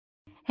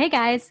Hey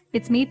guys,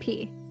 it's me,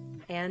 P.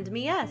 And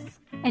me,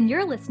 S. And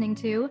you're listening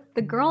to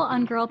the Girl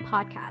on Girl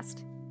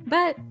podcast.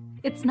 But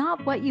it's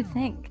not what you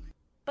think.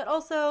 But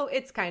also,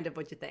 it's kind of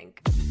what you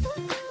think.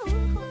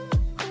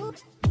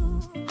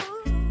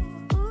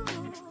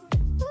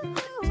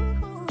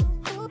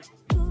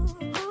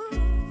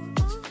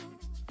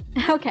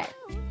 Okay,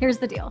 here's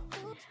the deal.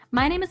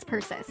 My name is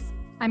Persis.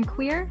 I'm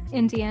queer,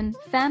 Indian,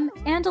 femme,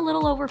 and a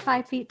little over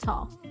 5 feet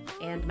tall.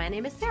 And my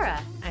name is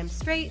Sarah. I'm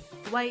straight,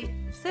 white,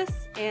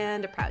 cis,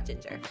 and a proud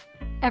ginger.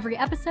 Every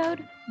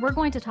episode, we're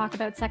going to talk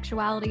about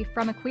sexuality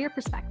from a queer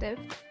perspective,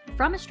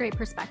 from a straight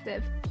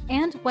perspective,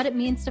 and what it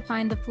means to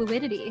find the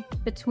fluidity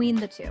between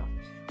the two.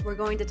 We're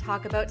going to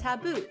talk about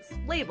taboos,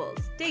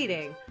 labels,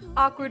 dating,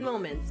 awkward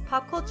moments,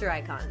 pop culture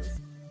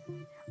icons.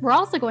 We're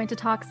also going to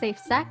talk safe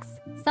sex,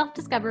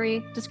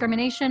 self-discovery,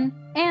 discrimination,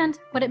 and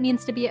what it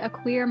means to be a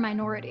queer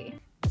minority.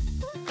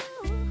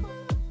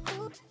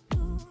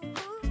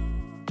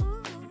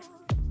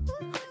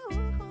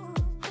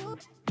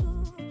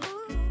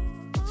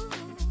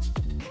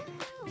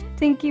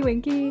 Tinky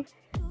Winky,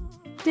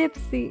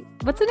 Dipsy.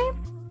 What's her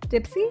name?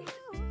 Dipsy?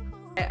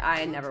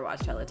 I never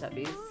watched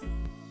Teletubbies.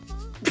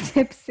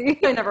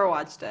 Dipsy. I never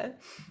watched it.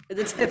 Is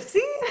it Tipsy?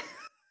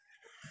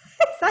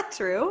 Is that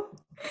true?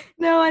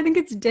 No, I think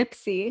it's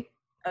Dipsy.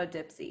 Oh,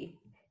 Dipsy.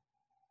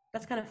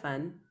 That's kind of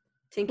fun.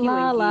 Tinky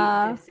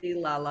Lala. Winky, Dipsy,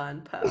 Lala,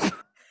 and Poe.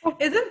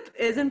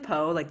 Isn't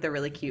Poe like the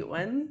really cute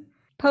one?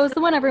 Poe's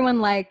the one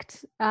everyone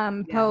liked.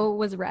 Poe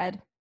was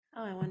red.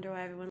 Oh, I wonder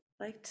why everyone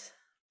liked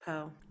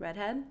Poe.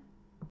 Redhead?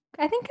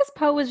 I think because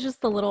Poe was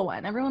just the little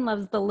one. Everyone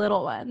loves the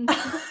little one.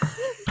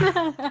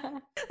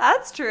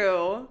 That's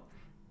true.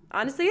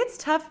 Honestly, it's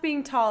tough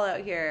being tall out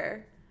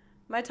here.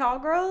 My tall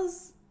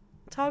girls,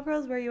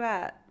 where you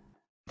at?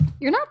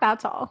 You're not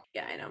that tall.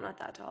 Yeah, I know, I'm not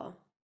that tall.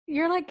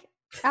 You're like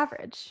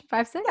average,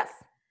 5'6"? Yeah.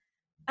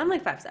 I'm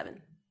like 5'7".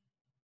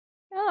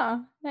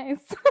 Oh,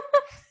 nice.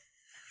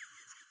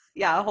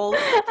 Yeah, a whole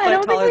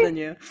foot taller than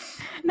you.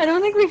 I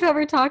don't think we've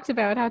ever talked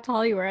about how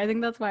tall you were. I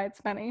think that's why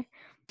it's funny.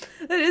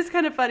 It is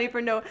kind of funny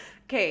for no.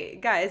 Okay,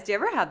 guys, do you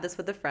ever have this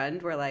with a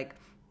friend where like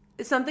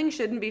something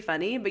shouldn't be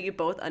funny, but you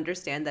both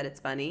understand that it's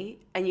funny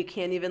and you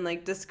can't even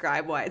like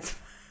describe why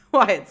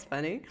it's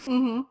funny?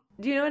 Mm-hmm.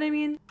 Do you know what I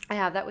mean? I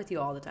have that with you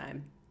all the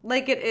time.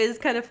 Like, it is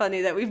kind of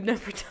funny that we've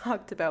never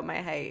talked about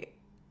my height.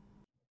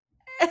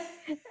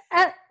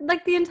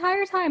 Like the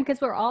entire time,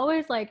 because we're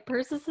always like,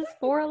 Persis is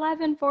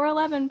 4'11",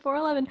 4'11",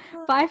 4'11",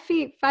 5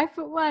 feet,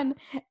 5'1".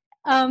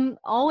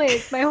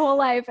 Always my whole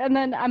life. And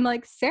then I'm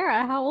like,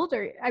 Sarah, how old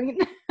are you? I mean,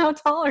 how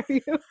tall are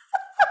you?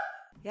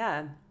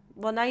 Yeah.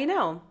 Well, now you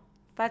know.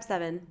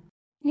 5'7".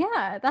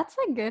 Yeah, that's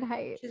like good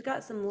height. She's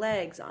got some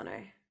legs on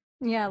her.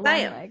 Yeah, long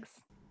Bam. legs.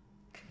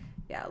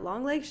 Yeah,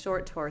 long legs,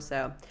 short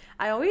torso.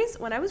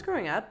 When I was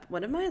growing up,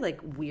 one of my like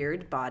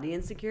weird body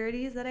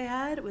insecurities that I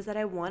had was that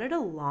I wanted a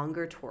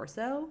longer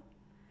torso.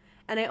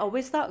 And I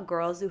always thought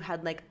girls who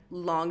had like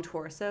long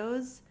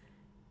torsos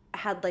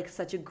had like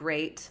such a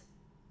great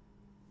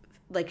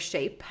like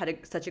shape,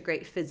 such a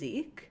great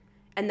physique,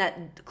 and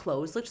that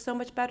clothes looked so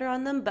much better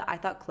on them, but I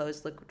thought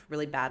clothes looked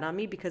really bad on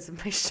me because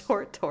of my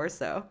short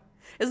torso.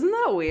 Isn't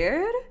that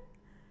weird?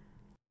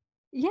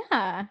 Yeah.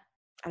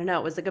 I don't know.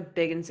 It was like a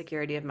big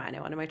insecurity of mine.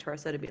 I wanted my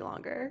torso to be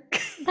longer.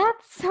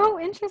 That's so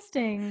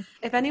interesting.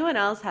 If anyone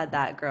else had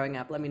that growing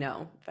up, let me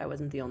know if I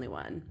wasn't the only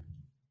one.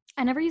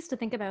 I never used to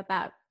think about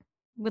that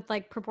with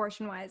like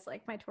proportion-wise,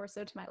 like my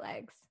torso to my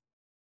legs.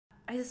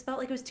 I just felt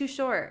like it was too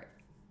short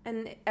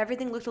and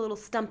everything looked a little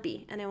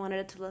stumpy and I wanted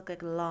it to look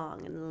like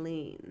long and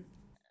lean.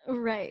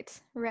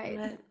 Right.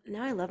 But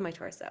now I love my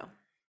torso.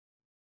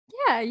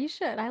 Yeah, you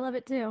should. I love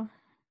it too.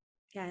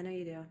 Yeah, I know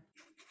you do.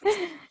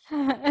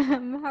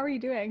 How are you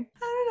doing?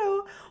 I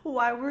don't know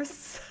why we're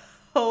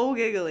so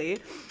giggly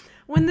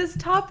when this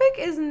topic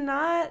is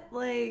not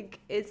like,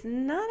 it's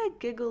not a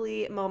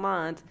giggly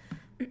moment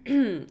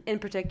in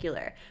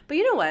particular. But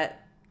you know what?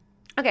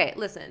 Okay,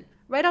 listen.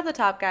 Right off the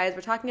top, guys,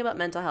 we're talking about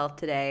mental health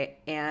today,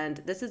 and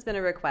this has been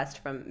a request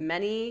from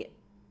many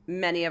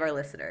of our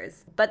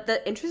listeners. But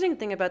the interesting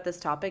thing about this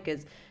topic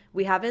is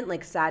we haven't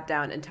like sat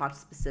down and talked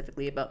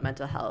specifically about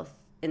mental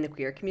health in the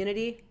queer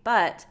community,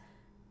 but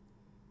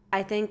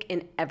I think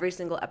in every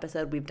single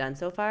episode we've done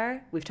so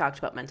far, we've talked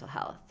about mental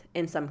health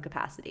in some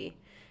capacity.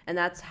 And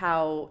that's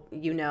how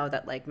you know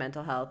that like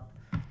mental health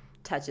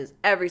touches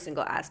every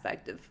single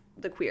aspect of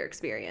the queer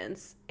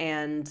experience.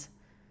 And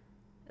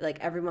like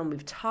everyone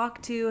we've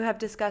talked to have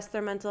discussed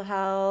their mental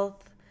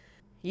health.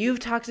 You've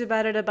talked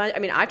about it a bunch. I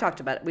mean, I've talked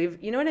about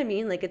it. You know what I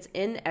mean? Like it's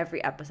in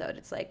every episode.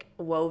 It's like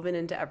woven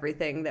into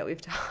everything that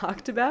we've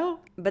talked about.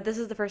 But this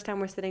is the first time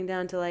we're sitting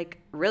down to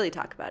like really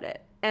talk about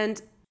it.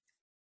 And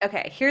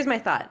okay, here's my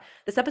thought.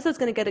 This episode's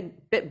going to get a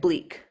bit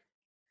bleak.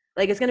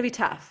 Like it's going to be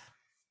tough.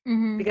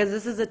 Mm-hmm. Because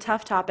this is a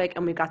tough topic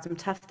and we've got some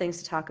tough things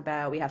to talk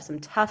about. We have some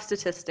tough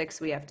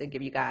statistics we have to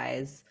give you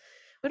guys.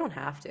 We don't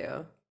have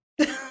to.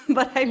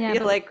 But I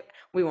feel like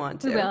we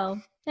want to. We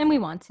will. And we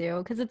want to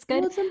because it's good.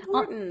 Well, it's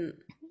important.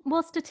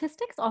 Well,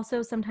 statistics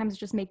also sometimes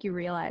just make you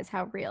realize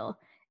how real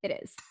it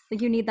is.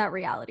 Like you need that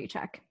reality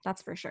check.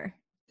 That's for sure.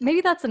 maybe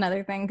that's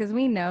another thing because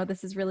we know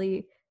this is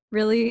really,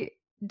 really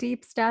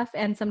deep stuff.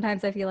 And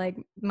sometimes I feel like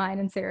mine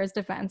and Sarah's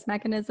defense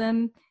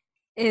mechanism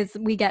is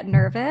we get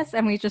nervous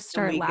and we just And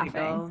start we laughing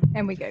giggle.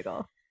 and we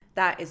giggle.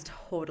 That is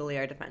totally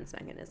our defense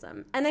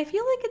mechanism. And I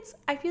feel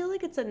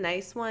like it's a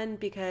nice one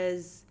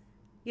because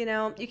you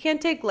know, you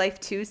can't take life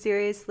too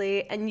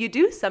seriously and you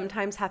do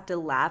sometimes have to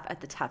laugh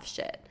at the tough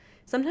shit.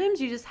 Sometimes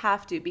you just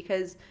have to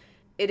because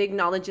it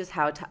acknowledges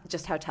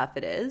just how tough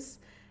it is.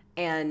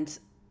 And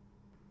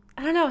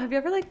I don't know, have you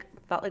ever like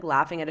felt like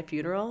laughing at a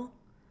funeral?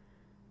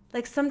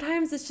 Like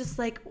sometimes it's just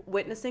like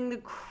witnessing the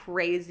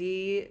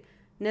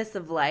craziness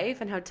of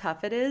life and how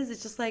tough it is.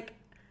 It's just like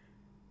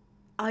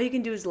all you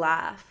can do is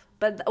laugh.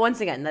 But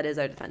once again, that is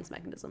our defense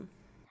mechanism.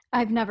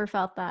 I've never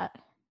felt that.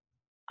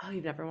 Oh,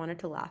 you've never wanted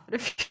to laugh at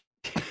a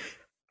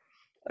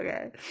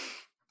Okay.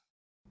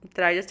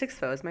 Did I just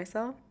expose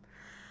myself?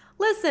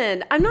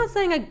 Listen, I'm not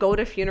saying I go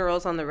to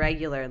funerals on the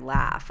regular and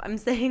laugh. I'm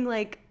saying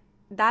like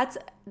that's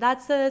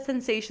a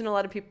sensation a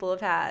lot of people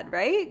have had,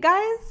 right,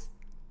 guys?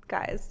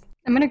 Guys.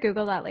 I'm going to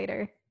Google that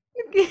later.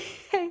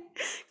 And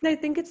I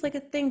think it's like a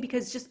thing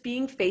because just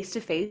being face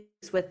to face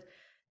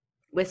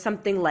with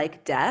something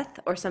like death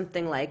or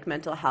something like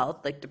mental health,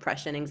 like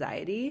depression,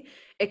 anxiety,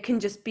 it can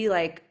just be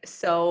like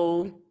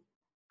so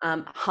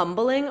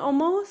humbling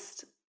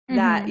almost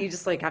that Hmm. you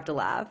just like have to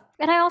laugh.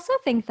 And I also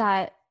think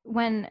that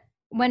when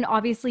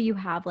obviously you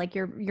have like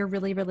your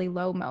really, really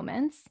low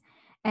moments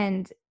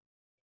and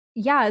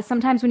yeah,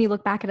 sometimes when you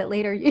look back at it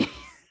later, you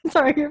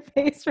sorry, your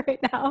face right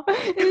now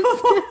is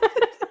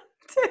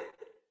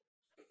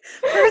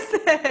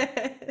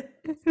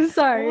Person.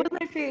 sorry. What was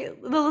my face?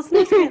 The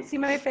listeners can't see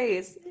my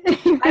face.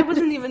 I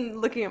wasn't even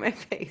looking at my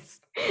face.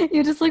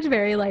 You just looked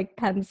very like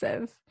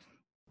pensive.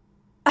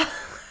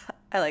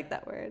 I like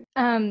that word.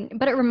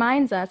 But it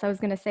reminds us, I was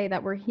gonna say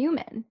that we're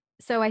human.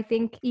 So I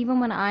think even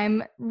when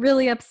I'm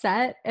really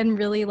upset and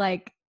really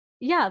like,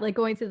 yeah, like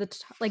going through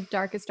the like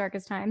darkest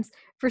times,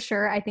 for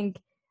sure, I think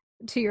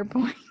to your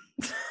point,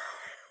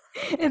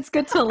 it's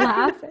good to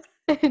laugh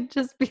and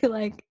just be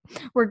like,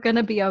 we're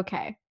gonna be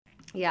okay.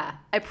 Yeah,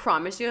 I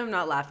promise you, I'm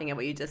not laughing at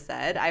what you just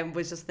said. I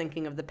was just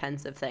thinking of the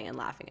pensive thing and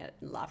laughing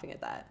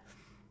at that.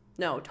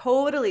 No,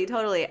 totally,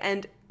 totally.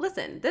 And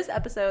listen, this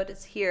episode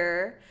is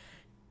here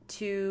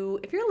to,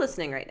 if you're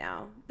listening right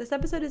now, this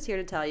episode is here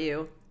to tell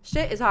you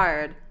shit is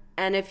hard.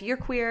 And if you're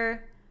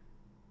queer,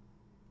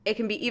 it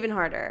can be even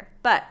harder.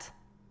 But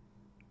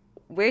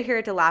we're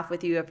here to laugh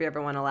with you if you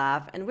ever want to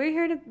laugh. And we're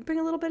here to bring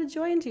a little bit of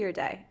joy into your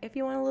day if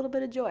you want a little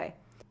bit of joy.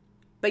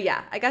 But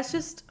yeah, I guess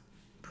just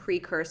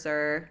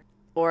precursor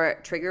or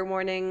trigger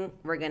warning,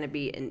 we're going to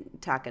be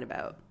talking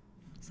about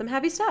some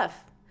heavy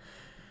stuff.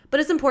 But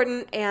it's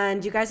important,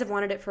 and you guys have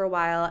wanted it for a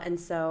while, and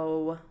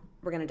so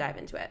we're going to dive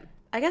into it.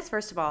 I guess,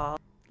 first of all,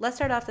 let's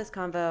start off this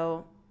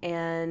convo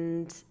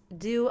and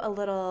do a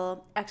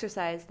little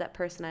exercise that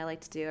person I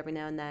like to do every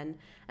now and then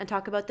and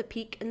talk about the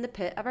peak and the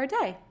pit of our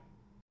day.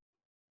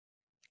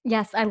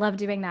 Yes, I love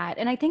doing that.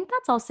 And I think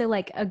that's also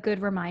like a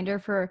good reminder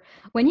for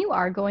when you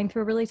are going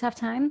through a really tough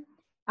time.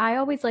 I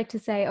always like to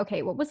say,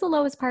 okay, what was the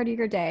lowest part of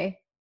your day?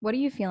 What are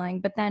you feeling?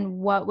 But then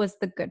what was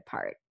the good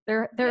part?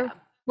 There Yeah.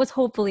 was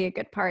hopefully a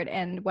good part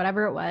and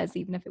whatever it was,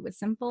 even if it was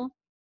simple,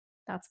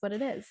 that's what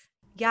it is.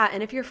 Yeah,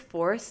 and if you're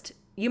forced,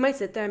 you might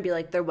sit there and be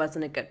like, there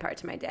wasn't a good part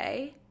to my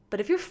day. But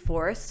if you're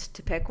forced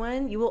to pick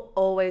one, you will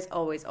always,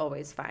 always,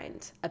 always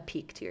find a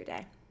peak to your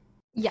day.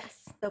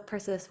 Yes. So,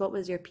 Persis, what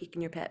was your peak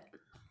and your pit?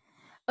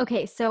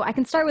 Okay, so I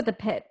can start with the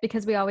pit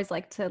because we always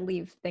like to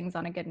leave things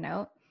on a good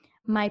note.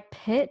 My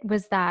pit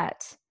was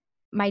that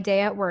my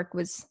day at work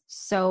was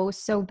so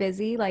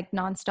busy, like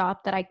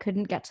nonstop, that I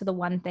couldn't get to the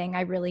one thing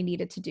I really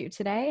needed to do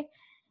today.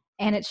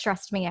 And it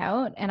stressed me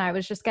out and I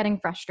was just getting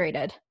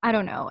frustrated. I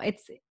don't know.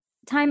 It's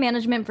time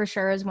management for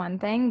sure is one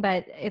thing,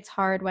 but it's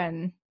hard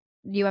when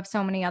you have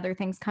so many other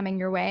things coming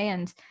your way.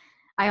 And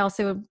I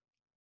also,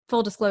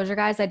 full disclosure,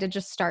 guys, I did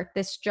just start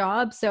this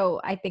job. So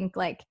I think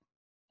like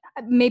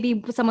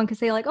maybe someone could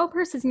say like, oh,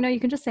 Persis, you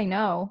can just say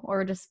no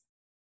or just,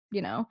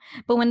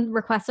 but when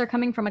requests are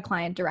coming from a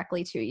client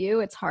directly to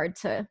you, it's hard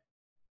to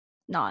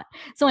not.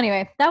 So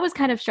anyway, that was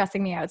kind of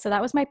stressing me out. So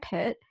that was my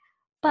pit.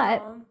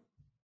 But Oh,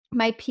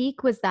 my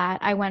peak was that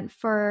I went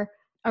for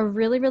a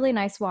really, really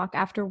nice walk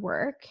after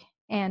work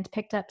and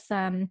picked up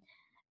some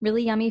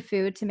really yummy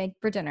food to make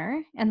for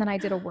dinner. And then I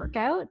did a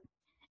workout.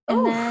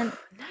 And then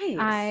oh,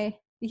 nice.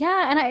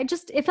 yeah, and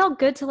it felt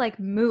good to like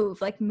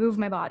move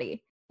my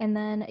body. And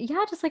then,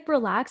 yeah, just like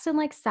relaxed and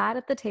like sat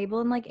at the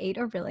table and like ate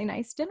a really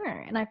nice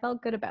dinner. And I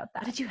felt good about What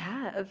that. did you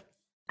have?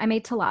 I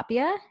made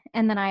tilapia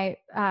and then I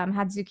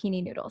had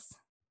zucchini noodles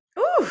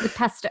Ooh. with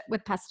pesto.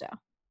 With pesto,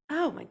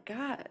 Oh my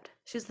God.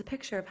 She's the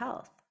picture of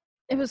health.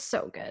 it was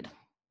so good.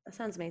 That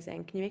sounds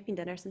amazing. Can you make me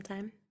dinner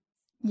sometime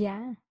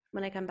Yeah.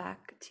 when I come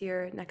back to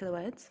your neck of the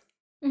woods?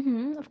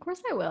 Of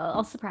course I will.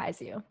 I'll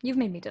surprise you. You've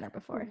made me dinner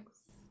before.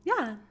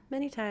 Yeah,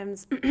 many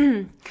times.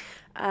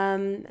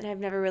 And I've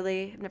never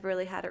really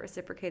had it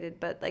reciprocated,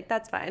 but like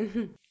that's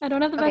fine. I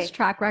don't have the best Okay,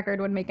 track record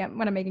when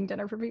I'm making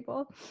dinner for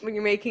people. when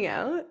you're making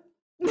out.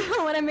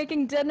 When I'm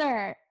making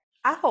dinner.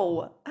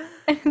 Ow.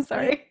 My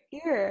Sorry.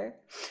 ear.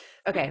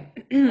 Okay.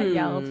 I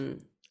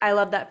yelled. I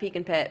love that peek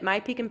and pit. My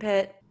peek and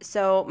pit.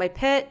 So my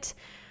pit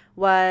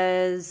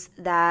was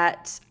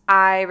that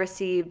I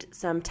received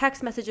some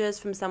text messages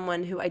from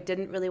someone who I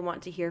didn't really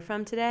want to hear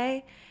from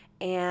today.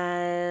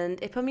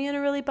 And it put me in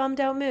a really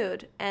bummed out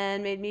mood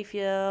and made me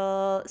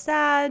feel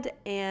sad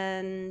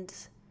and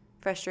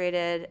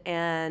frustrated.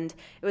 And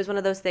it was one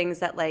of those things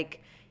that,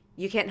 like,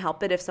 you can't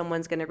help it if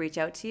someone's going to reach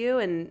out to you.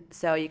 And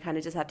so you kind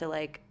of just have to,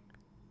 like,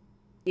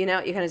 you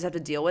kind of just have to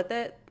deal with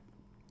it.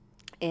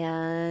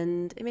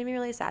 And it made me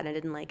really sad and I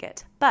didn't like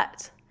it.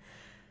 But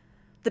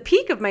the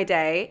peak of my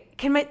day,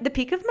 the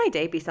peak of my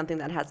day be something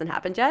that hasn't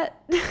happened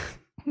yet?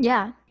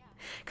 Yeah.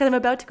 Because I'm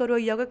about to go to a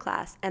yoga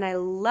class and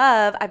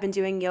I've been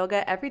doing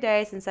yoga every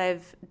day since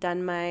I've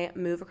done my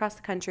move across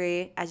the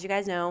country, as you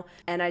guys know,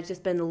 and I've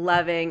just been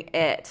loving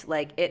it.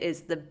 Like, it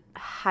is the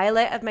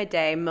highlight of my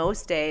day.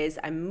 Most days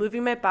I'm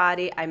moving my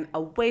body, I'm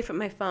away from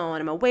my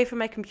phone, I'm away from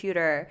my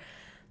computer.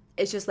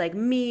 It's just like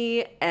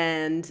me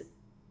and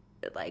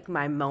like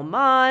my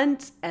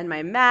moment and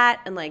my mat,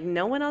 and like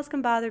no one else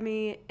can bother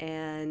me,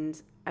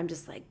 and I'm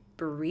just like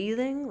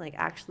breathing, like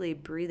actually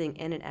breathing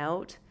in and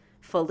out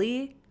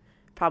fully,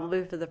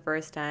 probably for the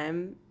first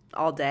time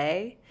all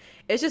day.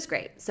 It's just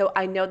great. So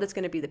I know that's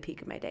going to be the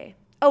peak of my day.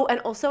 Oh, and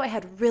also I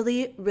had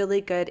really,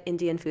 really good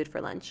Indian food for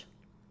lunch.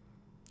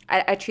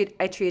 I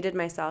treated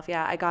myself.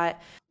 Yeah, I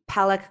got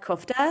palak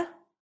kofta,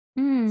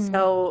 Mm.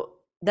 so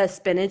the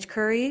spinach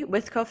curry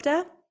with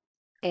kofta,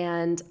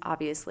 and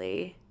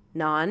obviously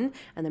naan,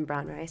 and then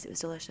brown rice. It was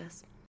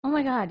delicious. Oh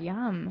my God,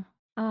 yum.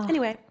 Oh.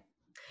 Anyway,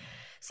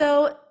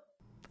 so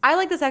I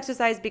like this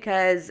exercise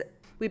because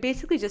we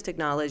basically just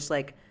acknowledged,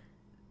 like,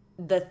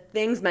 the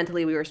things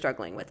mentally we were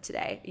struggling with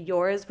today.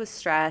 Yours was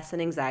stress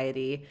and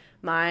anxiety.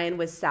 Mine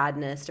was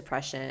sadness,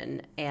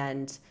 depression,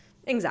 and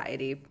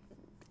anxiety.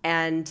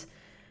 And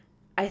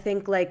I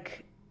think,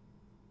 like,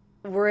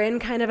 we're in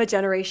kind of a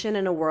generation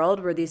and a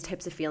world where these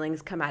types of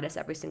feelings come at us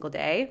every single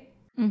day.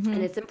 And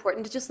Mm-hmm. it's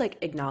important to just, like,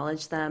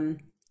 acknowledge them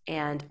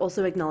and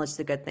also acknowledge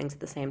the good things at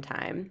the same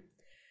time.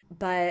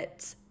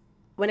 But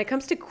when it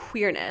comes to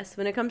queerness,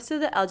 when it comes to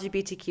the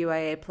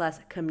LGBTQIA plus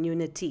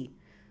community,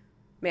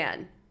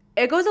 man,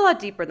 it goes a lot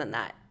deeper than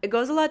that. It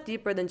goes a lot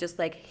deeper than just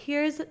like,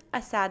 here's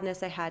a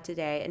sadness I had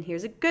today and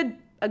here's a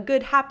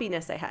good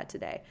happiness I had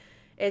today.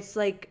 It's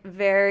like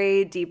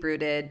very deep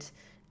rooted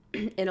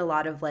in a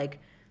lot of like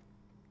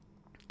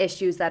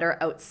issues that are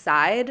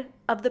outside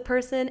of the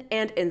person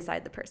and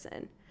inside the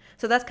person.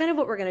 So that's kind of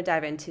what we're going to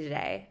dive into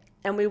today.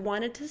 And we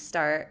wanted to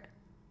start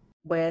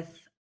with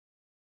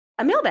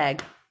a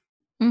mailbag.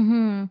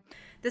 Mm-hmm.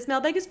 This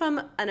mailbag is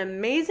from an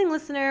amazing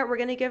listener. We're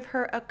going to give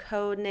her a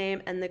code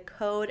name, and the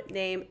code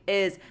name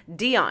is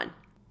Dion.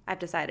 I've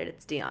decided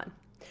it's Dion.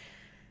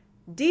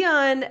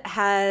 Dion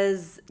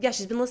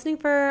she's been listening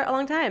for a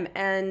long time,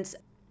 and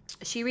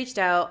she reached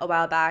out a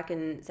while back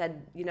and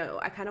said,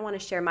 I kind of want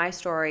to share my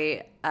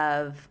story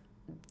of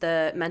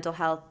the mental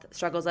health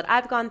struggles that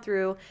I've gone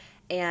through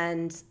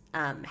and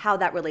how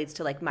that relates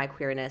to like my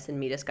queerness and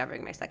me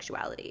discovering my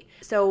sexuality.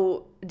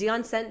 So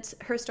Dion sent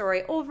her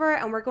story over,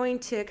 and we're going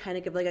to kind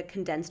of give like a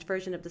condensed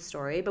version of the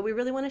story, but we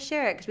really want to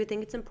share it because we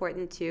think it's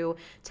important to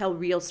tell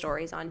real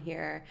stories on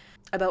here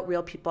about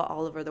real people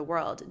all over the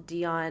world.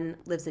 Dion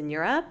lives in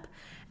Europe,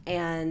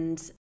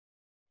 and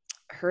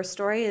her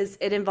story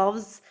it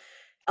involves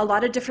a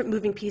lot of different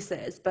moving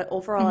pieces, but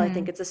overall I Mm-hmm.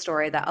 think it's a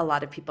story that a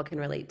lot of people can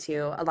relate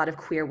to, a lot of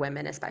queer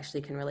women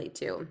especially can relate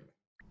to.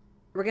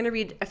 We're going to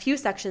read a few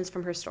sections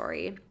from her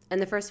story,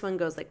 and the first one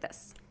goes like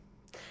this.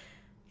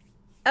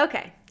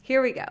 Okay,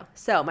 here we go.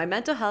 So, my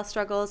mental health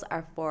struggles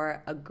are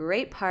for a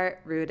great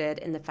part rooted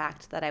in the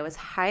fact that I was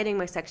hiding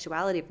my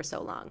sexuality for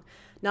so long,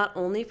 not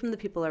only from the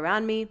people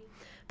around me,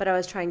 but I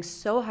was trying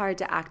so hard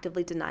to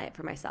actively deny it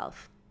for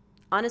myself.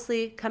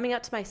 Honestly, coming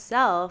out to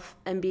myself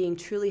and being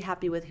truly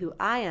happy with who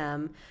I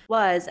am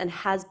was and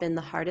has been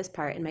the hardest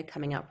part in my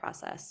coming out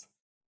process.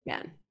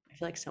 Man, I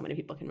feel like so many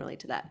people can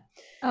relate to that.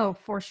 Oh,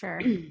 for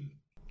sure.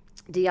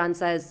 Dion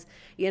says,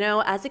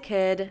 as a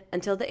kid,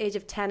 until the age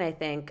of 10, I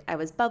think, I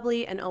was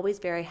bubbly and always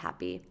very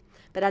happy.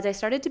 But as I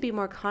started to be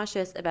more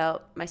conscious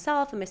about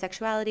myself and my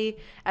sexuality,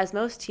 as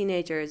most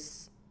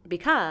teenagers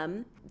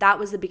become, that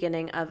was the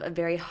beginning of a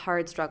very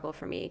hard struggle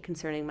for me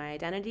concerning my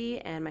identity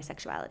and my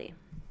sexuality.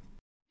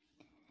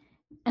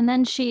 And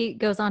then she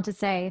goes on to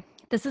say,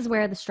 this is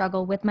where the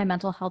struggle with my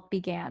mental health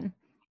began.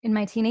 In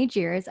my teenage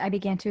years, I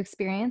began to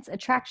experience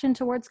attraction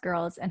towards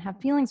girls and have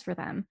feelings for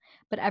them,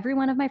 but every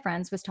one of my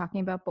friends was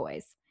talking about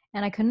boys,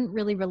 and I couldn't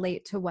really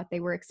relate to what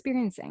they were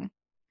experiencing.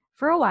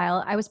 For a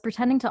while, I was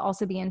pretending to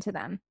also be into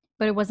them,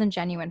 but it wasn't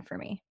genuine for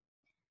me.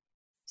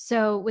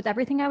 So, with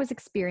everything I was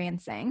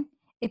experiencing,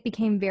 it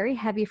became very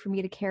heavy for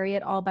me to carry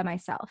it all by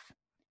myself.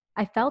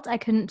 I felt I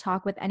couldn't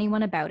talk with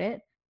anyone about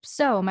it,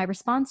 so my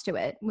response to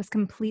it was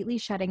completely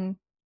shutting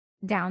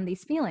down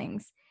these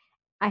feelings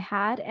I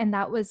had, and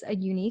that was a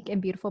unique and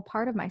beautiful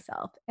part of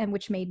myself, and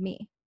which made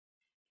me.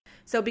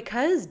 So,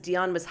 because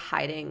Dion was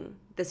hiding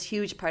this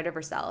huge part of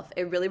herself.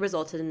 It really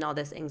resulted in all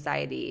this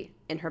anxiety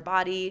in her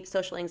body,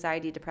 social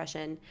anxiety,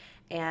 depression,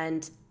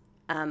 and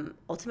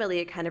ultimately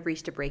it kind of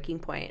reached a breaking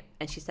point.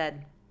 And she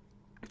said,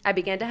 I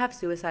began to have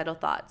suicidal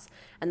thoughts,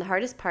 and the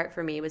hardest part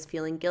for me was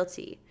feeling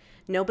guilty.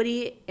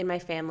 Nobody in my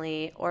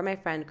family or my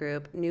friend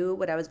group knew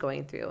what I was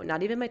going through,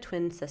 not even my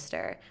twin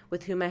sister,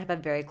 with whom I have a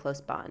very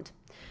close bond.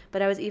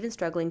 But I was even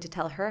struggling to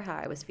tell her how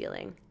I was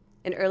feeling.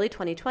 In early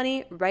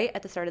 2020, right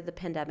at the start of the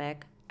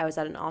pandemic, I was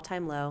at an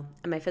all-time low,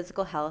 and my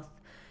physical health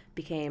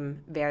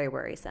became very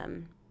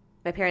worrisome.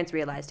 My parents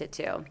realized it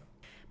too.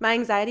 My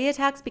anxiety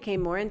attacks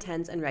became more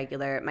intense and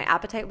regular, my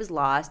appetite was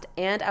lost,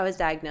 and I was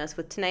diagnosed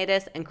with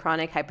tinnitus and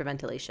chronic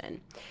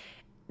hyperventilation.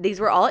 These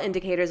were all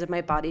indicators of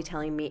my body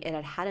telling me it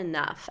had had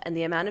enough, and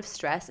the amount of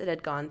stress it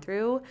had gone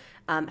through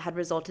had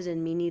resulted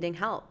in me needing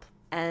help.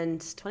 And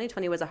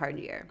 2020 was a hard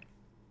year.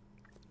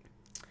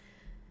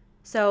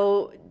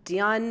 So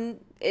Dion,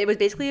 it was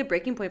basically a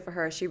breaking point for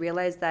her. She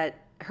realized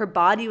that her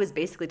body was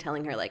basically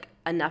telling her, like,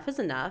 enough is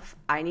enough.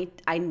 I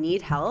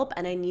need help,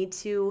 and I need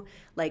to,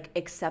 like,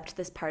 accept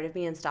this part of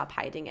me and stop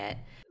hiding it.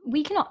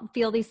 We can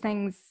feel these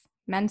things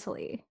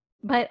mentally,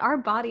 but our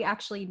body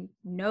actually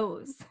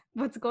knows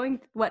what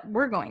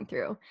we're going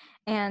through.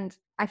 And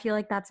I feel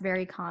like that's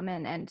very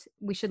common, and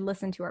we should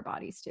listen to our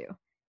bodies too,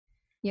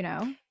 you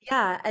know?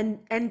 Yeah,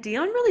 and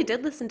Dion really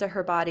did listen to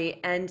her body,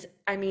 and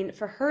I mean,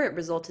 for her, it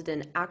resulted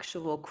in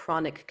actual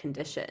chronic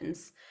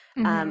conditions,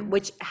 Mm-hmm.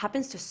 which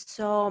happens to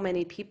so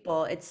many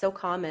people. It's so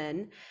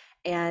common,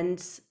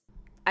 and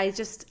I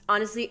just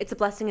honestly, it's a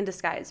blessing in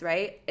disguise,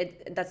 right?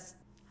 That's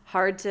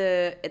hard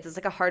to. It's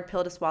like a hard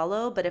pill to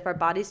swallow, but if our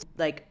body's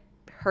like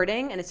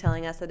hurting and it's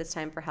telling us that it's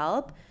time for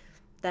help,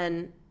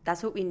 then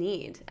that's what we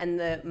need. And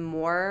the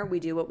more we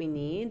do what we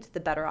need,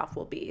 the better off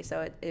we'll be.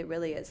 So it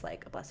really is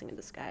like a blessing in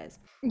disguise.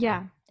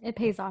 Yeah, it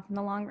pays off in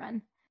the long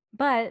run.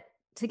 But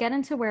to get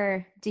into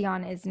where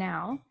Dion is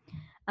now,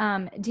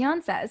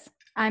 Dion says,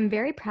 I'm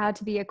very proud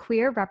to be a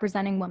queer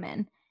representing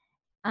woman.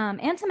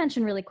 And to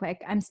mention really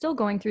quick, I'm still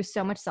going through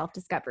so much self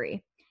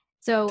discovery.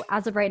 So,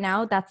 as of right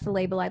now, that's the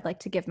label I'd like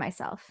to give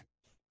myself.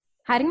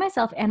 Hiding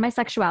myself and my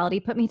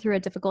sexuality put me through a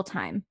difficult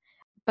time.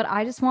 But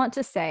I just want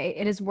to say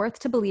it is worth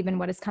to believe in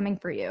what is coming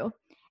for you,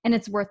 and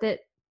it's worth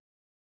it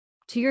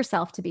to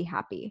yourself to be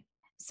happy.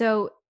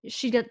 So,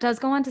 she does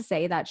go on to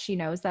say that she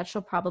knows that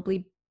she'll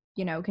probably,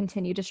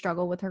 continue to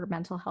struggle with her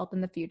mental health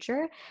in the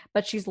future,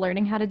 but she's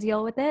learning how to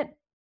deal with it.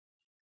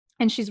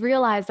 And she's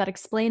realized that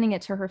explaining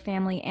it to her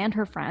family and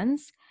her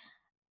friends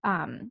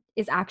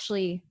is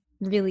actually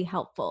really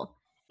helpful.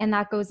 And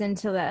that goes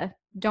into the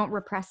don't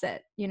repress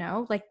it,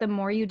 like the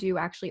more you do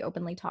actually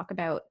openly talk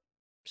about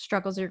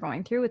struggles you're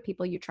going through with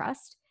people you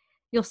trust,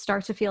 you'll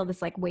start to feel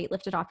this like weight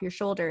lifted off your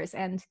shoulders.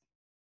 And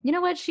you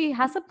know what? She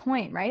has a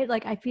point, right?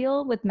 Like, I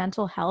feel with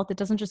mental health, it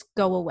doesn't just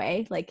go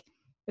away. Like,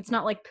 it's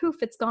not like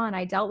poof, it's gone.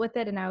 I dealt with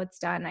it and now it's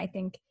done. I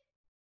think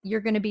you're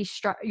going to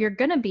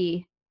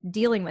be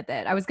dealing with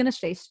it. I was going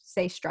to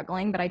say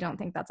struggling, but I don't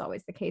think that's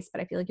always the case.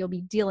 But I feel like you'll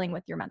be dealing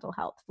with your mental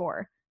health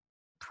for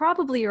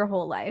probably your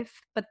whole life,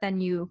 but then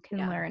you can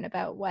Yeah. learn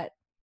about what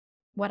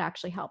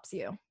actually helps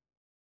you.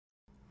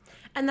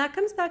 And that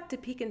comes back to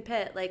peak and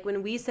pit. Like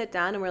when we sit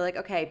down and we're like,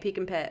 okay, peak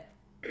and pit.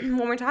 When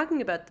we're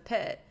talking about the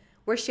pit,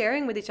 we're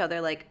sharing with each other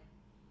like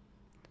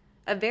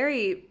a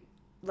very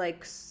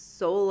like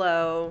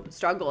solo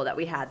struggle that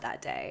we had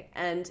that day,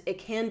 and it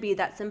can be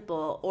that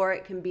simple or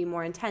it can be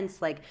more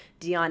intense, like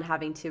Dion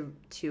having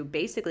to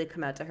basically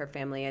come out to her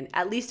family and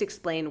at least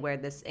explain where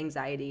this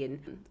anxiety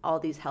and all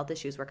these health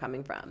issues were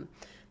coming from.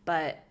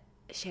 But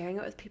sharing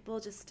it with people,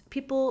 just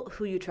people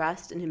who you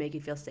trust and who make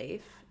you feel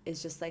safe,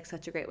 is just like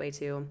such a great way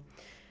to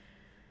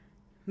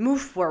move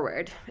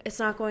forward. It's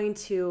not going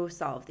to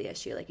solve the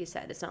issue, like you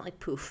said. It's not like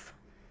poof.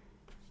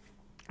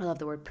 I love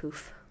the word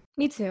poof.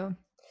 Me too.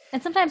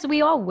 And sometimes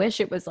we all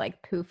wish it was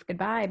like poof,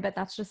 goodbye, but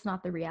that's just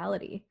not the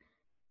reality.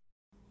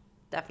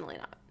 Definitely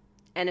not.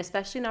 And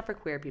especially not for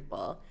queer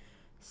people.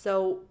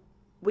 So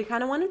we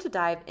kind of wanted to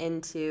dive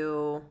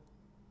into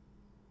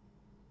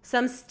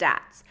some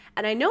stats.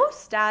 And I know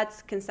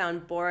stats can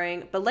sound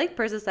boring, but like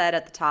Persa said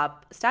at the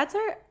top,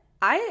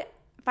 I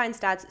find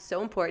stats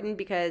so important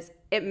because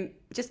it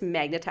just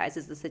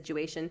magnetizes the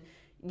situation.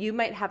 You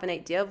might have an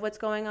idea of what's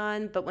going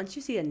on, but once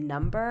you see a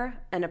number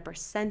and a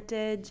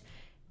percentage,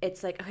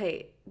 it's like,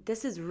 okay,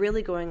 this is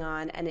really going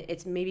on, and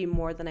it's maybe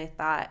more than I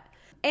thought.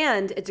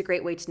 And it's a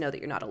great way to know that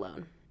you're not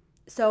alone.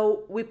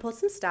 So we pulled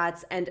some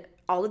stats, and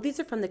all of these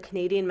are from the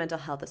Canadian Mental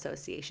Health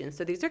Association.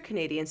 So these are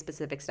Canadian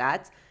specific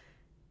stats.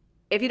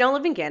 If you don't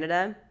live in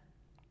Canada,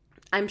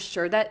 I'm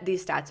sure that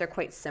these stats are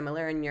quite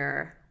similar in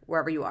your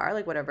wherever you are,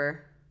 like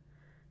whatever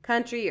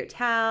country or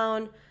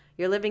town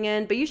you're living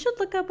in, but you should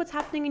look up what's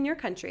happening in your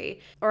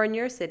country or in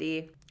your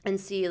city and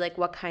see like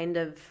what kind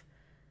of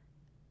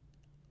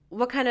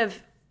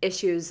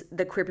issues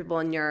the queer people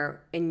in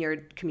your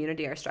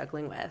community are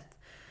struggling with.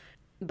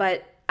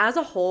 But as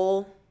a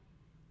whole,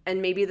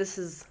 and maybe this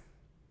is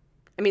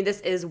I mean,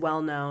 this is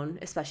well known,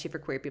 especially for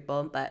queer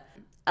people, but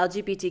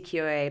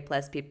LGBTQIA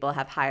plus people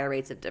have higher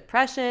rates of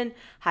depression,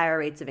 higher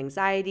rates of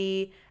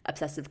anxiety,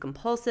 obsessive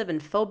compulsive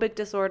and phobic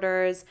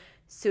disorders,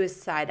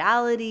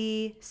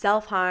 suicidality,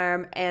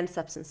 self-harm, and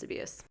substance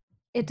abuse.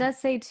 It does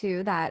say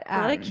too that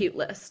Not a cute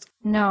list.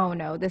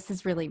 no, this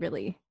is really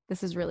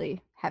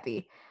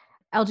heavy.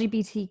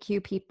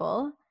 LGBTQ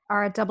people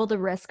are at double the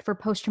risk for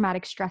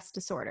post-traumatic stress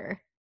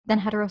disorder than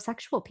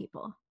heterosexual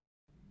people.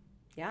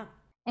 Yeah.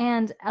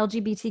 And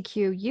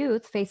LGBTQ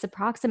youth face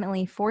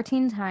approximately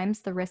 14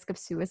 times the risk of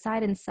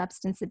suicide and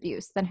substance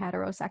abuse than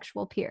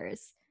heterosexual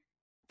peers.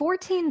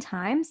 14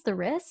 times the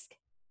risk?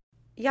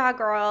 Yeah,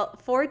 girl,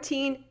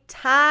 14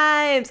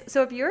 times.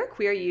 So if you're a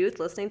queer youth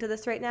listening to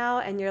this right now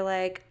and you're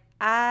like,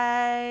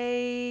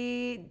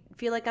 I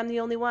feel like I'm the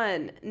only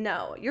one.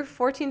 No, you're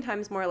 14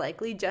 times more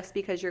likely just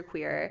because you're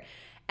queer.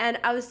 And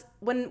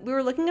when we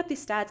were looking up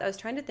these stats, I was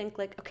trying to think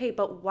like, okay,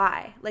 but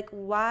why? Like,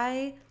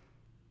 why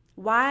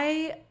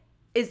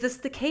is this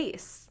the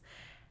case?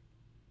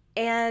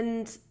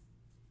 And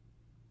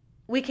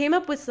we came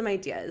up with some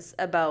ideas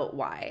about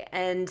why.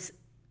 And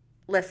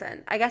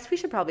listen, I guess we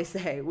should probably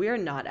say we are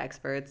not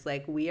experts.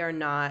 Like, we're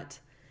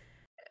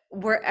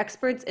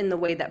experts in the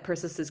way that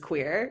Persis is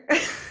queer.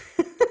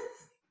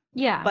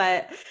 Yeah.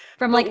 but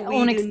From but like we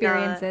own do not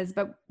experiences,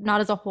 but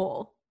not as a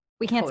whole.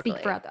 We can't speak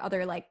for totally.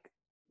 other like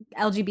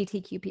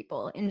LGBTQ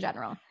people in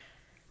general.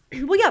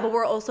 Well, yeah, but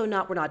we're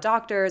not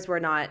doctors, we're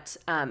not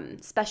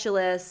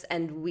specialists,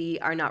 and we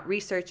are not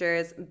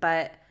researchers.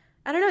 But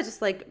I don't know,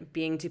 just like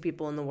being two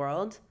people in the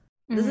world.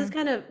 Mhm.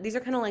 These are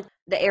kind of like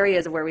the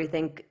areas where we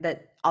think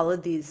that all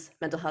of these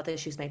mental health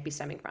issues might be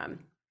stemming from.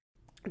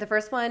 The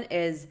first one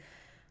is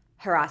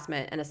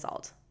harassment and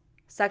assault.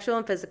 Sexual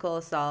and physical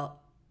assault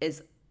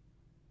is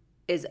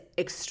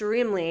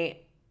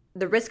extremely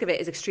the risk of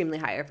it is extremely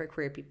higher for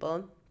queer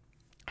people.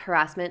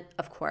 Harassment,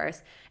 of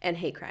course, and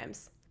hate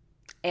crimes.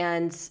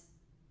 And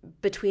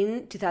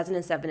between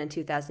 2007 and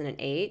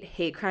 2008,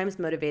 hate crimes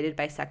motivated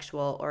by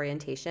sexual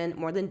orientation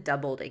more than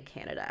doubled in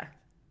Canada.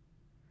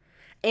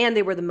 And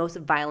they were the most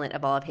violent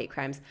of all of hate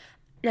crimes.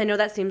 And I know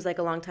that seems like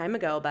a long time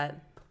ago, but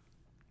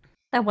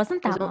That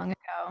wasn't it was, that long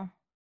ago.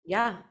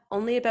 yeah,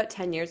 only about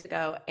 10 years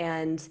ago.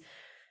 And,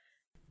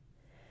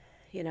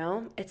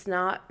 it's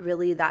not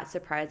really that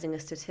surprising a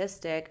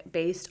statistic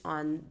based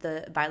on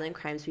the violent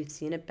crimes we've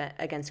seen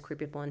against queer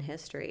people in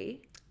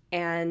history.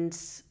 And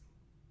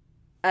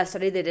a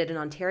study they did in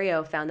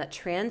Ontario found that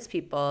trans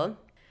people,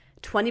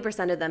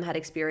 20% of them had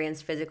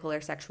experienced physical or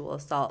sexual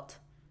assault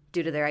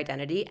due to their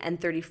identity, and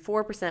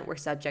 34% were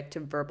subject to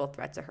verbal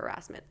threats or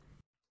harassment.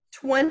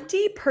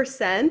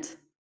 20%?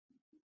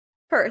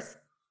 First,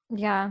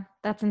 Yeah,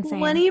 that's insane.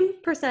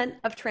 20%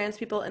 of trans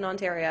people in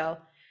Ontario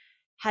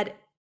had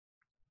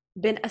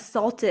been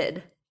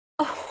assaulted.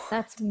 Oh,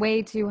 That's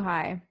way too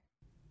high.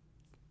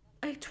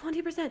 like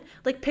 20%.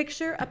 Like,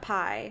 picture a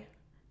pie.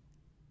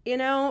 In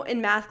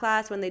math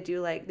class when they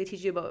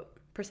teach you about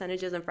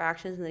percentages and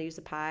fractions and they use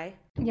a pie.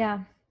 Yeah.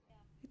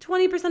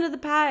 20% of the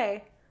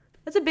pie.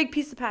 That's a big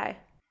piece of pie.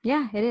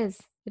 Yeah, it is.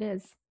 It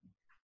is.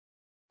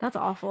 That's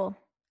awful.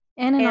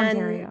 And in And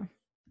Ontario.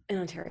 in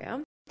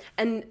Ontario.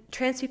 And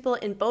trans people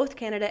in both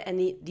Canada and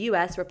the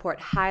US report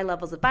high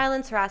levels of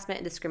violence, harassment,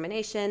 and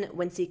discrimination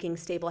when seeking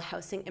stable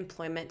housing,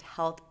 employment,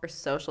 health, or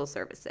social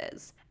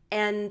services.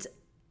 And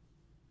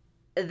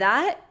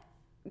that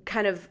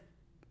kind of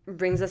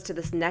brings us to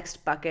this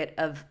next bucket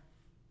of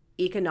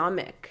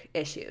economic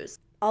issues.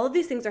 All of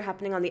these things are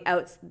happening on the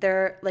outs.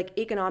 They're like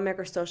economic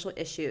or social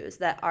issues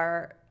that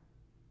are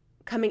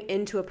coming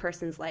into a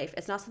person's life.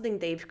 It's not something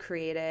they've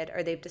created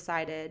or they've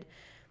decided.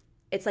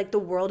 It's like the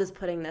world is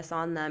putting this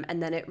on them,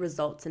 and then it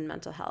results in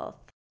mental health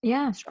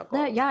Yeah.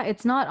 struggles.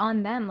 It's not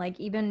on them. Like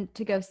even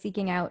to go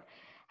seeking out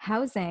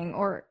housing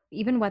or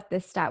even what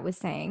this stat was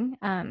saying.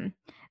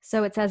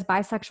 So it says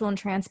bisexual and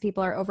trans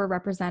people are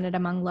overrepresented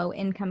among low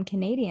income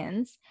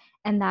Canadians.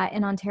 And that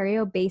an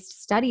Ontario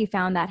based study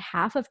found that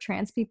half of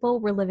trans people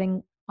were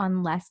living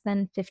on less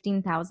than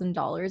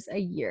 $15,000 a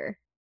year.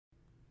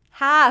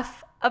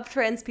 Half of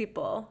trans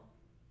people.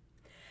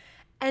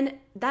 And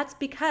that's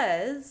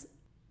because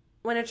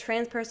when a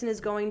trans person is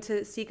going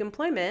to seek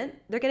employment,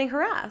 they're getting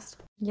harassed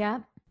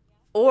Yeah.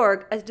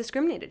 or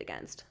discriminated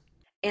against.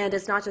 And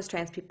it's not just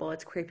trans people,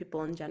 it's queer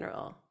people in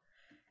general.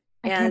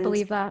 I can't And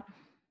believe that.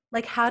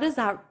 like, how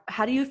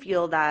do you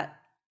feel that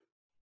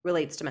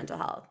relates to mental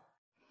health?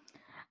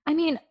 I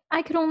mean,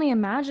 I could only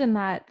imagine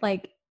that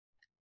like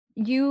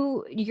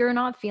you're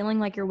not feeling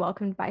like you're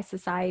welcomed by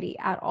society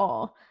at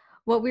all.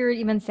 What we were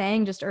even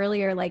saying just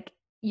earlier, like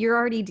you're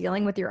already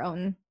dealing with your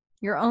own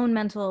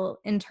mental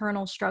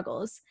internal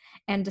struggles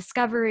and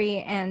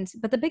discovery,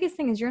 but the biggest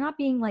thing is you're not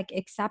being like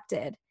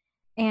accepted.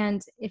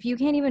 And if you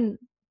can't even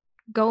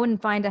go and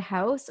find a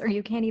house or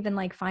you can't even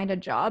like find a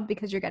job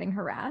because you're getting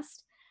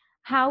harassed,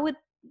 how would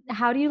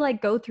how do you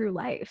like go through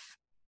life?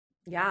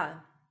 Yeah.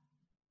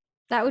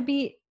 That would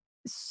be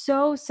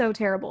so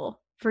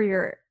terrible for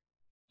your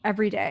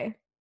everyday.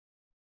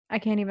 I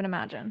can't even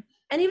imagine.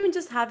 And even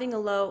just having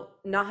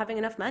not having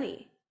enough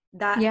money.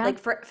 That, Yeah. like,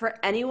 for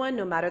anyone,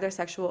 no matter their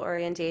sexual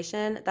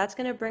orientation, that's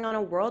going to bring on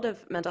a world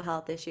of mental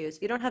health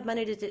issues. You don't have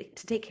money to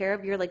take care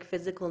of your like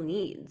physical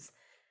needs.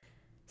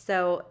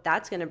 So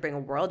that's going to bring a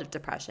world of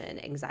depression,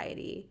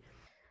 anxiety.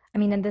 I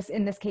mean, in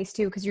this case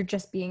too, because you're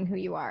just being who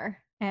you are,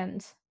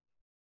 and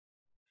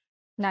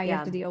now you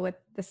have Yeah. to deal with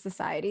the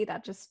society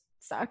that just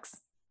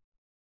sucks.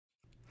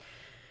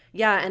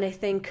 Yeah, and I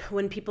think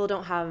when people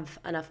don't have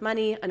enough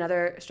money,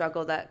 another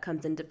struggle that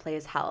comes into play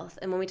is health.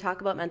 And when we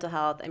talk about mental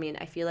health, I mean,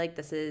 I feel like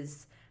this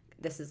is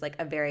like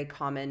a very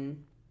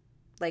common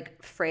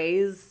like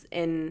phrase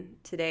in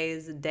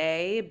today's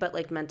day, but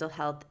like mental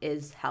health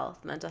is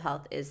health. Mental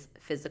health is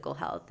physical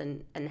health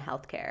and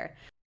healthcare.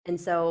 And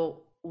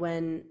so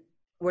when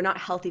we're not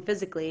healthy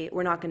physically,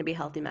 we're not going to be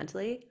healthy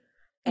mentally.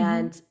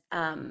 Mm-hmm.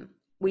 And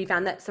we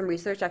found that some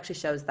research actually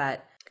shows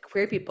that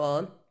queer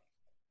people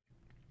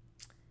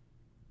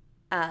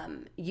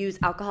use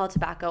alcohol,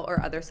 tobacco,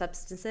 or other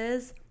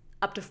substances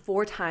up to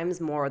 4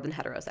 times more than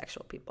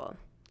heterosexual people.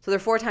 So they're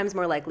 4 times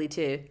more likely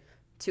to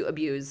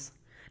abuse,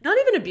 not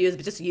even abuse,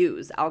 but just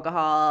use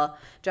alcohol,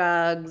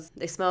 drugs.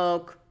 They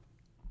smoke,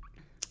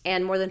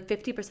 and more than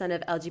 50%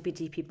 of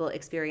LGBT people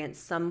experience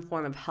some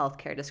form of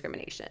healthcare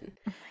discrimination.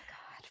 Oh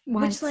my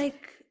God. Which, What?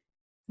 like,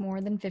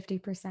 More than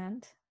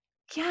 50%?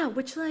 yeah,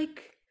 which,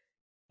 like,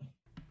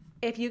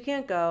 if you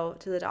can't go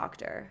to the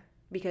doctor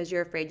because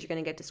you're afraid you're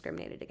going to get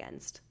discriminated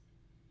against,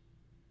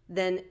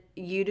 then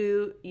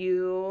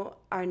you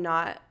are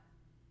not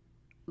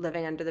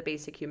living under the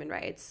basic human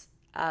rights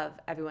of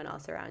everyone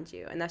else around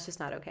you. And that's just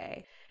not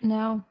okay.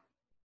 No.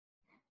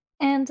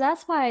 And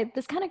that's why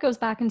this kind of goes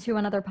back into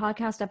another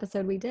podcast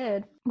episode we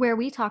did where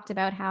we talked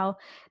about how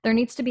there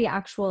needs to be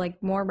actual,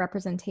 like, more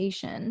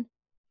representation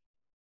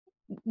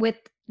with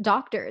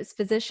doctors,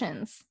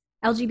 physicians,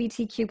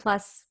 LGBTQ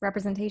plus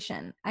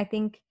representation. I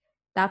think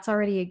that's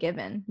already a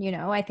given.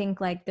 I think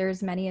like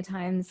there's many a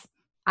times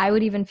I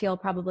would even feel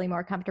probably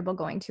more comfortable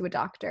going to a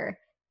doctor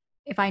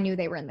if I knew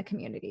they were in the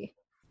community.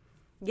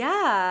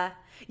 Yeah.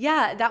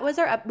 Yeah, that was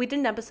we did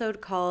an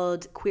episode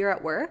called Queer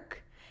at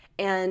Work,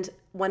 and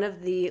one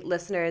of the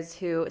listeners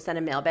who sent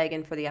a mailbag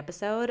in for the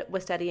episode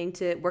was studying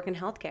to work in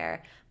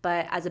healthcare,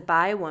 but as a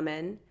bi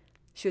woman,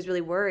 she was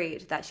really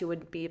worried that she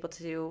wouldn't be able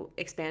to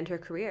expand her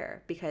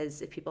career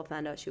because if people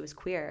found out she was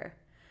queer,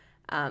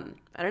 I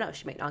don't know,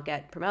 she might not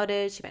get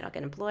promoted, she might not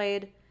get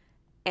employed.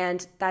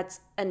 And that's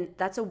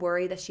a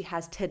worry that she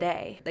has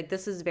today. Like,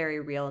 this is very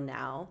real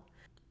now.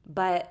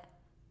 But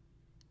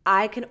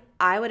I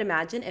would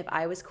imagine if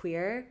I was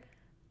queer,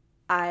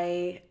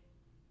 I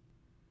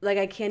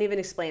I can't even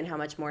explain how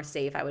much more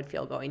safe I would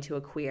feel going to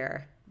a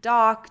queer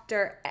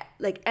doctor,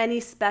 like any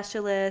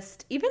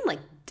specialist, even like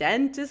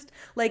dentist,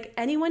 like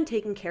anyone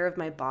taking care of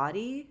my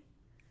body.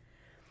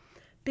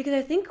 Because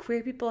I think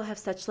queer people have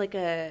such like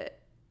a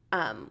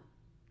um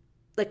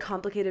like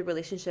complicated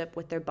relationship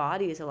with their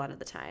bodies a lot of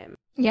the time.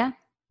 Yeah.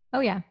 Oh,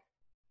 yeah.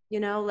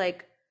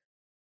 Like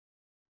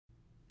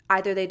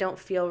either they don't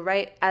feel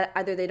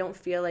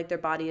like their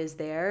body is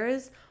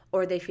theirs,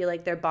 or they feel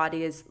like their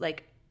body is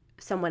like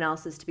someone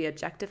else's to be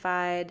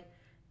objectified.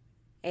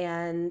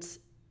 And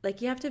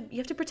like you have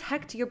to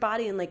protect your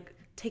body and like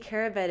take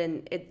care of it,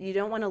 and you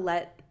don't want to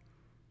let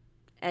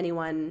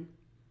anyone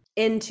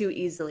in too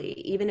easily,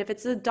 even if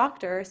it's a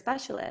doctor or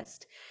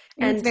specialist.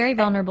 And it's And very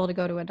vulnerable to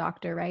go to a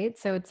doctor, right?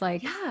 So it's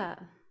like, yeah,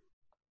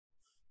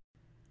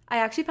 I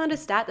actually found a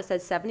stat that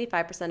says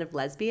 75% of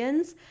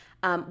lesbians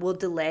will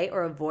delay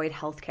or avoid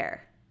healthcare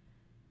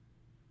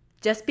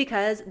just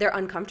because they're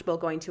uncomfortable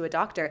going to a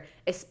doctor,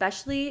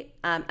 especially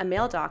a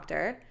male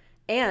doctor.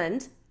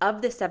 And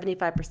of the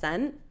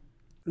 75%,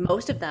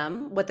 most of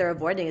them, what they're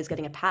avoiding is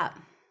getting a pap.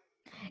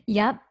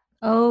 yep.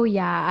 Oh,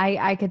 yeah.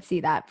 I could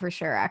see that for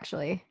sure,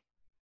 actually.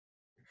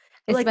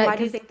 It's Like, why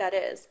do you because, think that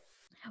is?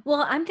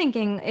 well, I'm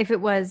thinking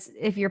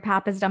if your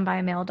pap is done by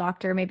a male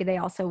doctor, maybe they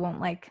also won't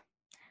like,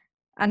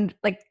 and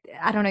like,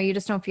 I don't know, you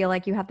just don't feel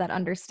like you have that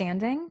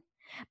understanding.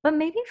 But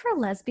maybe for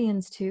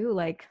lesbians too,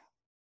 like,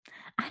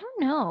 I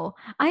don't know.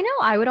 I know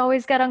I would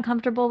always get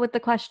uncomfortable with the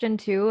question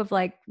too of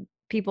like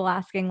people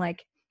asking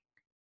like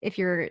if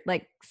you're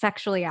like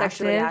sexually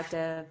Sexually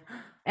active, active.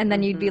 and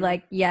then you'd be Mm-hmm.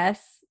 like,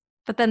 yes,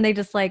 but then they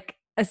just like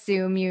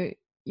assume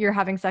you're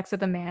having sex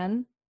with a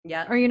man, or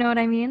Yep. you know what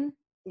I mean?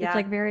 It's Yeah.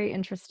 like very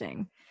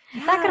interesting.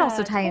 That could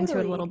also Yeah, tie into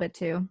it a little totally. bit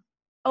too.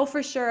 Oh,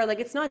 for sure. Like,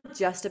 it's not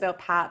just about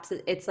paps.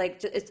 It's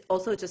like, it's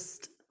also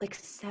just like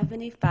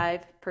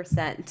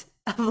 75%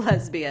 of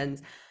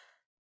lesbians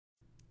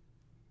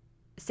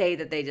say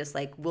that they just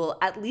like will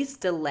at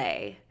least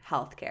delay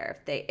healthcare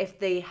if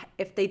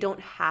they don't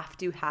have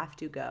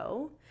to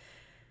go,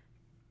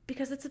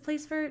 because it's a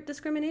place for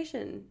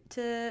discrimination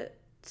to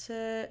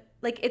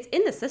like, it's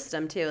in the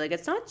system too. Like,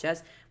 it's not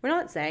just, we're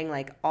not saying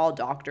like all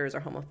doctors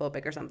are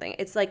homophobic or something.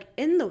 It's like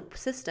in the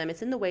system,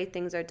 it's in the way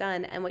things are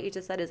done. And what you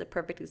just said is a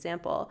perfect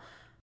example.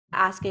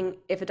 Asking,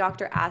 if a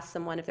doctor asks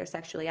someone if they're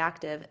sexually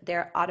active,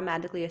 they're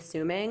automatically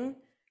assuming,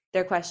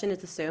 their question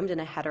is assumed in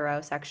a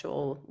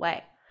heterosexual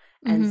way.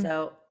 And Hmm.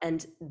 so,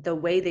 and the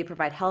way they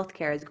provide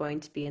healthcare is going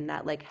to be in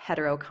that like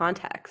hetero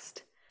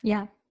context.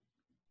 Yeah.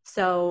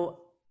 So,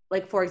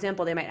 like, for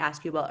example, they might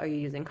ask you, well, are you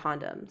using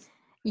condoms?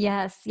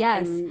 Yes,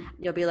 yes. And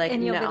you'll be like,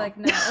 And you'll be no. like,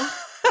 no.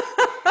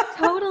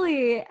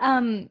 Totally.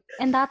 And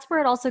that's where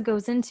it also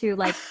goes into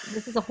like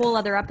this is a whole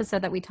other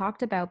episode that we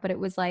talked about, but it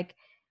was like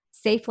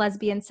safe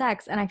lesbian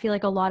sex. And I feel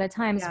like a lot of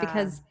times Yeah,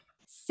 because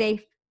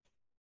safe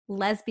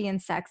lesbian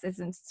sex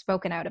isn't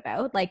spoken out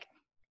about, like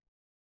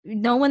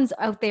no one's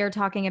out there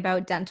talking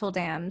about dental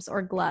dams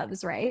or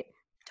gloves, right?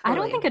 I don't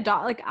totally. think a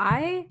doc like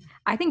I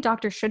think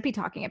doctors should be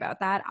talking about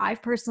that.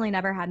 I've personally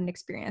never had an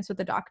experience with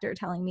a doctor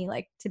telling me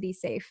like to be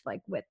safe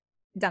like with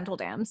dental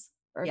dams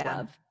or a Yeah.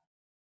 glove.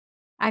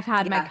 I've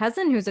had my Yeah.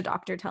 cousin who's a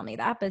doctor tell me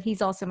that, but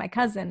he's also my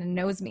cousin and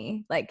knows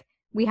me. Like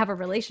we have a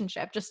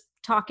relationship just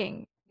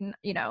talking,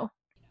 you know.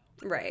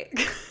 Right.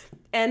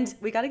 And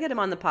we got to get him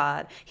on the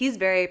pod. He's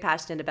very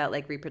passionate about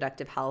like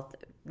reproductive health,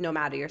 no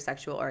matter your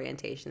sexual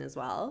orientation as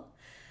well,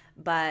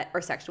 but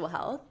or sexual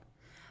health.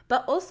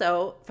 But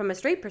also, from a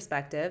straight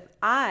perspective,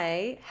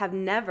 I have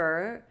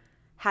never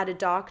had a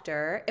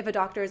doctor, if a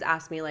doctor has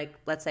asked me, like,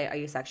 let's say, are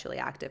you sexually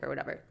active or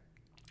whatever,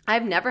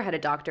 I've never had a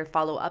doctor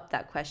follow up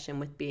that question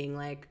with being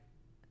like,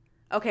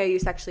 okay, are you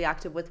sexually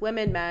active with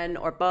women, men,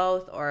 or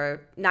both,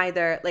 or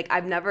neither? Like,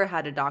 I've never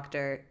had a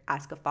doctor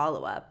ask a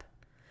follow up.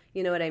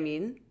 You know what I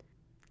mean?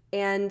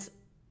 And,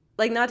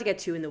 like, not to get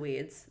too in the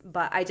weeds,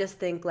 but I just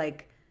think,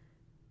 like,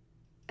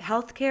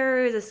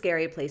 healthcare is a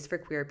scary place for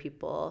queer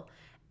people.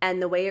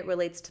 And the way it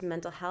relates to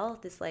mental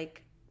health is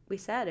like we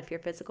said, if your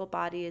physical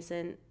body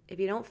isn't, if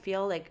you don't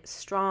feel like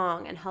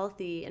strong and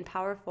healthy and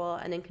powerful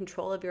and in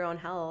control of your own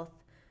health,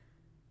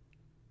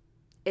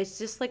 it's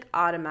just like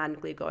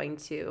automatically going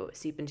to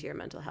seep into your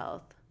mental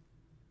health.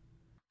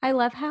 I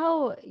love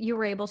how you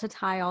were able to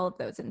tie all of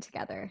those in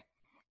together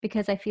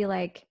because I feel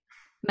like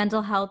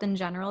mental health in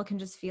general can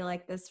just feel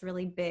like this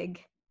really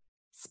big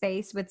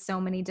space with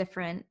so many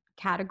different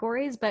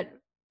categories, but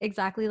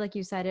exactly like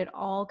you said, it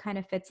all kind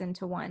of fits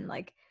into one.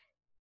 Like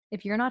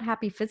if you're not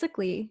happy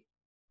physically,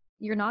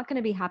 you're not going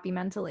to be happy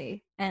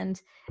mentally.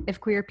 And if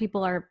queer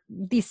people are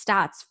these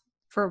stats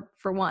for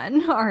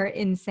one are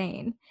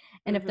insane.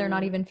 And if they're not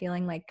Mm-hmm. even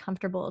feeling like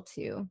comfortable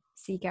to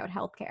seek out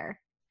healthcare,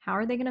 how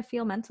are they going to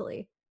feel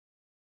mentally?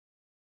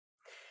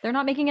 They're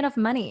not making enough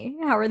money.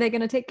 How are they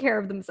going to take care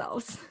of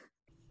themselves?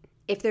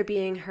 If they're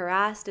being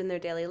harassed in their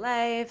daily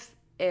life,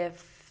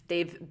 if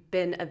they've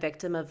been a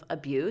victim of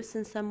abuse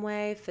in some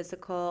way,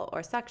 physical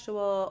or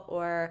sexual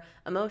or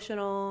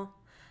emotional,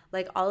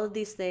 like all of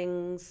these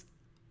things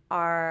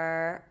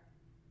are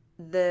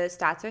the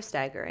stats are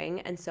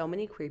staggering and so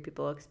many queer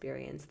people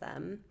experience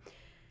them.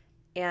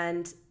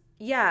 And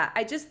yeah,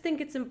 I just think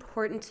it's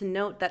important to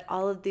note that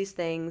all of these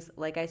things,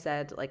 like I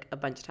said like a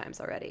bunch of times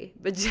already,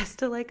 but just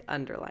to like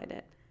underline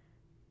it,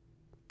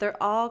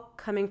 they're all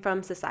coming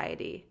from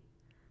society.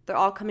 They're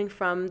all coming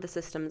from the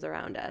systems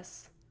around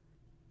us.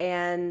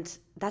 And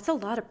that's a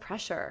lot of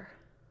pressure,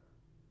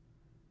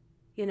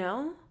 you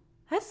know?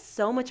 That's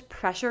so much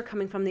pressure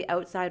coming from the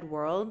outside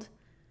world.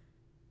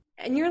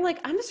 And you're like,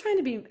 I'm just trying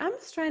to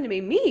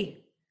be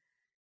me.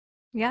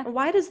 Yeah,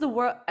 Why does the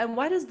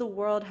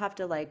world have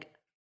to like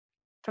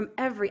from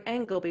every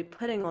angle be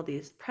putting all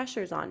these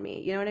pressures on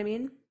me? You know what I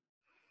mean?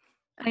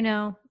 I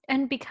know.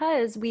 And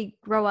because we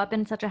grow up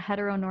in such a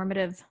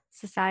heteronormative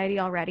society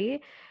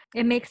already,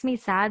 it makes me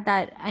sad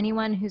that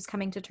anyone who's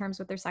coming to terms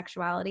with their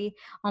sexuality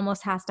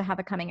almost has to have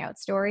a coming out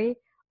story,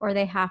 or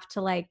they have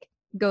to like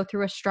go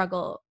through a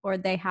struggle, or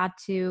they had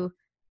to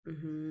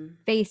Mhm.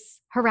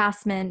 face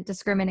harassment,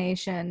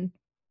 discrimination,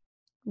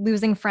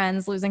 losing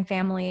friends, losing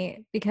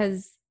family,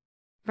 because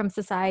from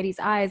society's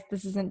eyes,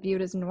 this isn't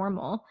viewed as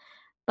normal.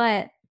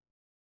 But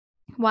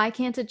why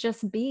can't it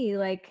just be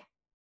like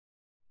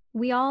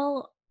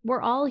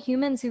we're all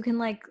humans who can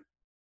like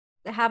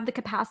have the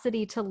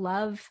capacity to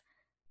love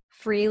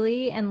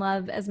freely and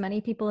love as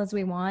many people as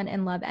we want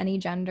and love any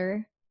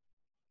gender.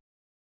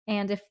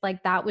 And if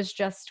like that was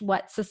just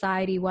what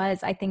society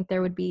was, I think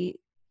there would be,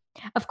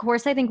 of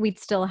course, I think we'd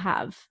still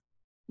have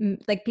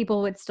like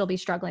people would still be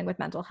struggling with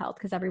mental health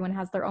because everyone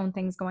has their own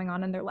things going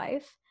on in their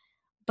life.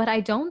 But I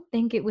don't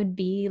think it would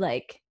be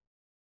like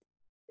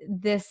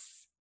this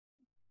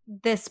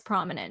this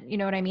prominent, you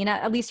know what I mean?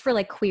 At least for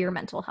like queer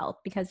mental health,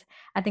 because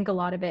I think a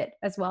lot of it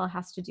as well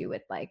has to do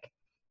with like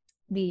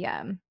the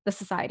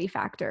society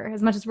factor.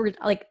 As much as we're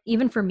like,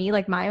 even for me,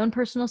 like my own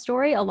personal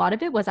story, a lot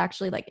of it was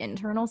actually like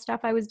internal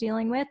stuff I was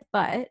dealing with,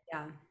 but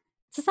Yeah.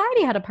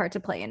 society had a part to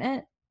play in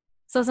it.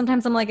 So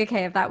sometimes I'm like,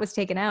 okay, if that was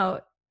taken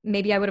out,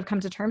 maybe I would have come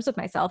to terms with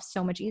myself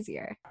so much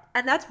easier.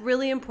 And that's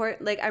really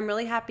important. Like, I'm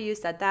really happy you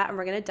said that. And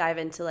we're going to dive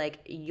into like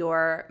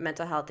your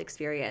mental health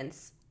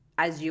experience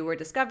as you were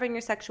discovering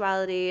your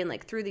sexuality and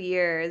like through the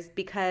years,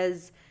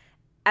 because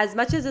as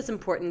much as it's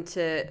important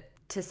to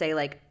say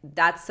like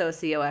that's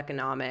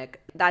socioeconomic,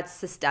 that's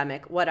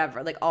systemic,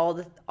 whatever, like all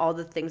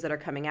the things that are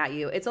coming at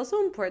you, it's also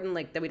important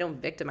like that we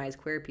don't victimize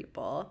queer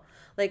people.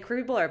 Like queer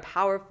people are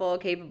powerful,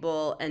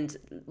 capable, and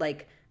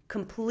like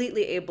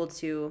completely able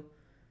to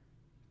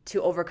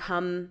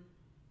overcome.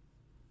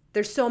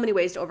 There's so many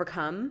ways to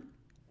overcome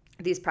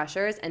these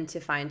pressures and to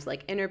find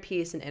like inner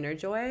peace and inner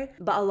joy.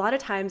 But a lot of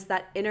times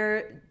that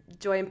inner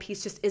joy and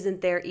peace just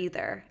isn't there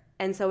either.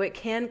 And so it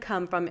can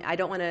come from, I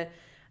don't want to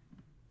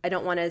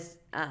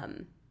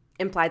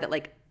imply that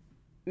like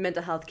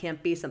mental health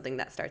can't be something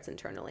that starts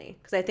internally,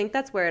 because I think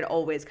that's where it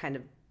always kind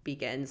of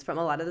begins from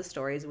a lot of the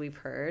stories we've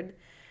heard.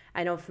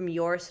 I know from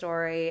your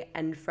story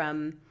and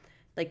from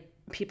like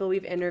people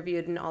we've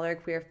interviewed and all our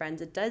queer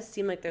friends, it does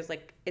seem like there's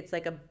like, it's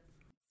like a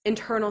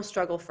internal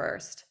struggle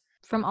first.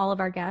 From all of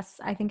our guests,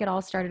 I think it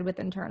all started with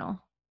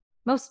internal.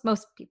 Most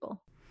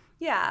people.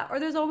 Yeah, or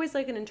there's always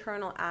like an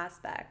internal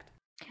aspect.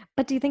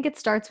 But do you think it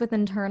starts with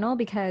internal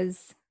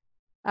because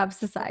of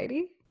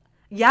society?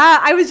 Yeah,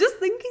 I was just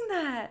thinking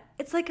that.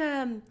 It's like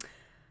an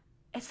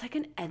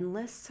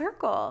endless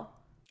circle.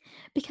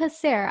 Because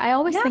Sarah, I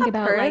always Yeah, think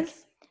about like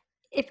Purse.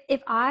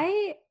 if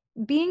I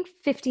being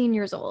 15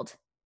 years old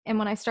and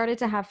when I started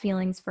to have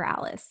feelings for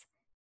Alice,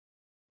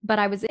 but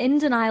I was in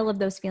denial of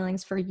those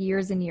feelings for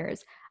years and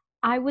years.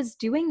 I was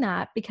doing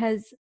that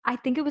because I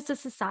think it was a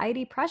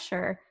society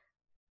pressure.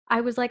 I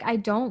was like, I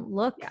don't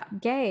look Yeah.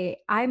 gay.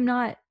 I'm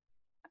not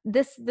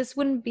this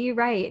wouldn't be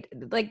right.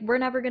 Like we're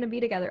never going to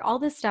be together. All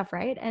this stuff,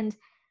 right? And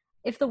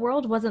if the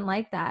world wasn't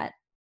like that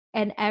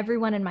and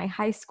everyone in my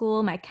high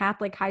school, my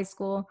Catholic high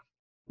school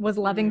was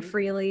loving Hmm.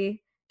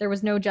 freely, there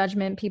was no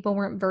judgment, people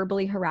weren't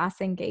verbally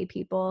harassing gay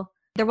people.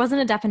 There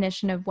wasn't a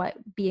definition of what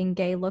being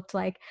gay looked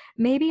like.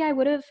 Maybe I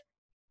would have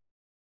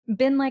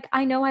been like,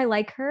 I know I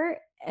like her,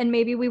 and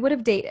maybe we would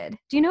have dated.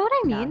 Do you know what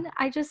I Yeah. mean?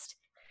 I just,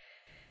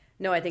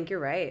 No, I think you're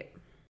right.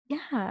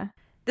 yeah.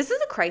 This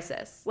is a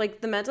crisis.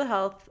 Like the mental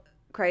health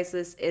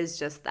crisis is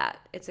just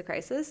that. It's a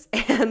crisis.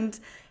 And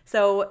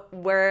so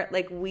we're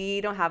like,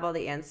 we don't have all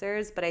the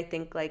answers, but I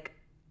think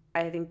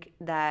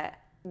that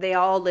they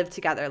all live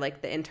together,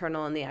 like the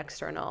internal and the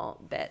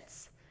external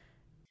bits.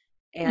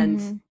 And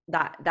Hmm.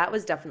 that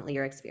was definitely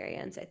your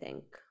experience, I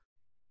think.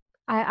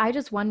 I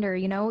just wonder,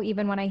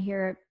 even when I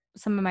hear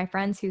some of my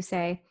friends who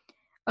say,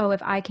 oh,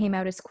 if I came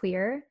out as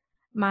queer,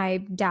 my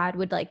dad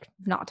would like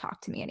not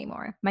talk to me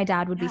anymore. My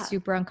dad would be Yeah.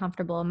 super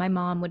uncomfortable. My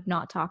mom would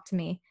not talk to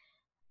me.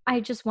 I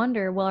just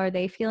wonder, well, are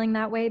they feeling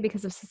that way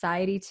because of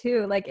society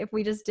too? Like if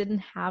we just didn't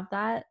have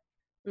that.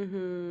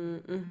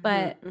 Mhm. Mhm.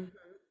 But Mhm.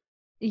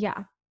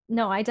 yeah,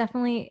 no, I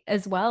definitely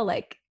as well,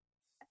 like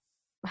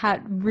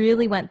had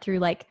really went through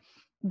like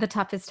the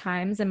toughest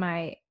times in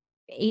my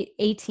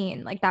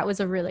 18. Like that was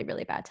a really,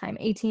 really bad time.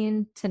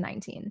 18 to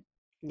 19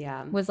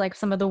 Yeah. was like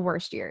some of the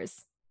worst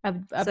years of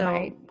my So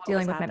what was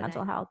dealing with my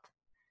mental happening? health.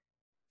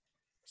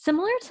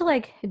 Similar to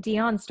like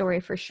Dion's story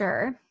for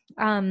sure.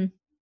 Um,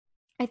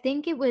 I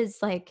think it was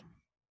like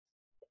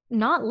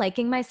not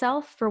liking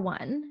myself for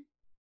one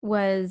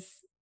was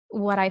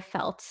what I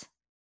felt,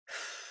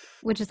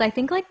 which is I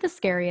think like the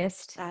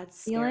scariest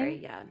That's feeling. scary.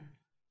 Yeah.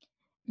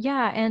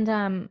 Yeah,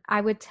 and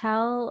I would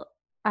tell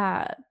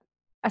uh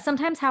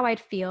sometimes how I'd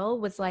feel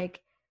was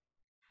like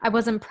I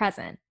wasn't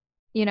present,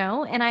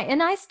 and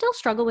I still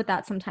struggle with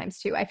that sometimes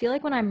too. I feel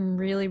like when I'm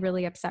really,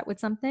 really upset with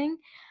something,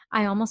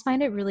 I almost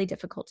find it really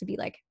difficult to be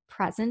like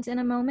present in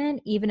a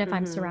moment, even if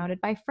I'm Mhm.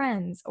 surrounded by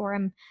friends or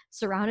I'm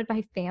surrounded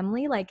by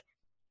family. Like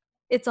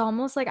it's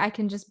almost like I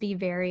can just be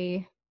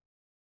very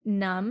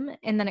numb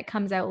and then it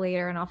comes out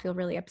later and I'll feel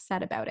really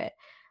upset about it.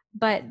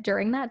 But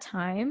during that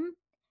time,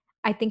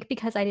 I think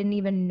because I didn't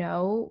even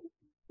know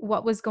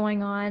what was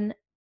going on,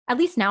 at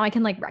least now I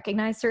can like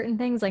recognize certain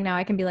things. Like now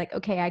I can be like,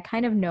 okay, I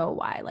kind of know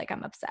why like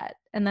I'm upset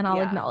and then I'll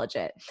Yeah. acknowledge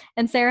it.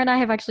 And Sarah and I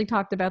have actually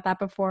talked about that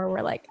before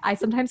where like I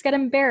sometimes get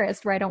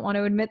embarrassed where I don't want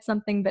to admit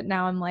something, but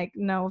now I'm like,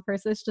 no,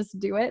 versus just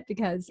do it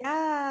because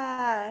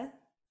Yeah.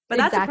 But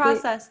that's a exactly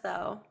process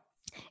though.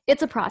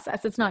 it's a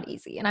process. It's not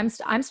easy. And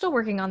I'm still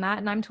working on that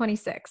and I'm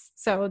 26.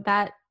 So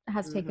that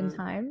has taken Mhm.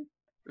 time.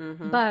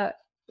 Mhm. But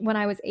when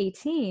I was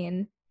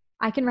 18,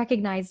 I can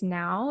recognize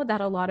now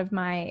that a lot of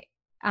my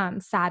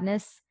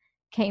sadness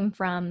came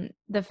from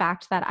the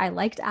fact that I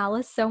liked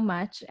Alice so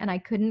much and I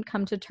couldn't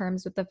come to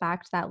terms with the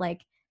fact that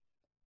like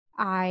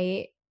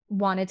I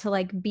wanted to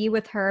like be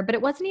with her, but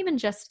it wasn't even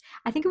just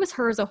I think it was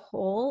her as a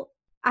whole.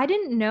 I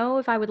didn't know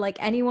if I would like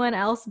anyone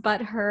else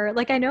but her.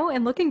 Like I know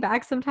and looking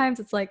back sometimes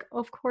it's like,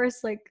 of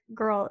course, like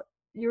girl,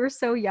 you were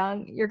so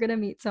young, you're going to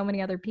meet so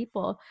many other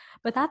people.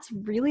 But that's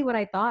really what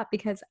I thought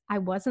because I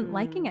wasn't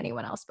liking Mm.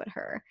 anyone else but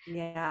her.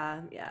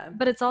 Yeah, yeah.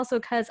 But it's also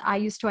cuz I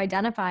used to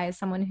identify as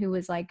someone who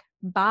was like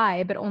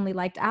bi but only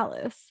liked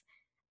Alice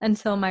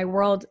until my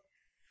world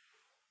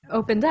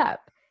opened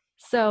up.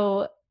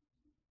 So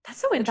That's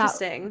so that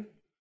interesting.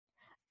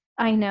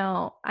 I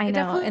know, I It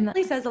know. And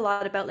definitely says a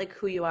lot about like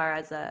who you are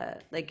as a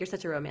like you're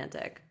such a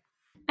romantic.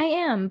 I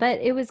am,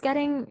 but it was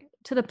getting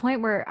to the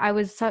point where I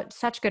was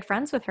such good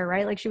friends with her,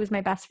 right? Like she was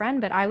my best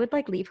friend, but I would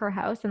like leave her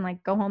house and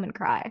like go home and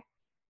cry.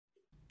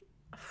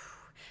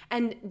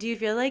 And do you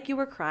feel like you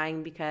were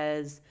crying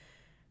because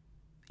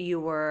do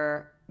you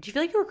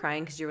feel like you were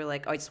crying because you were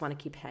like, oh, I just want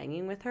to keep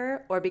hanging with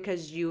her? Or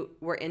because you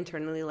were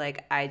internally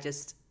like,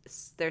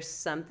 there's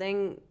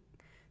something,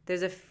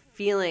 there's a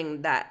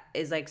feeling that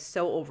is like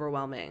so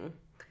overwhelming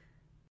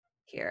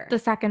here. The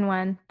second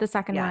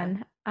Yeah.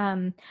 one.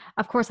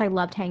 Of course, I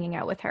loved hanging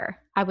out with her.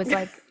 I was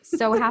like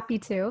so happy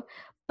to.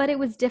 But it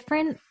was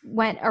different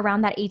when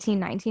around that 18,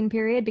 19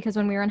 period because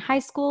when we were in high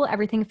school,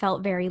 everything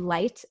felt very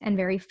light and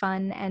very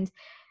fun. And,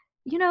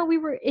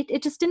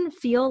 it just didn't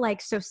feel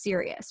like so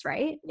serious,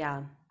 right?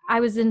 Yeah. I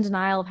was in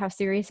denial of how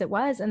serious it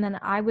was. And then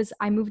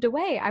I moved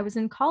away. I was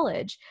in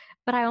college,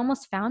 but I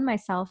almost found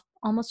myself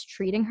almost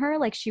treating her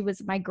like she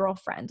was my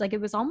girlfriend. Like it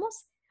was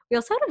almost, we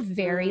also had a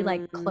very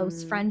like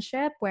close Mm.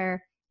 friendship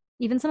where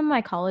even some of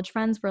my college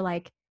friends were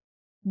like,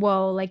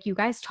 whoa, like you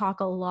guys talk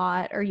a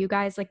lot, or you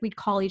guys like we'd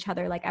call each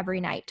other like every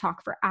night,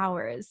 talk for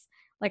hours,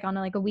 like on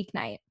like a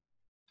weeknight,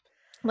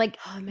 like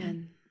Oh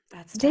man,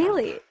 that's tough.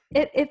 daily.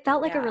 It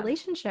felt like a Yeah.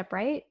 relationship,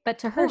 right? But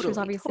to her, she was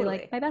Totally, obviously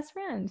like totally. my best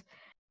friend.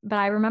 But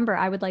I remember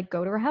I would like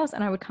go to her house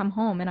and I would come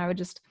home and I would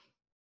just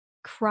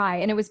cry.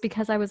 And it was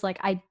because I was like,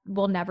 I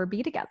will never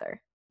be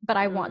together, but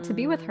I want to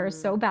be with her Mm.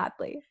 so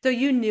badly. So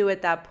you knew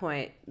at that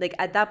point, like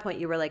at that point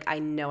you were like, I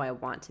know I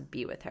want to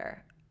be with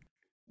her.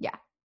 Yeah.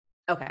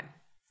 Okay.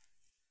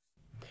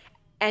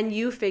 And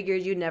you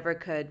figured you never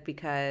could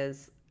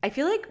because I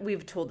feel like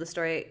we've told the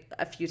story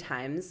a few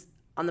times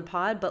on the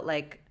pod, but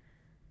like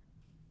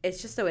it's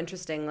just so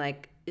interesting.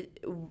 Like,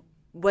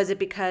 was it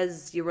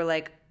because you were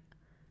like,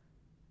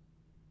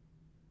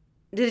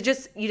 did it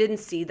just, you didn't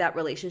see that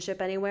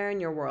relationship anywhere in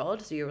your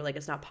world? So you were like,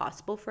 it's not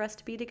possible for us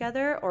to be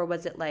together? Or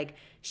was it like,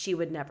 she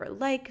would never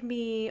like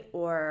me,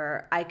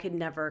 or I could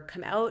never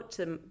come out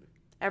to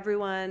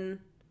everyone?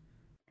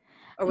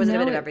 Or was it a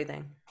bit No, of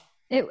everything?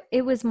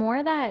 it was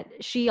more that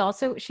she had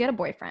a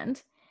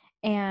boyfriend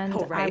Oh, and I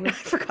right. I was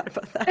forgot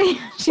about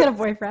that. she had a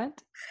boyfriend.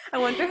 I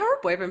wonder how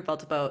her boyfriend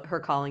felt about her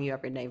calling you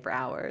every day for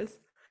hours.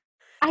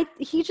 I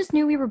He just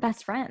knew we were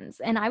best friends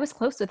and I was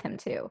close with him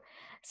too.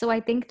 So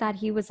I think that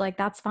he was like,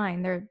 that's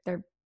fine.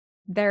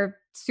 They're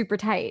super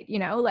tight,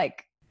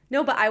 like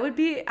No, but I would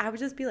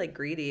just be like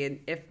greedy. And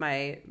if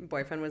my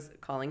boyfriend was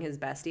calling his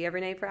bestie every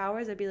night for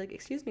hours, I'd be like,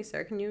 excuse me,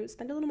 sir, can you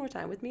spend a little more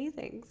time with me?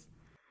 Thanks.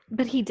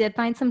 but he did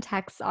find some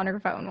texts on her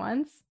phone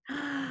once.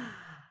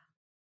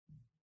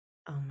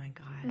 Oh my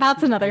God, That's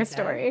some another dirty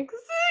story.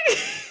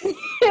 texts.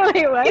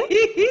 Wait, what?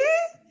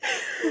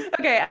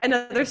 Okay,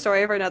 another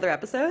story for another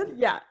episode.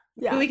 Yeah.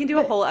 Maybe Yeah. we can do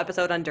a But whole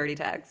episode on dirty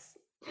texts.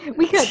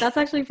 we could. That's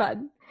actually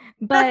fun.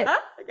 But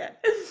Okay.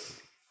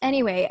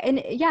 anyway,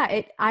 and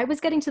yeah, I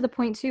was getting to the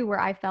point too where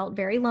I felt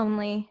very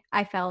lonely.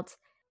 I felt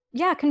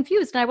yeah,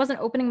 confused and I wasn't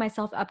opening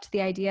myself up to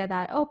the idea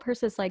that oh,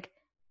 Persis like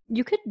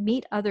you could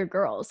meet other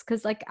girls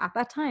cuz like at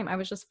that time I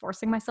was just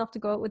forcing myself to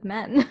go out with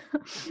men.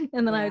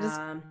 And then I just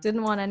Yeah.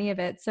 didn't want any of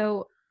it.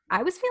 So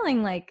I was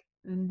feeling like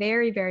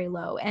very very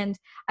low and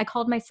I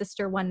called my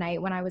sister one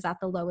night when I was at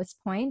the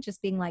lowest point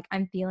just being like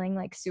I'm feeling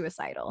like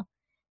suicidal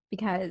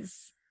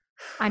because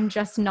I'm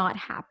just not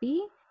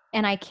happy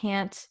and I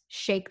can't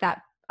shake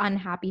that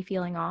unhappy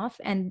feeling off.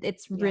 And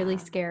it's really Yeah.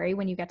 scary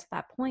when you get to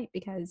that point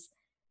because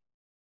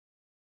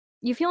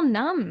you feel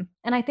numb.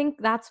 And I think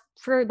that's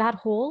for that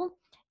whole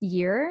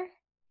year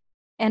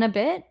and a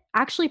bit.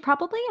 Actually,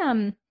 probably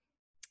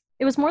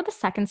it was more the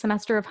second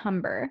semester of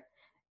Humber.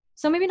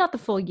 So maybe not the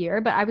full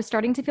year, but I was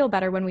starting to feel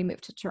better when we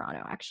moved to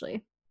Toronto,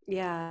 actually.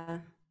 Yeah.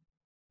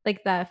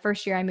 Like the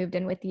first year I moved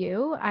in with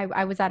you,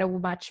 I was at a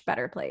much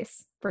better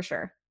place for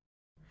sure.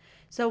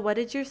 So what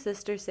did your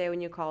sister say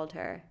when you called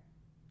her?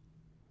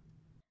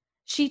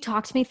 She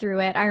talked me through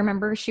it. I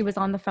remember she was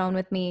on the phone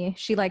with me.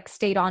 She like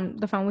stayed on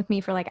the phone with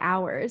me for like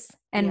hours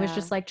and was Yeah.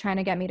 just like trying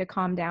to get me to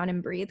calm down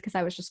and breathe because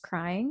I was just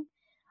crying.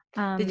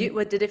 Did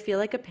what did it feel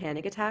like a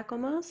panic attack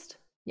almost?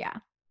 Yeah.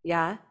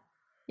 Yeah.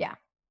 Yeah.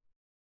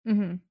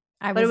 Mhm.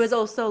 I But it was was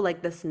also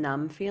like this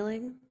numb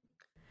feeling.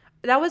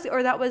 That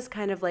was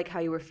kind of like how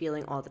you were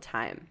feeling all the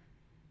time.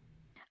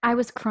 I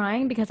was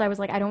crying because I was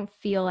like I don't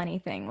feel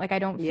anything. Like I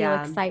don't feel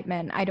Yeah.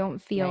 excitement. I don't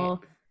Right.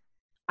 feel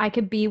I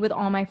could be with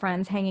all my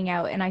friends hanging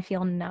out and I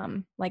feel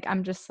numb. Like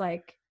I'm just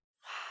like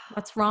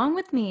what's wrong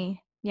with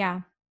me?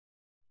 Yeah.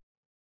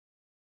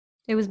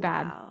 It was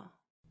bad. Wow.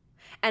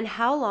 And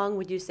how long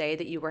would you say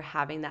that you were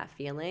having that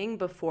feeling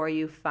before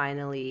you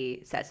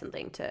finally said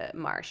something to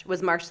Marsh?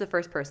 Was Marsh the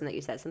first person that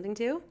you said something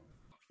to?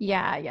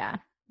 Yeah, yeah.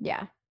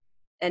 Yeah.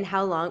 And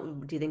how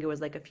long do you think it was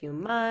like a few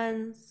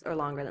months or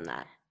longer than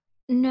that?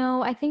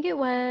 No, I think it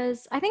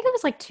was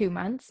like 2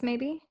 months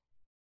maybe.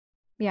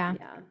 Yeah.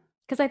 Yeah.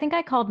 Because I think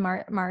I called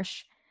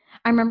Marsh.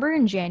 I remember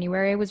in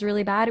January it was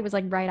really bad. It was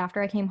like right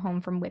after I came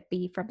home from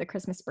Whitby from the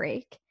Christmas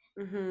break.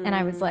 And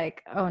I was Mm-hmm.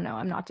 like, oh no,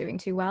 I'm not doing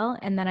too well.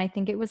 And then I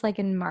think it was like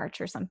in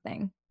March or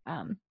something.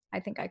 I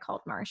think I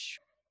called Marsh.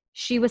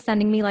 She was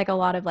sending me like a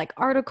lot of like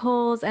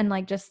articles and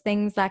like just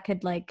things that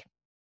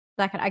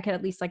I could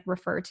at least like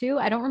refer to.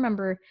 I don't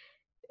remember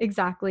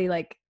exactly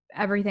like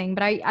everything,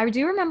 but I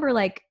do remember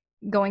like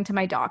going to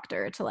my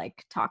doctor to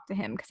like talk to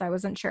him because I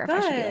wasn't sure if I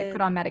should be like put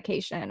Good. on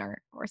medication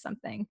or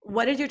something.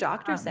 What did your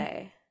doctor Um,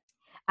 say?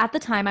 at the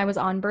time I was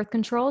on birth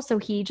control, so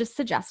he just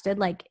suggested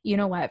like, you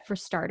know what, for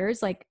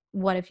starters, like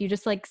what if you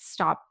just like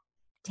stop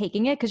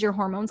taking it because your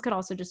hormones could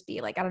also just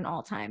be like at an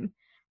all-time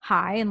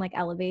high and like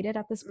elevated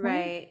at this point.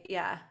 Right.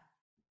 Yeah.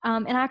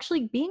 And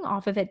actually being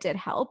off of it did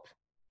help.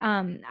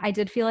 I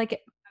did feel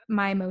like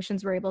my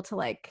emotions were able to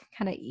like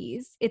kind of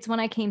ease. It's when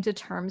I came to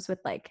terms with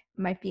like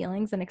my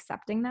feelings and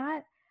accepting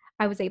that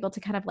I was able to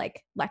kind of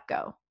like let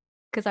go,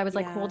 because I was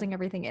like Yeah. holding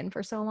everything in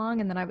for so long.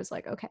 And then I was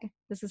like, okay,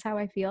 this is how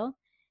I feel.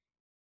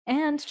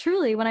 And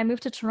truly, when I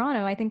moved to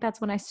Toronto, I think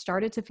that's when I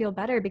started to feel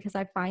better, because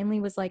I finally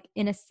was like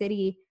in a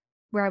city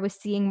where I was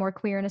seeing more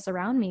queerness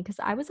around me. Because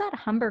I was at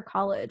Humber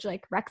College,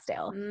 like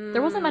Rexdale.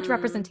 There wasn't much Mm.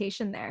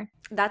 representation there.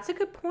 That's a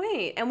good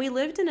point. And we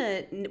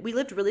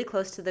lived really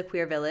close to the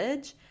queer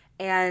village,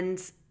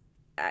 and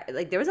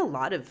like there was a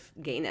lot of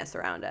gayness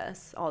around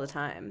us all the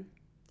time.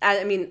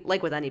 I mean,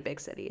 like with any big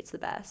city, it's the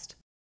best.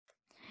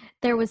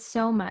 There was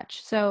so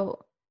much.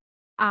 So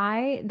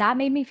that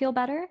made me feel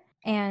better.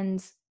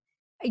 And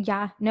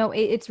yeah, no,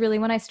 it's really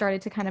when I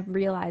started to kind of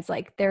realize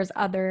like there's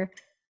other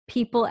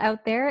people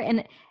out there.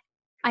 And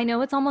I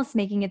know it's almost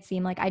making it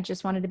seem like I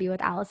just wanted to be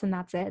with Alice and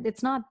that's it.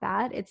 It's not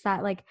that. It's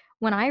that like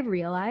when I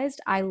realized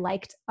I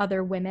liked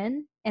other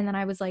women, and then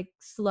I was like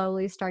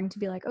slowly starting to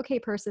be like, okay,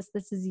 Persis,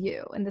 this is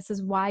you. And this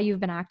is why you've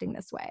been acting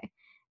this way.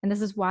 And this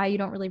is why you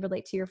don't really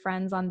relate to your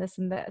friends on this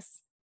and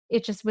this.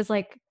 It just was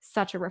like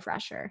such a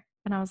refresher.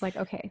 And I was like,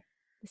 okay,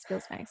 this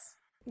feels nice.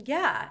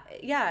 Yeah,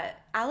 yeah.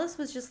 Alice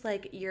was just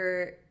like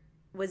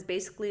was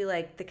basically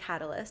like the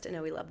catalyst. I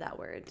know we love that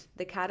word.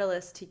 The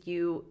catalyst to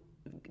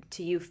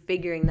you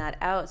figuring that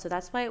out. So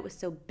that's why it was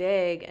so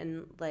big,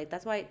 and like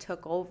that's why it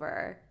took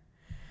over.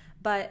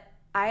 But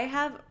I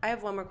have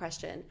one more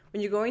question.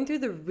 When you're going through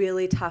the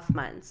really tough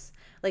months,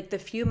 like the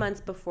few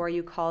months before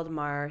you called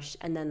Marsh,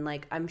 and then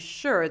like I'm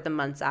sure the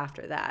months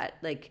after that,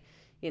 like,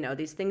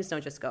 these things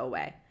don't just go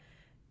away.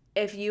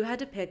 If you had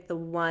to pick the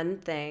one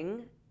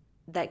thing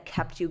that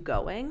kept you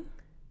going,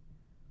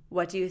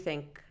 what do you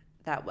think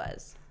that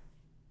was?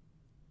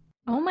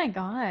 Oh my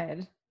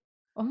God.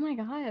 Oh my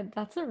God.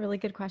 That's a really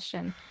good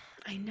question.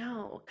 I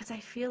know, because I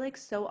feel like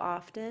so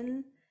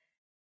often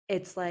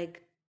it's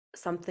like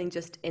something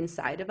just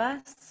inside of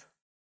us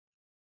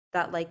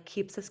that like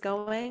keeps us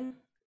going,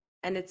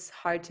 and it's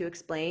hard to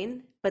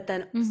explain. But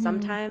then Hmm.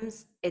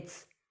 sometimes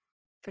it's,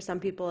 for some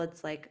people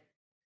it's like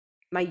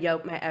my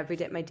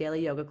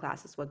daily yoga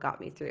class is what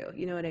got me through.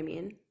 You know what I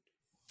mean?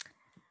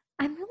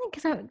 I'm really,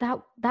 because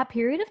that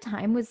period of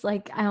time was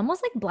like I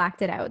almost like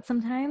blacked it out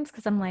sometimes,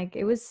 because I'm like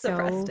it was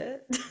Suppressed so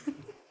it.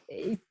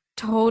 eh,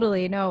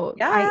 totally no.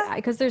 Yeah,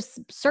 Because there's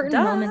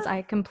certain moments duh.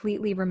 I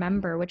completely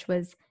remember, which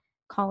was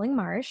calling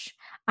Marsh.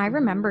 I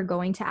remember Hmm.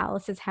 going to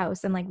Alice's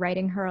house and like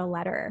writing her a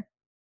letter,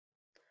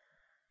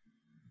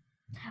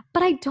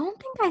 but I don't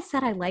think I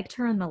said I liked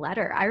her in the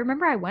letter. I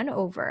remember I went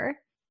over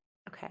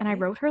and I Okay.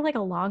 wrote her like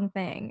a long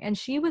thing. And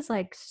she was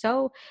like,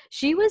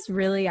 she was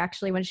really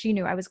actually, when she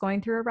knew I was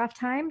going through a rough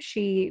time,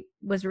 she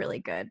was really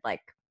good.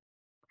 Like,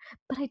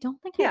 but I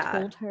don't think I Yeah,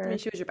 told I mean, her.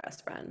 she was your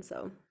best friend,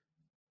 so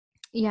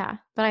Yeah,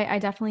 but I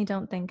definitely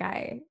don't think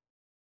I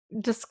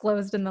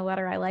disclosed in the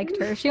letter I liked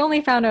her. She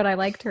only found out I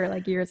liked her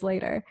like years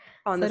later.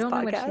 on So I this don't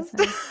know what she podcast.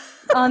 said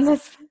on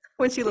this,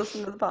 When she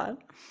listened to the pod.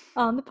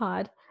 on the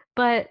pod.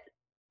 But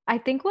I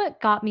think what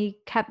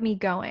kept me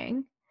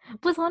going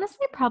was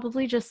honestly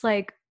probably just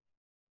like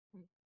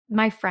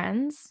my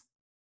friends.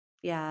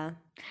 Yeah.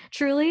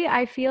 Truly,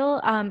 I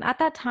feel at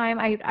that time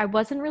I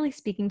wasn't really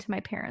speaking to my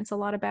parents a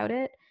lot about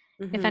it.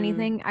 If Hmm.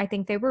 anything, I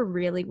think they were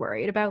really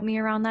worried about me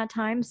around that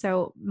time.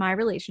 So my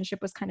relationship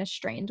was kind of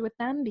strained with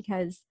them,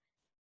 because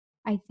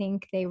I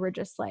think they were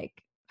just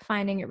like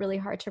finding it really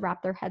hard to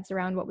wrap their heads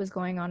around what was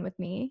going on with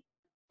me.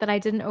 That I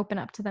didn't open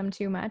up to them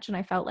too much, and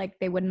I felt like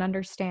they wouldn't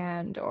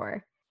understand,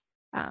 or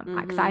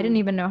because I didn't Hmm.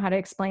 even know how to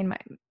explain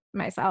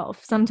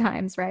myself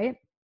sometimes, right?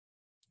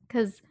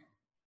 Because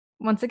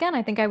once again,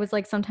 I think I was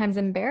like sometimes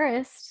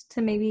embarrassed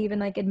to maybe even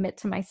like admit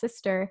to my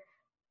sister,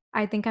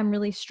 I think I'm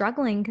really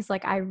struggling because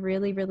like I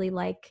really, really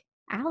like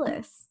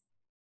Alice.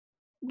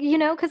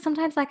 Because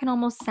sometimes that can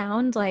almost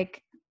sound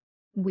like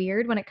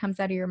weird when it comes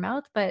out of your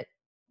mouth, but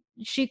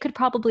she could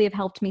probably have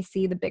helped me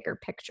see the bigger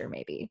picture,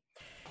 maybe.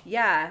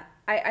 Yeah,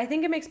 I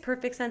think it makes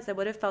perfect sense. I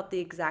would have felt the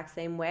exact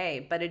same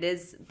way, but it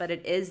is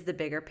the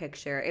bigger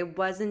picture. It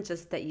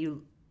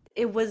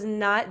was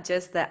not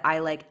just that I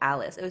like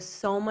Alice. It was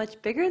so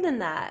much bigger than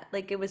that.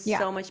 Like it was Yeah.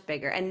 so much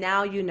bigger. And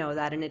now you know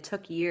that, and it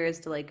took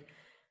years to like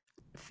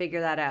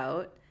figure that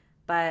out.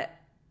 But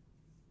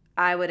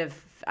I would have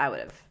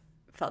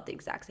felt the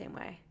exact same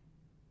way.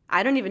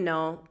 I don't even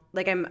know,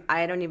 like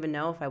I don't even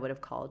know if I would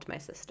have called my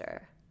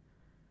sister.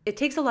 It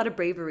takes a lot of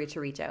bravery to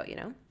reach out, you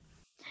know?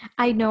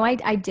 I know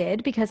I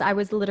did, because I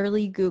was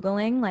literally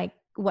Googling like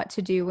what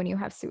to do when you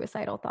have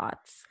suicidal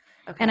thoughts.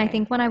 And I Okay.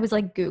 think when I was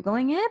like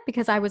Googling it,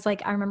 because I was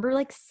like, I remember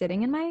like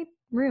sitting in my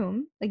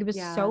room, like it was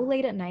so Yeah.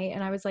 late at night,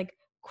 and I was like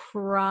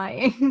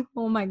crying.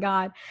 Oh my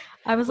God.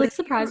 I was Was like it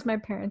your surprised my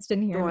parents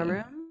didn't hear dorm me.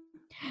 room?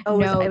 Oh,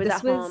 No, it was this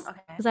at home. was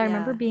Okay. because I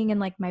remember Yeah. being in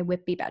like my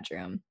Whitby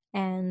bedroom,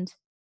 and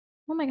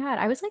oh my God,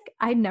 I was like,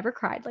 I'd never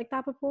cried like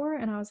that before.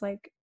 And I was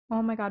like,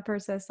 oh my God,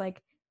 Persis,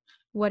 like,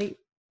 what do you,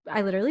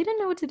 I literally didn't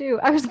know what to do.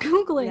 I was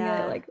Googling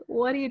it, Yeah. like,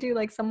 what do you do?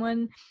 Like,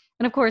 someone,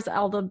 and of course,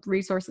 all the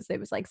resources they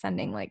was like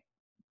sending, like,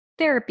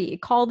 therapy,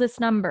 call this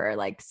number,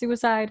 like,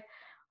 suicide.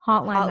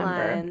 hotline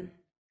number, Hotline.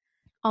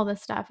 all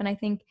this stuff. And I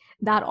think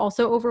that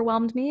also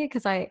overwhelmed me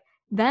because I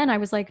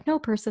was like, no,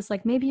 Persis,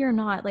 like maybe you're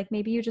not, like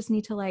maybe you just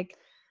need to like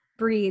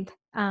breathe.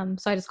 So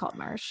I just called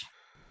Marsh.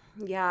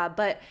 Yeah,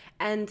 but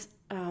and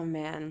oh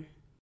man,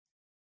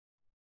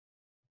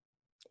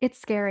 It's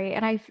scary.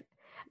 And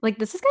like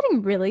this is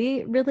getting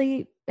really,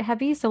 really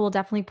heavy. So we'll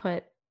definitely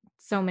put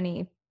so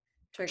many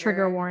trigger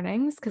trigger.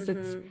 warnings because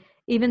it's Mm-hmm.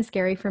 even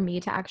scary for me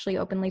to actually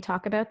openly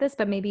talk about this,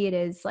 but maybe it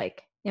is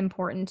like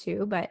important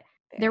too. But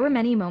there were Very.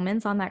 many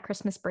moments on that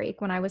Christmas break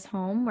when I was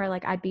home where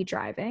like I'd be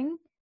driving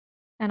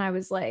and I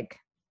was like,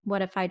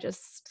 what if I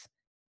just,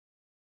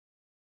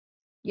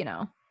 you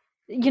know,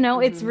 it's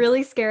Mm-hmm.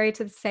 really scary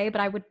to say,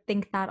 but I would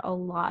think that a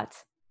lot.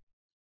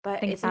 But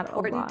Think it's that a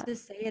important lot. to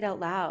say it out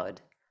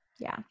loud.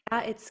 Yeah,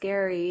 Yeah, it's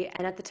scary.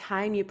 And at the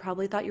time, you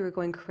probably thought you were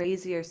going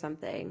crazy or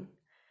something.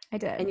 I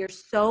And did. you're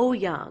so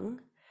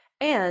young.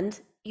 And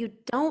you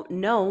don't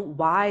know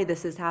why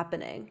this is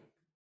happening.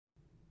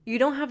 You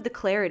don't have the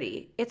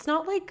clarity. It's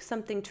not like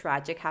something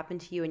tragic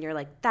happened to you and you're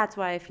like, that's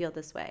why I feel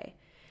this way.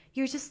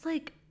 You're just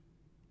like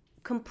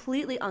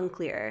completely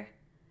unclear.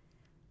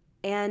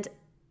 And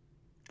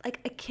like,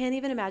 I can't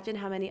even imagine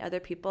how many other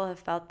people have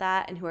felt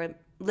that and who are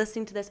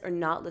listening to this or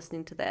not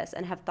listening to this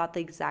and have thought the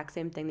exact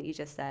same thing that you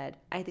just said.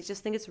 I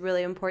just think it's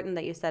really important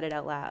that you said it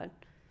out loud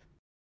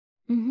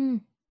Mm-hmm.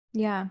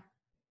 Yeah.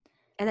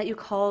 and that you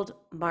called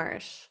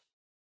Marsh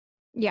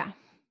Yeah.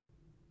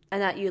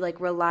 and that you like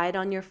relied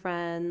on your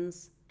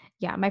friends.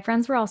 Yeah, my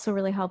friends were also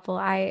really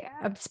helpful.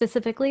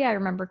 Specifically, I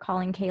remember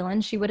calling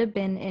Kaylin. She would have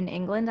been in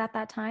England at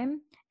that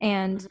time,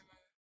 and Mhm.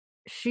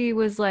 she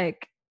was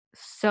like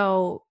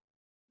so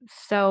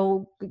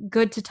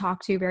good to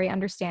talk to, very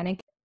understanding.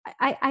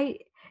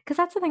 Because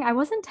that's the thing. I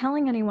wasn't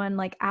telling anyone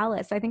like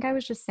Alice. I think I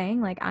was just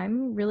saying like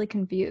I'm really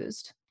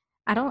confused.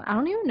 I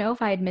don't even know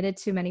if I admitted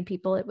to many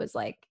people it was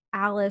like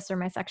Alice or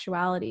my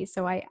sexuality.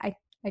 So I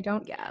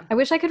don't. Yeah. I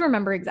wish I could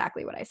remember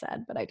exactly what I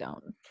said, but I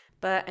don't.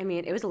 But I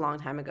mean, it was a long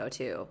time ago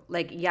too.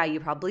 Like, yeah, you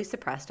probably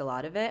suppressed a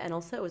lot of it. And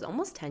also, it was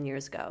almost 10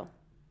 years ago.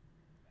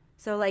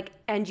 So, like,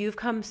 and you've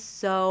come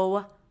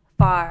so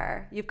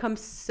far. You've come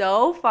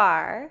so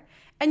far.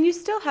 And you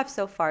still have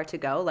so far to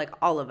go, like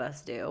all of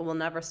us do. We'll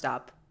never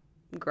stop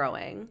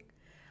growing.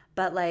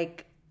 But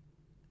like,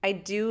 I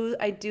do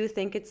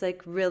think it's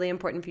like really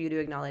important for you to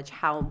acknowledge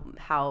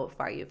how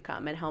far you've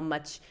come and how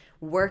much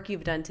work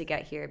you've done to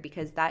get here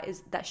because that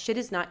shit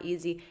is not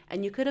easy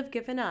and you could have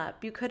given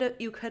up. You could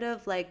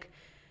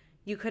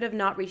have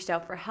not reached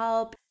out for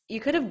help. You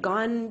could have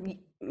gone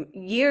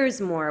years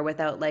more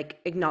without like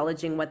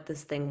acknowledging what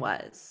this thing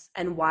was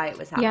and why it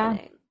was Yeah.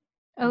 happening.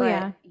 Oh But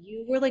yeah.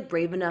 you were like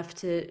brave enough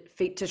to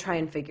try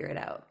and figure it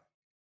out.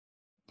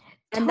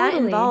 And that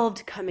Totally.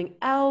 involved coming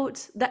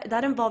out.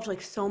 That involved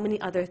like so many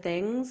other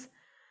things,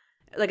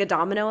 like a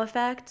domino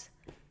effect,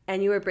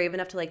 and you were brave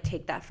enough to like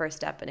take that first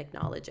step and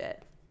acknowledge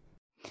it.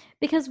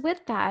 Because with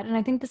that, and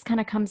I think this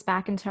kind of comes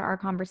back into our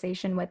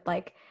conversation with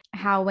like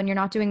how when you're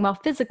not doing well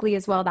physically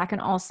as well, that can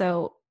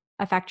also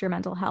affect your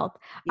mental health.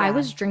 I Yeah.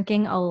 was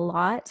drinking a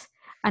lot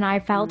and I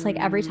felt like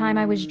every time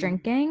I was Mm.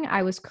 drinking,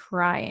 I was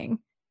crying.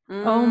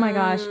 Oh my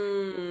gosh.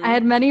 I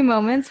had Mm. many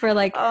moments where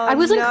like Oh I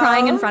wasn't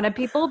crying in no. front of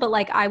people, but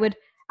like I would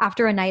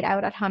after a night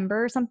out at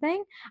Humber or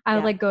something, I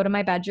would Yeah. like go to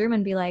my bedroom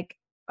and be like,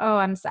 "Oh,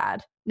 I'm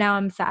sad. Now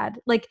I'm sad."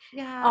 Like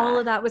all Yeah.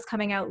 of that was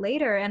coming out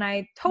later and I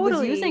was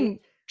Totally. using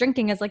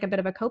drinking as like a bit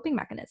of a coping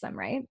mechanism,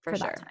 right? For For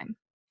that sure. time.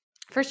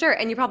 For sure.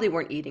 And you probably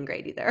weren't eating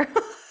great either.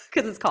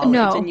 Because it's college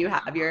No. and you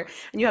have your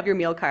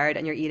meal card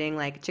and you're eating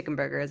like chicken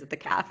burgers at the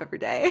calf every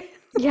day.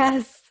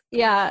 Yes.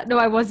 Yeah. No,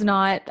 I was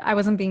not. I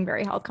wasn't being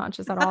very health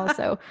conscious at all.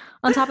 So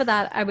on top of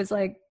that, I was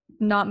like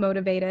not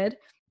motivated.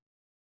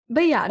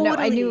 But yeah, no,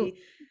 I knew Totally.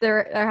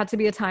 there had to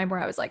be a time where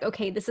I was like,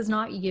 okay, this is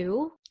not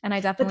you. And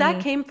I But that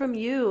definitely, came from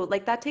you.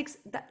 Like that takes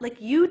that like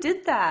you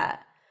did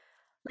that.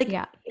 Like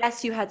yeah.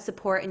 yes, you had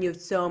support and you have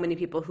so many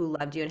people who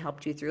loved you and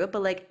helped you through it,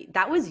 but like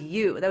that was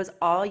you. That was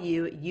all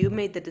you. You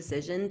made the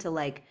decision to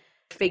like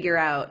figure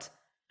out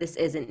this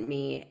isn't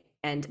me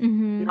and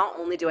Hmm. not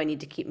only do I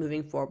need to keep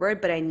moving forward,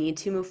 but I need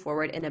to move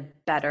forward in a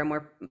better,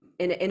 more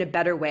in a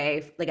better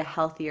way, like a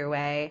healthier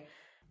way.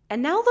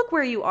 And now look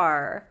where you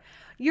are.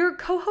 You're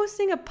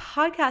co-hosting a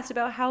podcast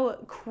about how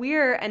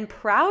queer and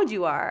proud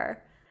you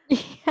are. Yeah,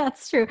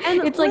 that's true.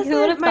 And It's like, who would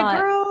listen, have my thought?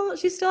 girl,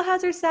 she still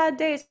has her sad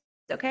days,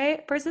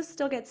 okay? Persis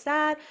still gets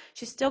sad.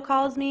 She still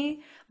calls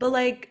me, but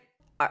like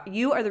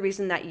you are the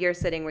reason that you're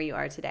sitting where you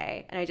are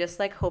today. And I just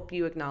like hope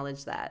you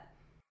acknowledge that.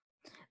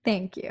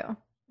 Thank you.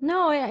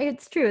 No,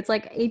 it's true. It's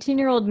like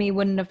 18-year-old me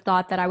wouldn't have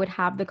thought that I would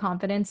have the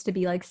confidence to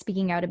be like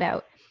speaking out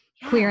about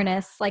Yeah.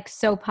 queerness like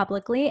so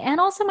publicly and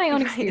also my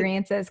own Right.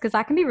 experiences because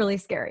that can be really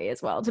scary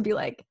as well to be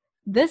like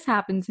this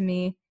happened to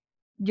me.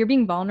 You're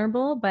being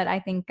vulnerable, but I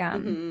think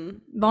Hmm.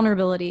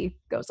 vulnerability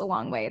goes a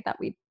long way that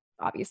we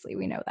obviously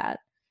we know that.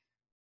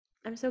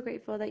 I'm so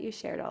grateful that you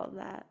shared all of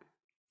that.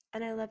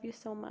 And I love you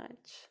so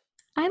much.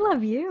 I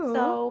love you.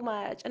 So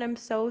much. And I'm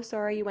so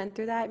sorry you went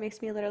through that. It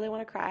makes me literally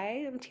want to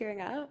cry. I'm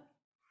tearing up.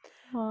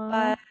 Aw.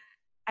 But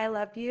I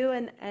love you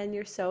and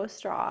you're so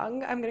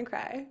strong. I'm gonna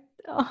cry.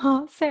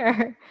 Oh,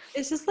 Sarah.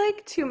 It's just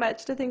like too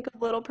much to think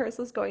of little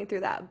Persis going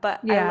through that. But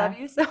I love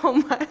Yeah, you so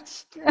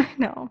much. I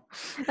know.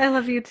 I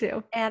love you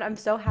too. And I'm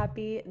so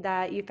happy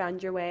that you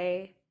found your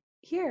way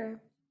here.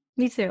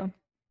 Me too.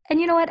 And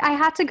you know what? I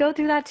had to go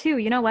through that too.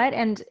 You know what?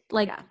 And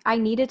like Yeah. I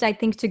needed, I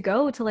think, to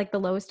go to like the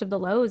lowest of the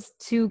lows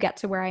to get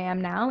to where I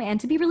am now and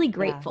to be really Yeah.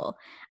 grateful.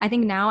 I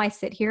think now I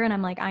sit here and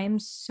I'm like, I am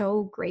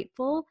so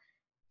grateful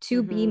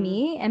to be Mm-hmm.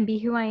 me and be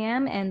who I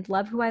am and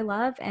love who I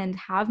love and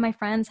have my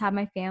friends, have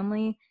my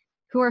family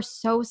who are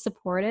so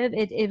supportive.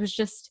 It was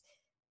just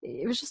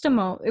a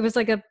moment. It was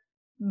like a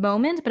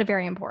moment, but a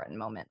very important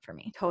moment for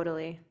me.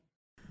 Totally.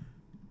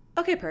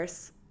 Okay,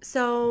 Purse.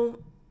 So,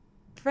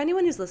 for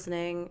anyone who's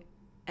listening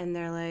and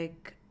they're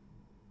like,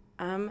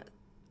 I'm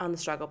on the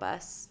struggle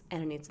bus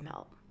and I need some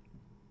help,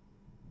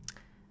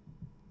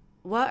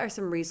 what are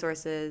some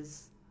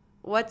resources?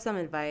 What's some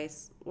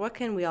advice? What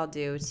can we all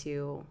do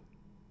to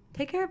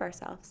take care of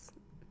ourselves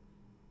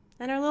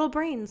and our little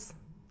brains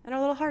and our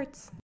little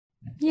hearts?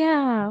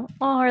 Yeah.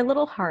 Oh, our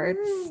little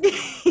hearts.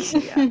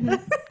 Yeah.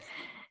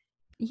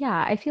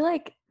 Yeah, I feel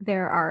like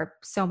there are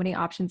so many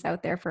options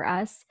out there for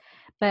us.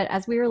 But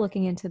as we were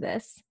looking into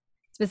this,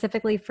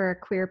 specifically for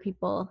queer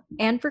people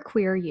and for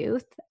queer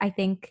youth, I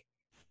think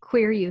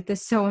queer youth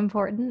is so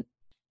important,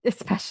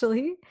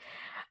 especially.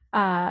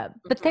 But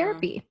Mhm.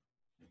 therapy,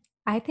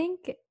 I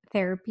think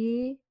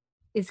therapy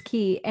is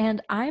key.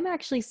 And I'm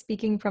actually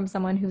speaking from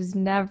someone who's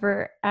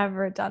never,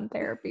 ever done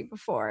therapy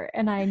before,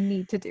 and I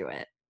need to do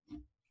it.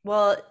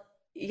 Well,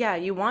 yeah,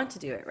 you want to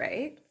do it,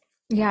 right?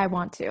 Yeah, I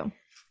want to.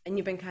 And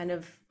you've been kind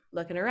of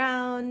looking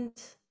around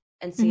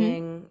and Mhm.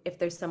 seeing if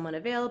there's someone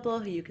available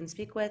who you can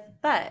speak with.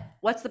 But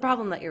what's the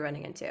problem that you're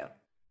running into?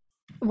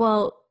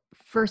 Well,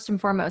 first and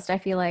foremost, I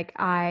feel like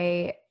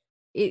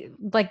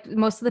like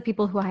most of the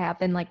people who I have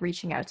been like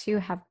reaching out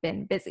to have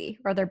been busy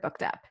or they're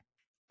booked up.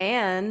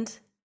 And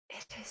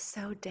it is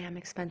so damn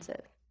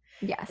expensive.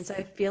 And so I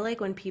Yes. feel like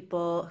when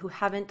people who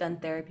haven't done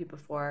therapy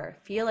before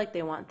feel like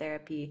they want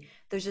therapy,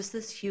 there's just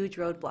this huge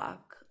roadblock.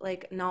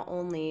 Like, not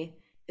only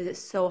is it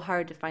so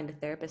hard to find a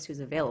therapist who's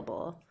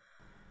available,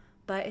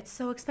 but it's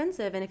so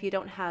expensive. And if you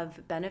don't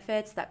have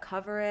benefits that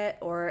cover it,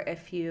 or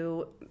if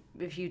you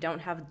don't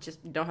have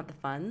the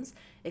funds,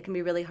 it can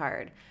be really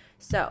hard.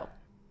 So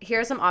here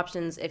are some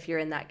options if you're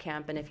in that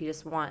camp, and if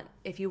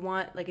you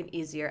want like an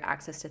easier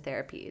access to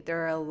therapy.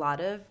 There are a lot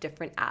of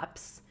different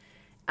apps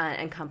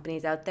and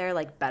companies out there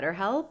like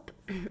BetterHelp,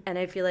 and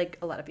I feel like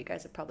a lot of you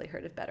guys have probably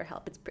heard of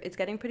BetterHelp. It's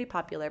getting pretty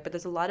popular, but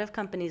there's a lot of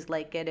companies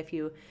like it if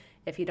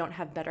you don't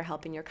have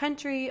BetterHelp in your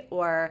country,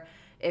 or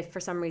if for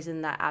some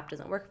reason that app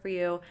doesn't work for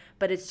you.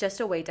 But it's just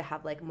a way to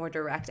have like more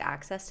direct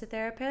access to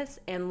therapists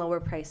and lower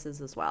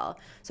prices as well.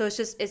 So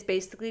it's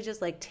basically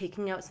just like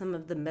taking out some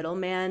of the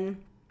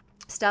middleman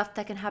stuff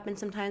that can happen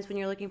sometimes when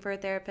you're looking for a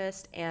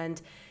therapist,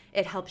 and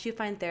it helps you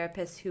find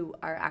therapists who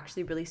are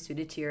actually really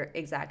suited to your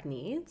exact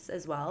needs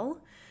as well,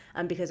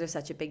 because there's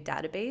such a big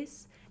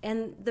database,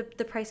 and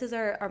the prices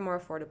are more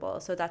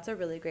affordable. So that's a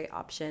really great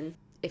option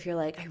if you're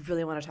like, I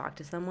really want to talk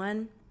to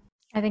someone.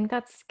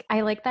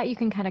 I like that you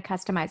can kind of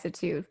customize it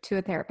to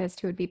a therapist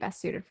who would be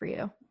best suited for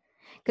you.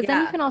 Because then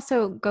you Yeah, can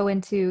also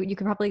you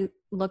can probably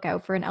look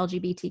out for an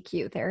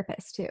LGBTQ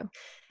therapist too.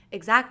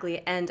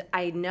 exactly. And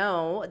I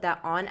know that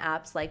on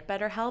apps like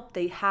BetterHelp,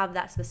 they have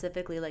that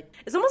specifically. Like,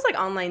 it's almost like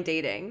online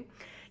dating.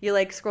 You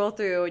like scroll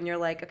through and you're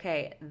like,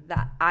 okay,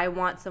 that I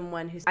want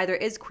someone who's either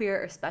is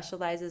queer or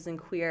specializes in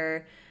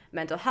queer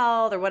mental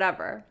health or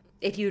whatever.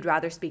 If you'd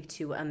rather speak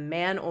to a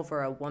man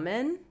over a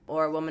woman,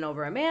 or a woman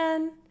over a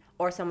man,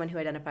 or someone who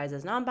identifies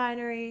as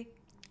non-binary.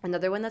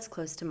 Another one that's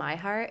close to my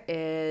heart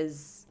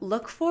is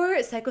look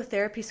for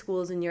psychotherapy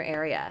schools in your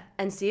area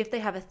and see if they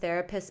have a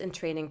therapist in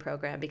training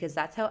program, because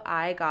that's how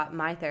I got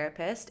my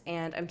therapist.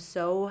 And I'm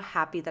so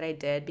happy that I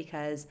did,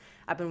 because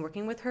I've been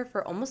working with her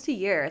for almost a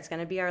year. It's going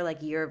to be our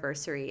like year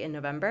anniversary in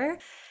November.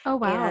 Oh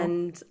wow.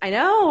 And I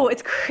know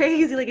it's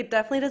crazy. Like, it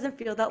definitely doesn't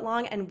feel that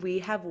long. And we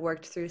have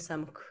worked through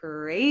some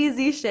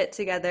crazy shit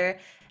together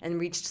and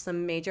reached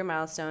some major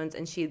milestones.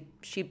 And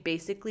she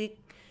basically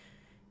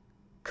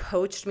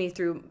coached me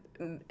through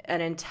an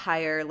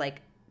entire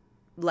like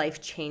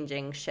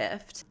life-changing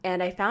shift.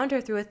 And I found her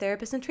through a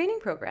therapist and training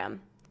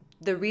program.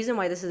 The reason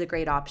why this is a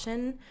great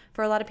option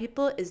for a lot of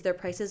people is their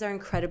prices are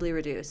incredibly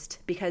reduced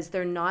because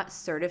they're not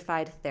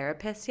certified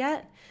therapists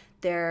yet.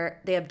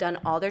 They have done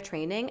all their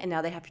training, and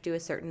now they have to do a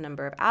certain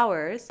number of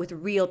hours with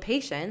real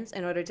patients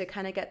in order to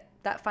kind of get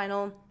that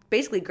final,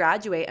 basically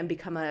graduate and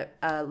become a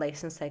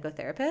licensed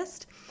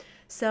psychotherapist.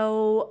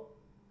 So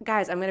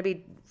guys, I'm going to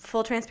be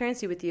full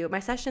transparency with you. My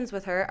sessions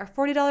with her are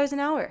 $40 an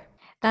hour.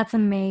 That's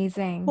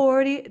amazing.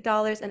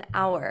 $40 an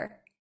hour.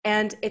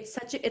 And it's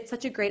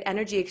such a great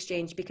energy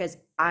exchange, because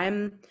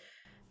I'm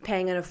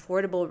paying an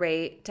affordable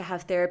rate to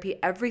have therapy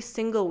every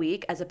single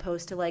week, as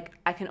opposed to like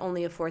I can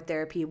only afford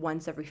therapy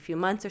once every few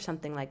months or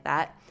something like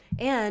that.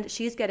 And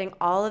she's getting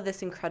all of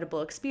this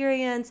incredible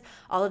experience,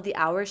 all of the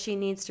hours she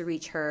needs to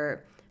reach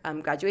her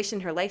graduation,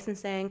 her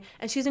licensing,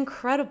 and she's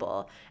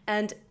incredible.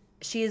 And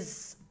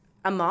she's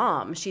a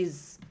mom.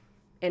 She's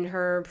in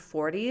her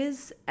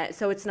 40s.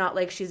 So it's not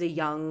like she's a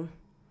young,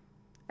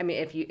 I mean,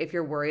 if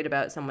you're worried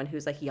about someone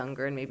who's like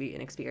younger and maybe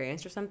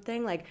inexperienced or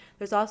something, like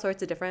there's all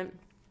sorts of different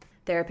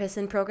therapists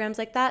and programs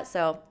like that.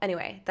 So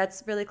anyway,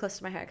 that's really close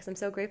to my heart because I'm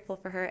so grateful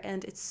for her,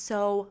 and it's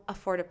so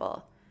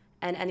affordable.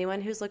 And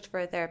anyone who's looked for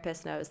a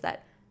therapist knows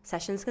that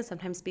sessions can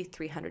sometimes be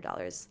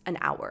 $300 an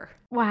hour.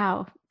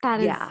 Wow, that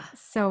is Yeah,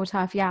 so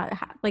tough. Yeah,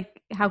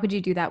 like how could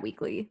you do that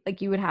weekly?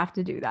 Like you would have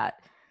to do that.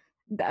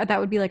 That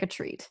would be like a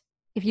treat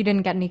if you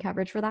didn't get any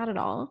coverage for that at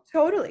all.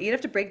 totally. You'd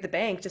have to break the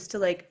bank just to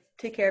like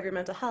take care of your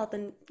mental health,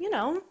 and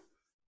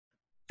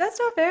that's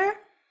not fair.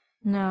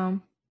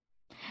 No.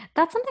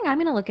 That's something I'm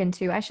going to look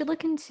into. I should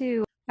look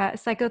into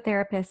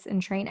psychotherapists in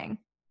training.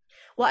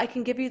 Well, I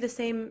can give you the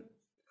same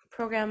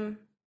program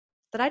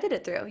that I did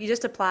it through. You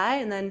just apply,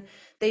 and then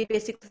they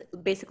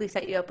basically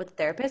set you up with a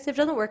therapist. If it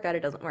doesn't work out, it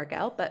doesn't work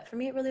out. But for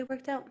me, it really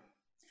worked out.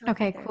 I like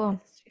my Okay, cool.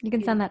 therapist. She's You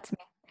can send cute. that to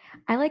me.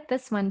 I like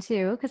this one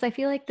too because I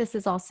feel like this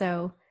is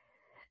also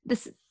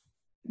this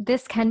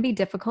this can be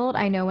difficult.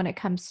 I know when it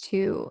comes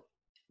to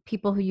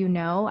people who you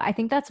know. I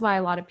think that's why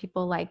a lot of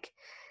people like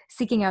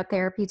seeking out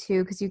therapy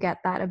too because you get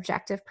that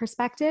objective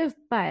perspective,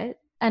 but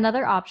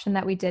another option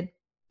that we did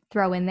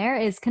throw in there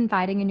is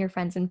confiding in your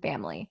friends and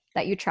family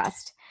that you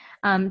trust.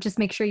 Just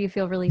make sure you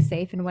feel really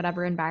safe in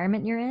whatever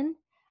environment you're in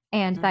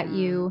and that Mm-hmm.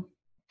 you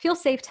feel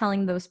safe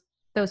telling those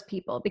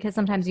people because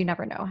sometimes you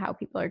never know how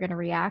people are going to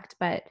react,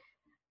 but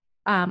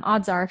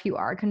odds are if you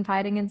are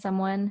confiding in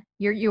someone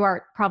you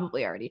are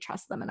probably already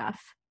trust them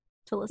enough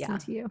to listen Yeah.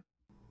 to you.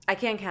 I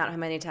can't count how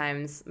many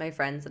times my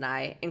friends and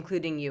I,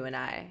 including you and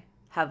I,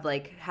 have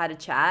like had a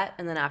chat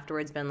and then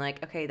afterwards been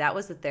like, okay, that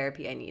was the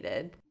therapy I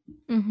needed.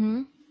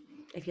 Mm-hmm.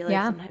 I feel like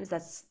Yeah. sometimes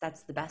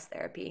that's the best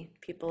therapy.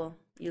 People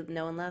you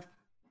know and love.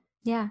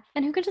 Yeah.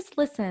 And who could just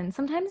listen.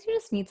 Sometimes you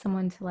just need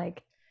someone to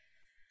like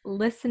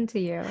listen to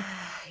you.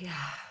 Yeah,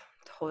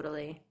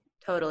 totally.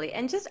 Totally.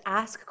 And just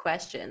ask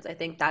questions. I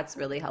think that's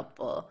really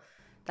helpful.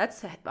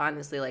 That's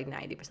honestly like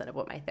 90% of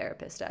what my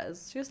therapist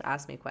does. She just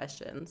asks me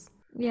questions,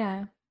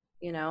 Yeah.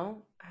 you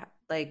know,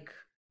 like,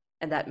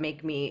 and that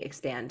make me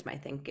expand my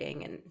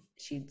thinking. And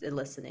she's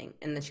listening,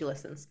 and then she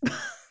listens.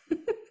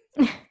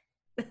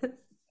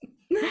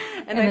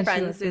 And And my then she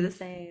friends do the listens.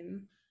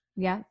 same.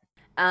 Yeah.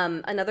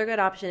 Another good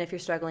option if you're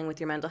struggling with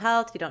your mental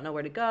health, you don't know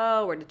where to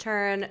go, where to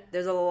turn.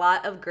 There's a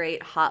lot of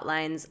great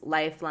hotlines,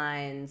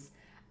 lifelines,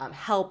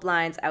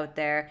 helplines out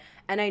there.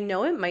 And I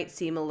know it might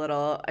seem a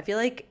little, I feel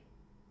like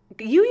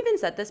you even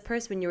said this,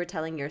 Purse, when you were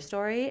telling your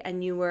story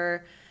and you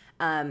were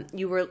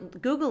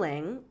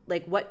Googling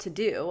like what to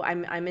do.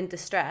 I'm in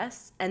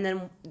distress. And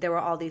then there were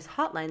all these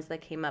hotlines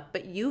that came up,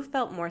 but you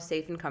felt more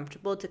safe and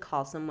comfortable to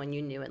call someone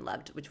you knew and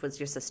loved, which was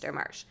your sister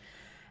Marsh.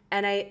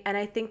 And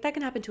I think that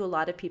can happen to a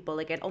lot of people.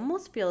 Like it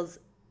almost feels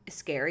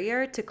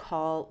scarier to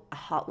call a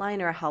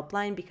hotline or a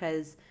helpline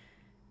because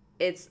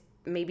it's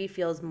maybe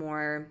feels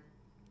more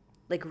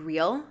like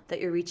real that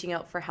you're reaching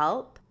out for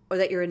help or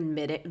that you're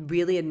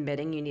really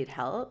admitting you need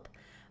help.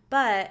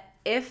 But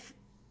if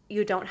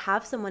you don't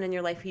have someone in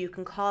your life who you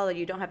can call or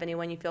you don't have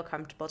anyone you feel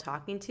comfortable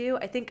talking to,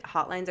 I think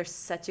hotlines are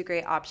such a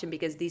great option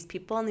because these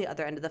people on the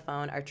other end of the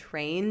phone are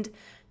trained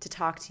to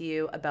talk to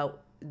you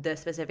about the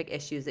specific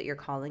issues that you're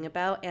calling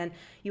about. And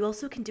you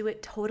also can do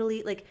it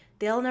totally like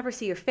they'll never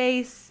see your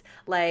face.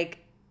 Like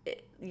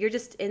you're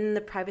just in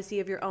the privacy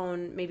of your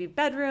own maybe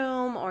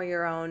bedroom or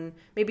your own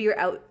maybe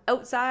you're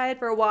outside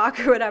for a walk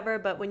or whatever,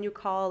 but when you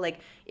call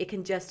like it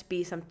can just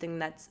be something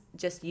that's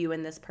just you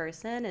and this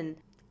person. And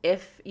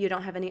if you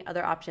don't have any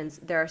other options,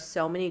 there are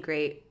so many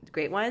great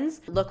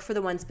ones. Look for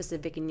the one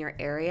specific in your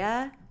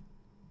area.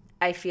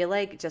 I feel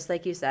like just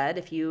like you said,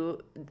 if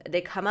you they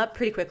come up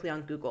pretty quickly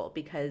on Google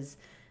because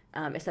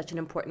it's such an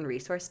important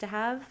resource to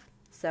have.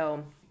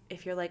 So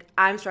if you're like,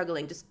 I'm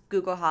struggling, just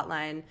Google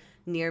hotline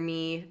near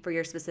me for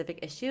your specific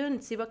issue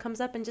and see what comes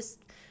up and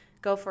just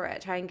go for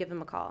it. Try and give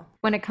them a call.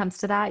 When it comes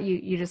to that,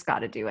 you just got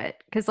to do it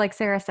because like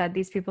Sarah said,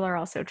 these people are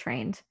also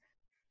trained.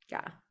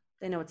 Yeah,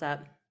 they know what's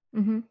up.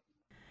 Mm-hmm.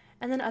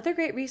 And then other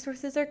great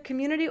resources are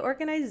community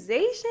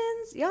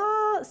organizations.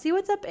 Y'all, see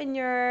what's up in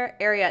your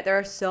area. There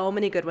are so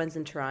many good ones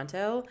in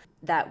Toronto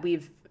that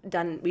we've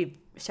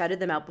shouted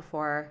them out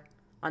before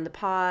on the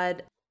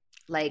pod,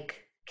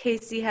 like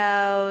Casey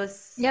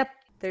House. Yep.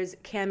 There's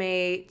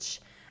CAMH,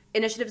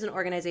 initiatives and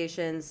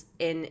organizations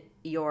in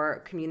your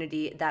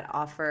community that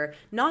offer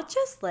not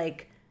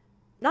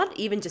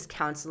even just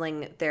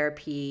counseling,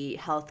 therapy,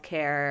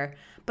 healthcare,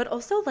 but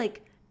also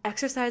like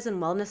exercise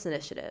and wellness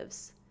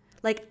initiatives.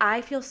 Like I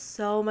feel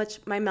so much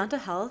my mental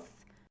health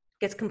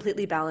gets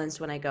completely balanced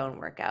when I go and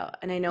work out.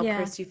 And I know, Yeah.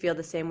 Chris, you feel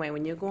the same way.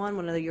 When you go on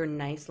one of your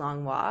nice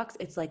long walks,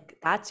 it's like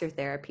that's your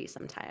therapy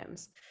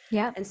sometimes.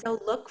 Yep. And so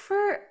look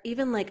for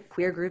even like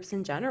queer groups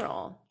in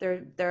general.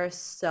 There are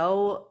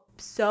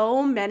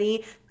so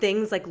many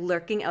things like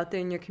lurking out there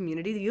in your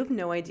community that you have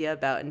no idea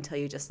about until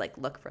you just like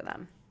look for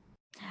them.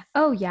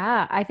 Oh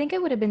yeah, I think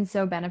it would have been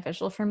so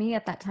beneficial for me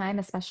at that time,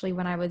 especially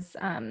when I was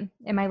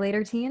in my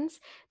later teens,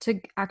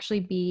 to actually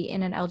be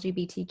in an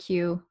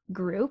LGBTQ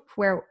group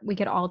where we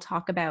could all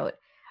talk about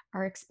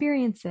our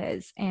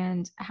experiences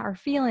and our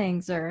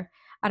feelings, or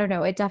I don't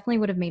know, it definitely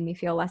would have made me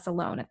feel less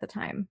alone at the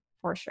time,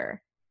 for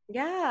sure.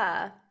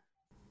 Yeah.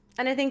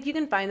 And I think you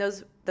can find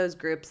those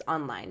groups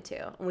online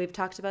too. And we've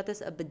talked about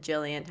this a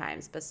bajillion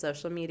times, but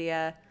social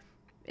media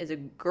is a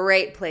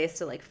great place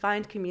to like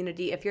find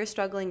community. If you're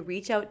struggling,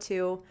 reach out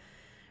to,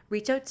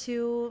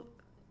 join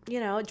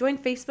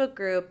Facebook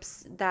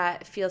groups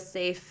that feel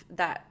safe,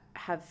 that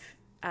have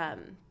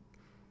um,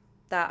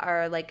 that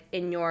are like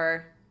in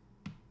your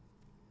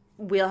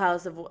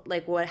wheelhouse of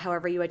like what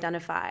however you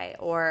identify,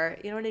 or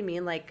you know what I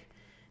mean, like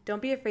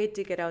don't be afraid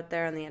to get out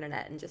there on the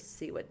internet and just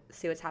see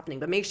what's happening,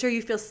 but make sure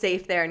you feel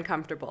safe there and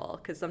comfortable,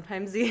 because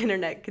sometimes the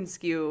internet can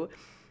skew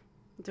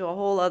to a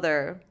whole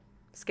other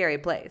scary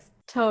place.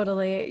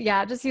 Totally.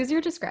 Yeah, just use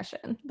your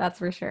discretion. That's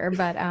for sure.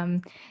 But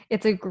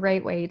it's a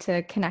great way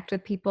to connect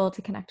with people,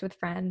 to connect with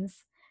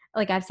friends.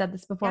 Like I've said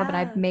this before, but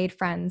I've Yeah, made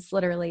friends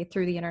literally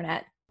through the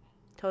internet.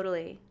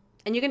 totally.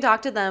 And you can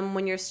talk to them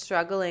when you're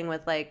struggling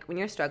with like when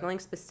you're struggling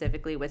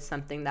specifically with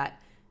something that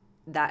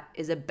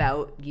is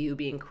about you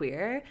being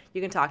queer.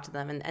 You can talk to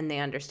them, and they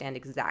understand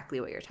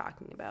exactly what you're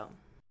talking about.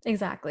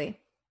 Exactly.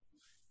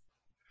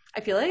 I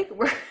feel like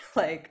we're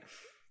like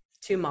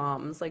two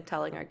moms like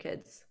telling our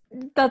kids.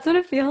 That's what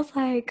it feels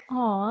like.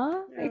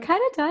 Aw, it Yeah.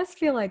 kind of does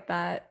feel like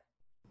that.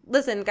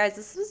 Listen, guys,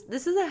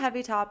 this is a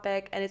heavy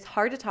topic, and it's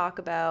hard to talk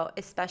about,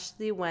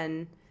 especially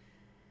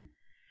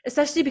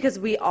because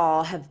we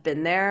all have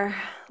been there,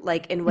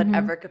 like in Hmm.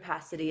 whatever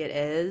capacity it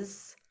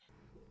is.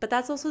 But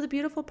that's also the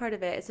beautiful part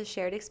of it. It's a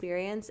shared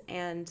experience,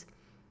 and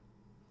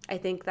I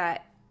think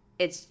that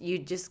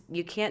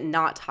you can't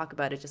not talk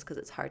about it just because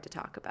it's hard to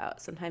talk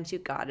about. Sometimes you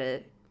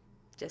gotta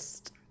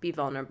just be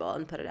vulnerable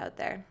and put it out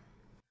there.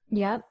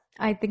 Yep.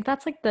 I think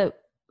that's like the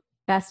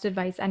best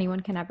advice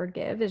anyone can ever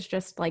give is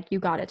just like you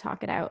got to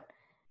talk it out.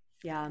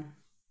 Yeah.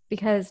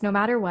 Because no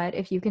matter what,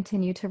 if you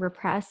continue to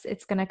repress,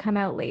 it's going to come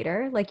out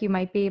later. Like you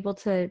might be able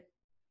to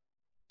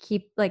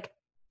keep, like,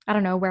 I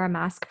don't know, wear a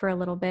mask for a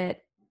little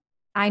bit.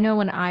 I know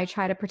when I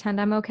try to pretend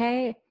I'm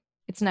okay,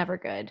 it's never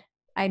good.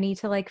 I need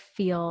to like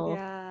feel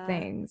Yeah.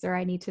 things, or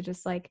I need to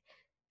just like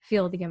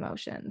feel the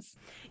emotions.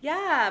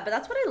 Yeah, but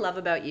that's what I love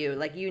about you.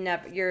 Like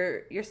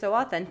you're so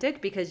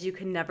authentic because you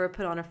can never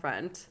put on a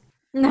front.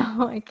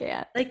 No, I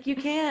can't. Like you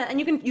can't,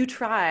 and you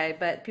try,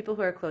 but people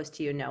who are close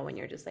to you know when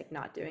you're just like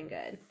not doing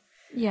good.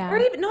 Or Yeah.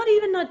 even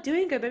not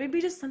doing good, but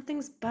maybe just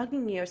something's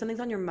bugging you or something's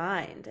on your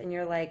mind, and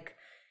you're like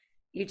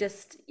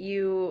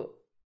you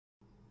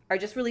are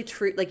just really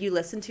true, like you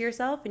listen to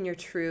yourself and you're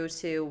true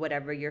to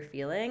whatever you're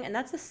feeling, and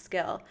that's a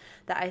skill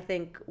that I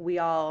think we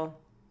all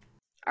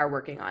are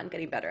working on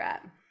getting better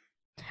at.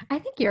 I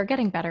think you're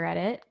getting better at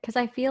it because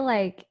I feel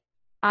like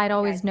I'd Yeah, I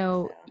always think so.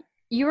 know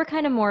you were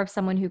kind of more of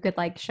someone who could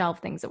like shelve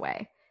things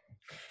away.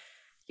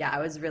 Yeah, I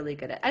was really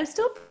good at. I'm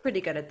still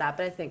pretty good at that,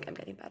 but I think I'm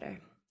getting better.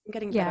 I'm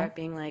getting better Yeah. at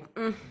being like,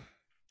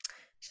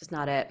 it's just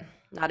not it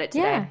today,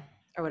 Yeah.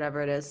 or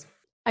whatever it is.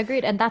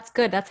 Agreed. And that's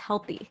good. That's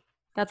healthy.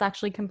 That's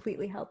actually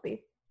completely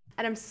healthy.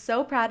 And I'm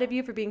so proud of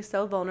you for being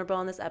so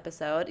vulnerable in this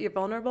episode. You're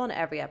vulnerable in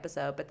every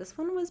episode, but this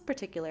one was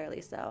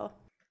particularly so.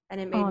 And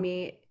Oh,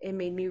 it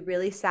made me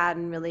really sad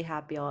and really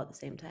happy all at the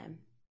same time.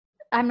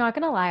 I'm not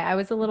gonna lie. I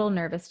was a little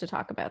nervous to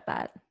talk about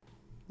that.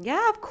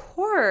 Yeah, of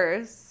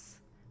course.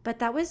 But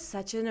that was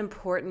such an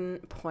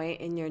important point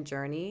in your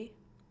journey.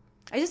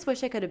 I just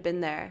wish I could have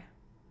been there.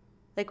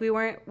 Like we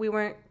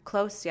weren't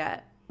close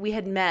yet. We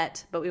had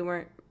met, but we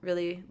weren't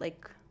really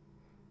like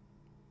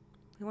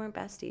we weren't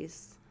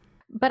besties.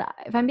 But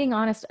if I'm being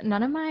honest,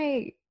 none of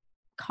my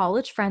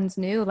college friends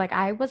knew. Like,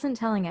 I wasn't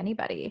telling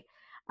anybody.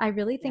 I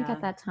really think at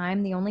Yeah. that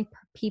time, the only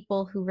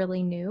people who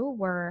really knew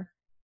were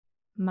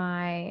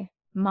my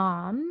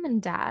mom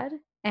and dad.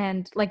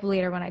 And like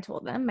later when I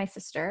told them, my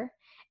sister,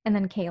 and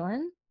then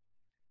Kaylin.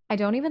 I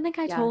don't even think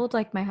I Yeah. told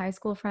like my high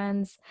school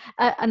friends,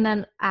 and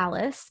then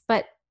Alice.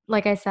 But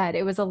like I said,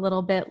 it was a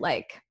little bit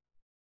like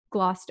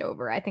glossed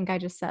over. I think I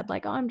just said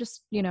like, "Oh, I'm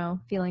just,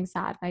 feeling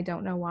sad. I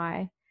don't know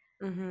why."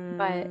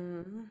 But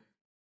Mhm.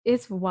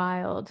 it's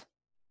wild.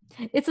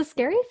 It's a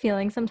scary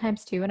feeling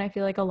sometimes too, and I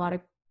feel like a lot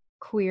of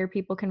queer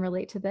people can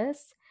relate to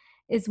this,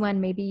 is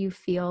when maybe you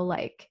feel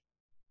like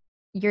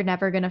you're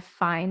never going to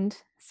find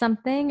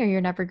something, or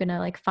you're never going to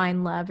like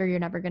find love, or you're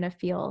never going to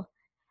feel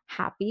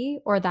happy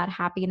or that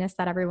happiness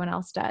that everyone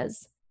else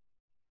does.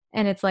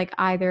 And it's like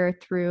either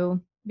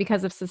through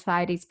because of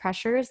society's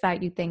pressures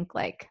that you think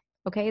like,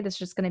 okay, this is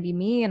just going to be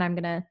me and I'm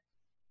going to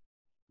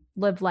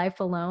live life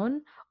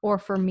alone. Or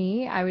for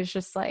me, I was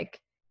just like,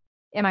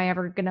 am I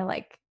ever going to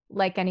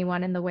like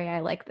anyone in the way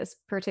I like this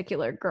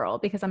particular girl,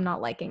 because I'm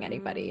not liking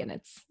anybody, and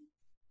it's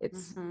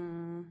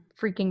Mhm.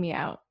 freaking me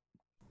out.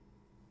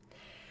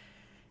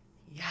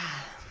 Yeah.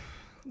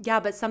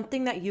 Yeah, but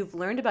something that you've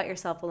learned about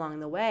yourself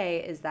along the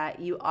way is that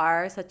you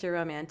are such a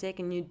romantic,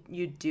 and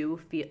you do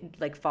feel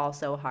like fall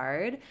so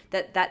hard,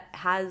 that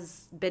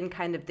has been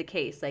kind of the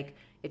case. Like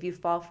if you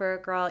fall for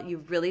a girl, you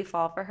really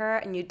fall for her,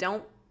 and you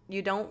don't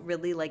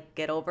really like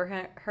get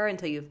over her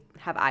until you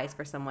have eyes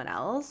for someone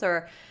else,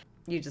 or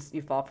you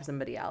fall for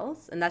somebody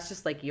else, and that's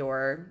just like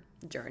your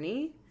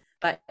journey.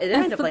 But it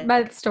That's kind of like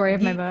my story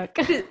of my you, book.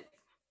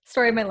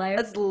 Story of my life.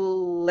 that's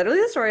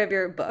literally the story of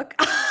your book.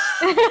 No,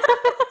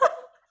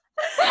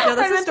 I that's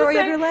the meant to story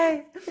of say your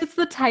life. it's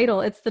the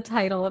title. It's the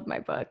title of my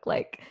book.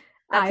 Like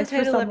That's the eyes for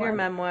title of your someone.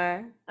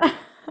 memoir.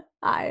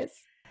 Eyes.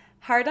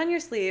 Heart on Your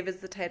Sleeve is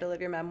the title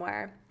of your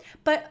memoir.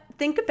 But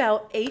think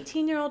about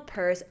 18-year-old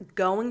Purse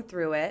going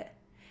through it.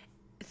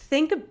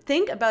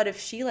 Think about if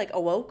she like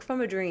awoke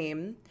from a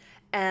dream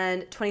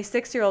and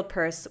 26-year-old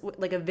Purse,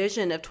 like a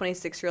vision of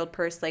 26-year-old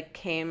Purse like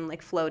came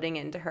like floating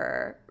into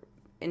her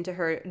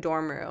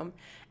dorm room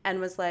and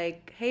was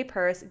like, "Hey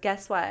Purse,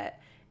 guess what?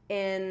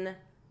 In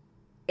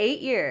 8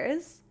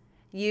 years,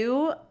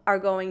 you are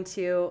going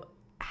to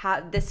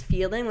have this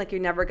feeling like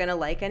you're never going to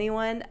like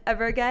anyone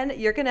ever again.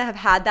 You're going to have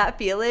had that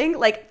feeling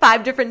like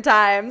 5 different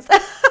times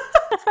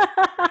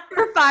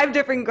for 5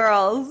 different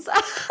girls."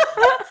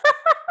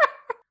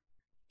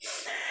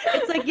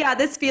 It's like, yeah,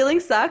 this feeling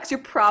sucks. You're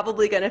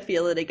probably going to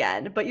feel it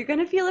again, but you're going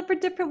to feel it for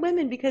different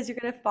women because you're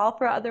going to fall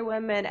for other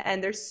women.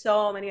 And there's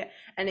so many,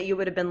 and you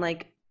would have been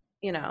like,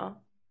 you know,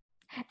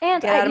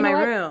 And get out of you my know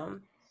what?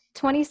 room.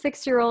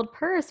 26-year-old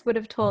Purse would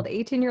have told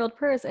 18-year-old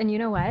Purse, and you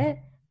know what?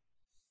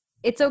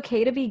 It's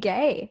okay to be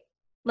gay.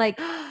 Like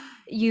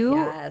you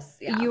Yes.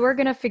 Yeah. you are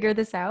going to figure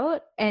this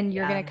out and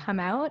you're going Yeah. to come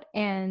out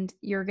and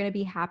you're going to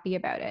be happy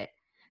about it.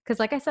 Cuz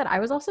like I said, I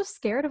was also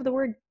scared of the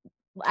word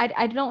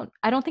I don't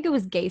think it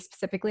was gay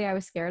specifically I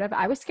was scared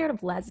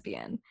of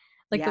lesbian.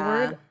 Like the Yeah.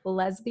 word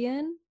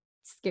lesbian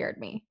scared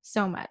me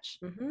so much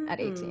at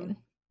Hmm. 18.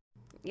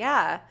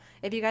 Yeah.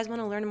 If you guys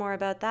want to learn more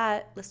about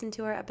that, listen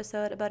to our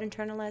episode about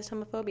internalized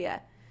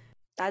homophobia.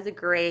 That's a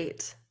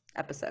great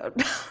episode.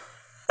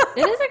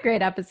 It is a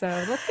great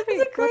episode. It's a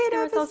Let's great give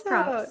ourselves episode.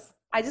 props.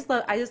 I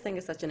just think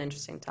it's such an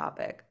interesting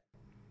topic.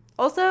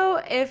 Also,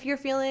 if you're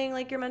feeling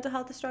like your mental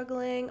health is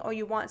struggling or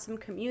you want some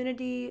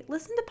community,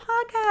 listen to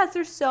podcasts.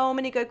 There's so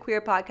many good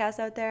queer podcasts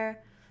out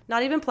there.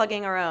 Not even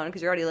plugging our own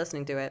because you're already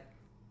listening to it.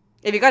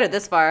 If you got it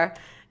this far,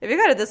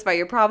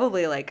 you're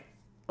probably like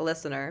a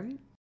listener.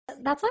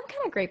 That's why I'm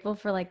kind of grateful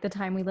for like the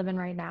time we live in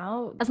right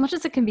now. As much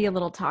as it can be a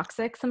little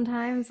toxic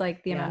sometimes,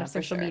 like the amount Yeah, of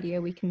for social sure.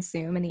 media we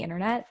consume and the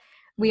internet,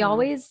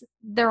 Hmm.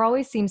 there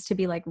always seems to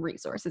be like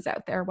resources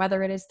out there,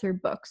 whether it is through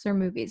books or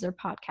movies or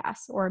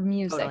podcasts or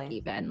music, Totally.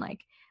 even.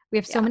 Like we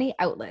have so Yeah, many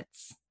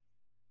outlets.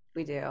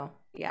 we do.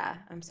 Yeah,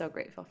 I'm so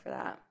grateful for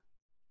that.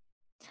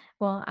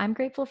 Well, I'm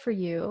grateful for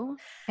you.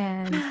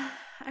 And I'm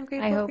I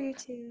grateful for hope, you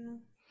too.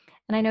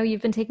 and I know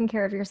you've been taking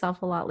care of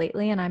yourself a lot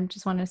lately. And I'm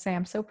just want to say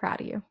I'm so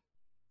proud of you.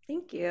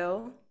 Thank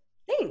you.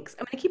 Thanks.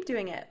 I'm gonna keep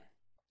doing it.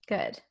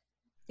 Good.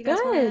 You guys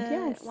Good. wanna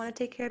Yes.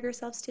 take care of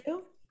yourselves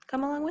too?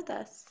 Come along with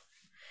us.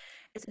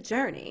 It's a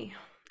journey.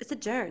 It's a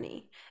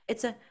journey.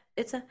 It's a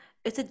it's a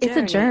it's a It's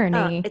a journey.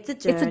 journey. It's a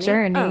It's a journey.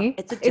 journey.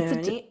 It's a It's a,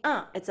 journey.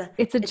 It's a it's a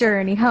it's a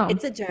journey home.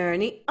 it's a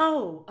journey.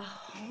 Oh, a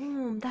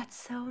home. That's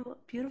so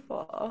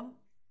beautiful.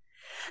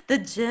 The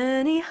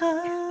journey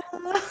home.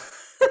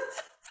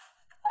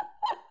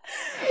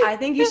 I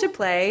think you should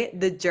play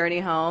The Journey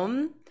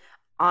Home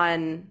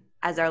on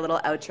as our little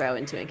outro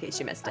into In Case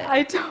You Missed It.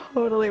 I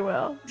totally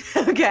will.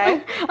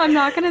 Okay? I'm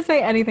not going to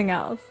say anything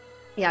else.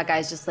 Yeah,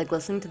 guys, just like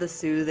listen to the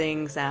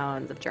soothing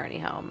sounds of Journey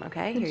Home,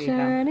 okay? The Here you go.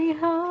 journey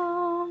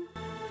home.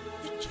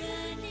 The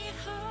journey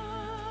home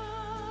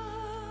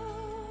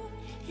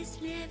is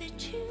never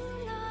too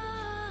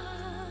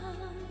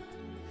long.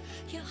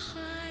 Your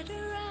heart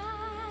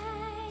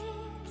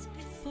arrives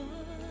before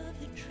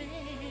the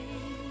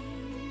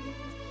train.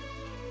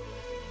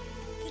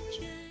 The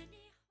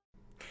journey.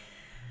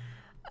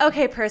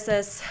 Okay,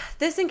 Persis,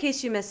 this in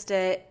case you missed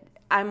it,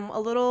 I'm a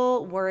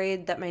little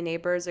worried that my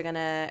neighbors are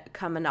gonna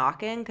come a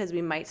knocking because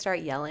we might start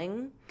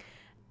yelling.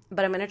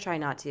 But I'm gonna try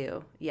not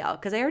to yell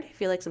because I already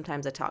feel like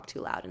sometimes I talk too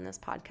loud in this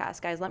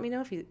podcast. Guys, let me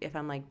know if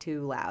I'm like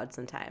too loud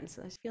sometimes.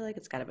 I just feel like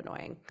it's kind of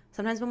annoying.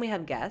 Sometimes when we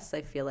have guests,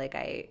 I feel like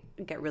I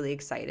get really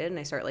excited and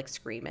I start like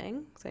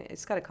screaming. So I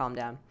just gotta calm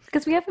down.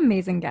 Because we have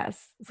amazing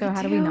guests. So We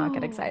how do we not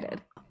get do.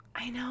 excited?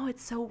 I know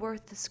it's so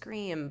worth the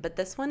scream, but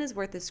this one is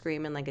worth the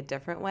scream in like a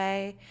different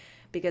way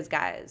because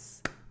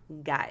guys,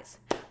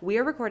 we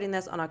are recording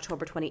this on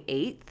October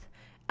 28th.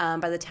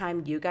 By the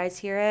time you guys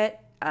hear it,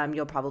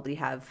 you'll probably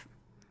have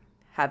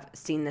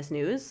seen this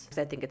news because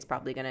I think it's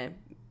probably going to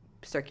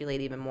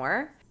circulate even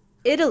more.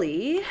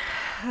 Italy,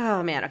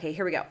 oh man, okay,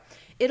 here we go.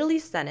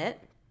 Italy's Senate,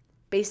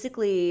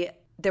 basically,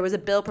 there was a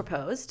bill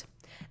proposed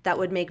that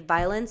would make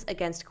violence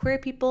against queer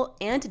people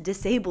and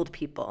disabled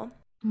people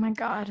Oh my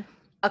God.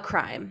 a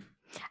crime.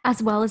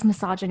 As well as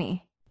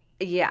misogyny.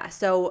 Yeah,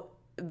 so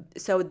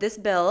this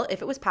bill,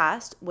 if it was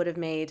passed, would have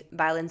made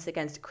violence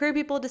against queer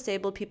people,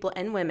 disabled people,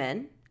 and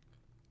women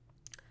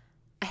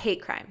a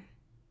hate crime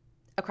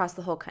across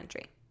the whole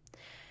country.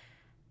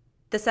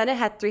 The Senate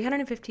had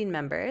 315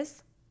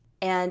 members,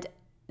 and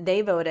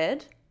they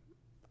voted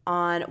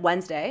on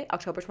Wednesday,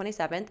 October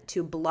 27th,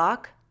 to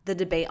block the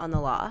debate on the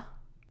law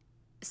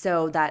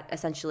so that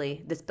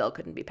essentially this bill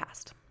couldn't be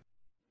passed.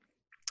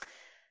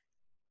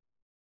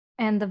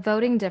 And the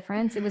voting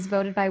difference, it was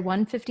voted by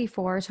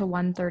 154 to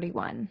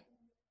 131.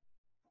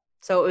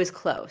 So it was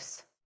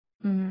close.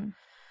 Mm.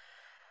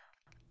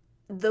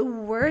 the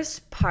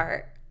worst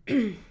part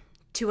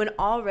to an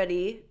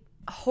already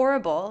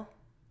horrible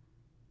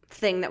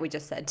thing that we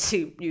just said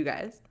to you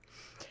guys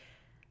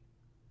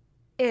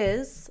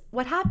is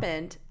what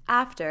happened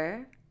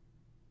after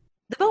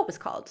the vote was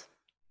called.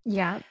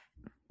 Yeah.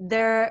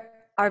 There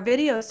are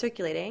videos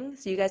circulating,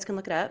 so you guys can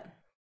look it up,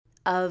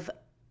 of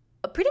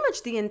pretty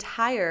much the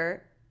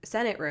entire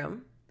Senate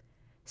room,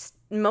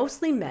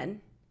 mostly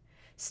men,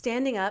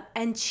 standing up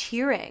and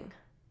cheering,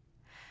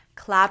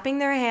 clapping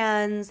their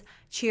hands,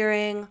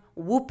 cheering,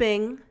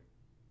 whooping,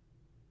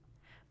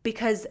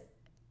 because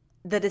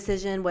the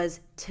decision was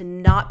to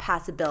not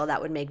pass a bill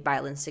that would make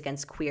violence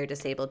against queer,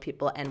 disabled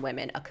people and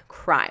women a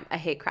crime, a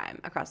hate crime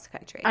across the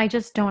country. I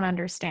just don't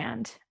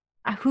understand.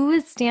 Who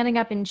is standing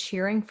up and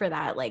cheering for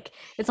that? Like,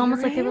 it's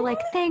almost like they were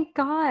like, thank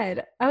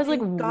God. I was like,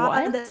 Thank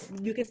God what?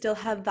 that you can still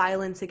have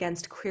violence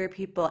against queer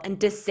people and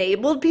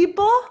disabled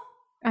people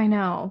I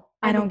know.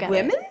 I and don't get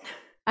women? it.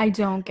 I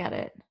don't get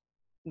it.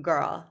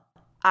 Girl,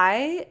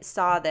 I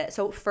saw that.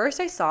 So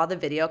first I saw the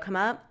video come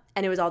up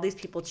and it was all these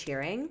people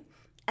cheering.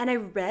 And I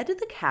read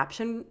the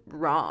caption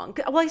wrong.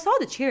 Well, I saw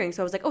the cheering,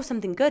 so I was like, oh,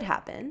 something good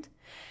happened.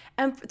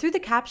 And through the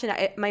caption,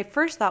 my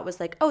first thought was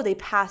like, oh, they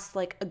passed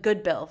like a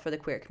good bill for the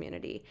queer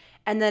community.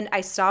 And then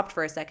I stopped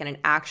for a second and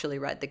actually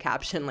read the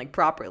caption like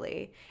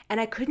properly. And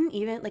I couldn't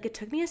even, like, it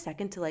took me a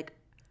second to like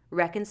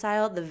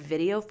reconcile the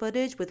video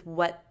footage with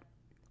what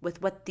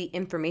the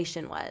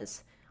information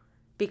was.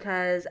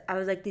 Because I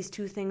was like, these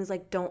two things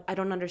like I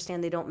don't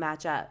understand, they don't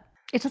match up.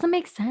 It doesn't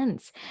make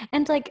sense.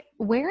 And like,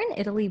 where in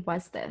Italy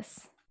was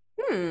this?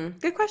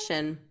 Good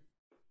question.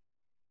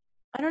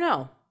 I don't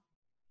know.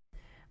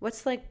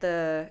 What's like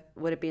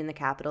would it be in the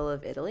capital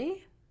of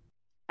Italy?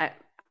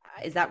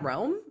 Is that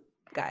Rome?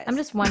 Guys. I'm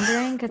just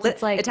wondering because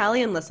it's like,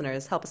 Italian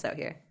listeners, help us out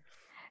here.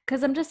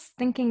 because I'm just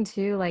thinking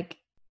too, like,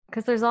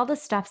 because there's all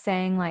this stuff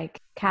saying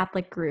like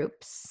Catholic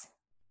groups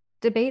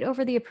debate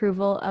over the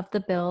approval of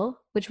the bill,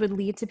 which would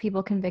lead to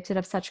people convicted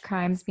of such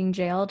crimes being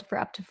jailed for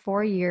up to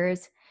 4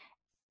 years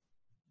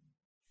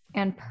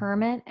and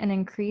permit an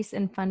increase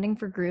in funding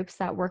for groups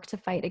that work to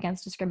fight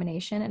against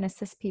discrimination and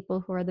assist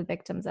people who are the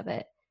victims of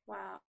it.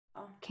 Wow.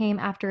 Came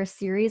after a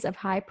series of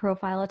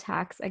high-profile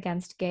attacks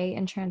against gay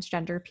and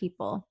transgender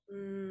people.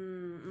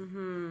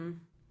 Mm-hmm.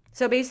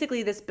 So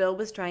basically, this bill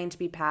was trying to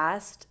be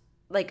passed,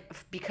 like,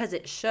 because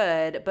it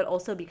should, but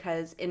also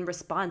because in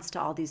response to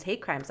all these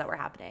hate crimes that were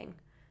happening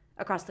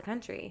across the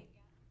country.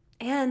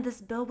 And this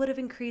bill would have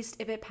increased,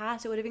 if it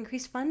passed, it would have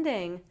increased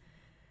funding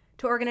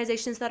to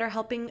organizations that are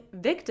helping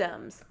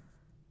victims.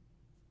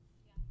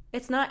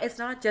 It's not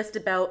just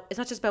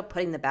about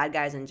putting the bad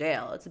guys in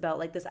jail. It's about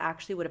like this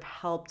actually would have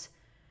helped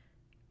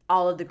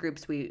all of the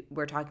groups we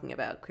were talking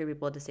about, queer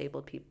people,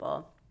 disabled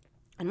people,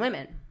 and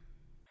women.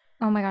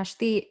 Oh my gosh,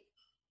 the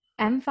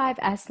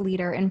M5S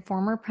leader and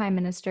former Prime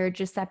Minister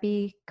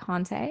Giuseppe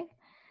Conte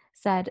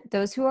said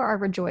those who are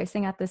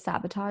rejoicing at this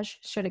sabotage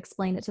should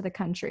explain it to the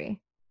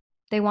country.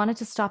 They wanted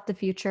to stop the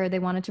future. They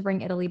wanted to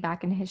bring Italy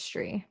back in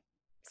history,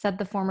 said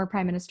the former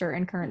Prime Minister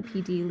and current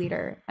PD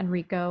leader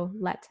Enrico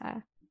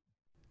Letta.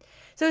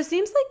 So it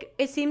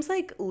seems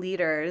like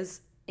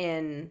leaders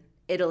in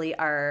Italy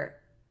are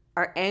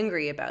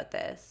angry about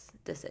this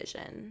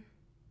decision.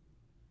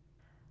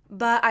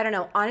 But I don't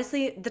know.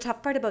 Honestly, the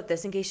tough part about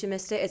this, in case you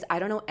missed it, is I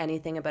don't know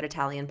anything about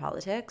Italian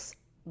politics.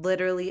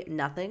 Literally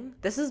nothing.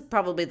 This is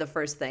probably the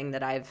first thing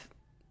that I've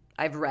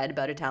read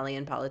about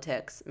Italian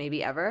politics,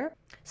 maybe ever.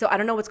 So I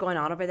don't know what's going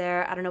on over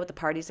there. I don't know what the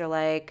parties are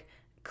like.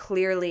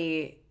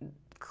 Clearly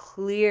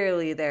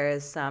there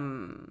is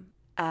some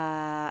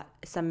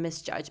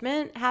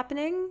misjudgment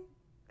happening.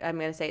 I'm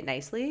going to say it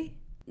nicely.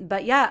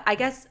 But yeah, I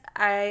guess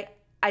I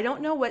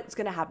don't know what's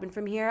going to happen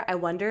from here. I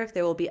wonder if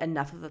there will be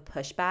enough of a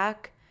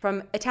pushback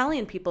from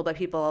Italian people, but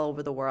people all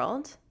over the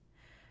world,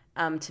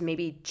 to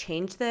maybe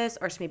change this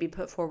or to maybe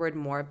put forward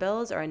more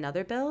bills or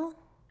another bill.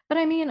 But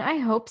I mean, I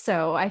hope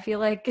so. I feel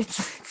like it's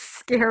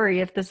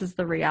scary if this is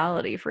the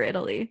reality for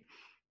Italy.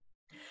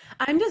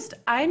 I'm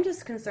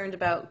just concerned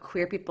about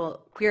queer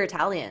people, queer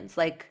Italians.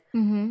 Like,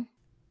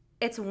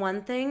 It's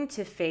one thing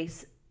to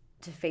face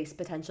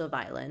potential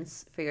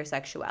violence for your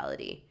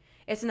sexuality.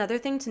 It's another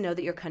thing to know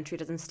that your country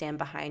doesn't stand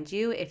behind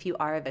you if you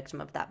are a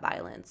victim of that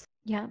violence.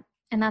 Yeah.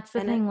 And that's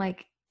the thing,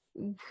 like,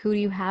 who do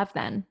you have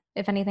then?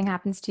 If anything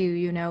happens to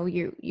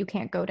you, you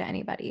can't go to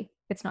anybody.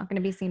 It's not going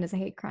to be seen as a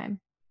hate crime.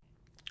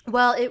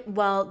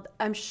 Well,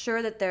 I'm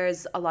sure that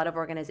there's a lot of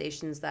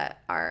organizations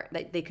that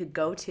they could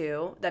go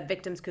to, that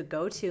victims could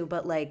go to,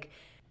 but like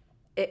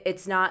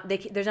it's not,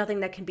 there's nothing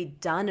that can be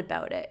done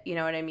about it. You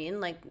know what I mean?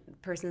 Like, the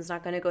person's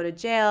not going to go to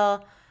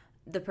jail.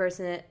 The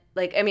person,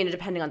 like, I mean,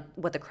 depending on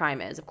what the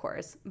crime is, of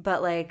course,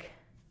 but like,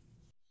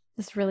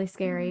 it's really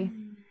scary.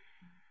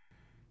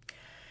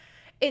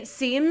 It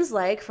seems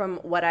like, from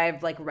what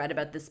I've like read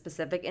about this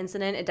specific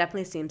incident, it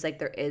definitely seems like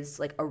there is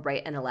like a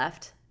right and a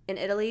left in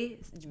Italy.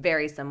 It's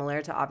very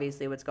similar to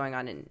obviously what's going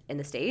on in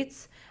the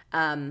States,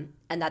 and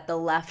that the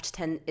left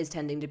is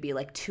tending to be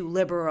like too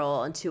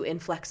liberal and too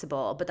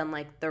inflexible, but then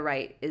like the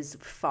right is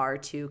far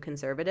too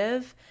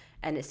conservative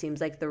and it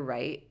seems like the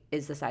right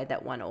is the side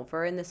that won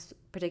over in this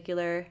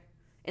particular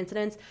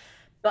incident.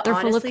 But They're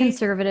honestly,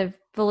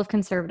 full of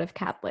conservative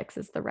Catholics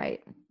is the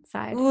right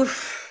side.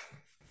 oof.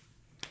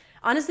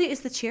 Honestly,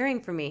 it's the cheering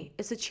for me.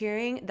 It's the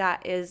cheering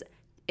that is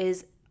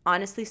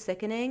honestly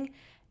sickening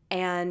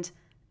and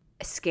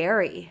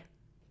scary.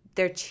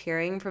 They're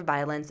cheering for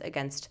violence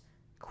against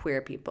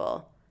queer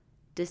people,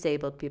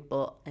 disabled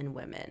people, and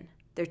women.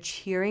 They're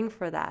cheering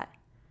for that.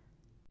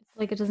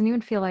 Like it doesn't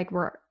even feel like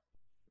we're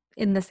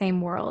in the same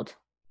world,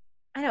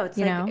 I know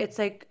you know? it's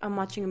like I'm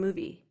watching a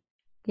movie,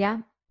 Yeah.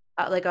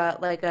 like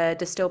a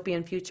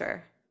dystopian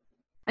future.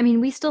 I mean,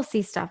 we still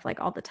see stuff like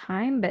all the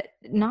time, but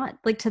not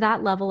like to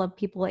that level of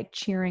people like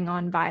cheering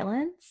on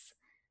violence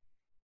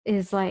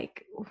is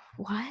like,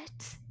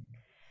 what?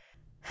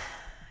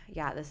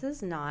 Yeah, this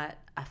is not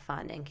a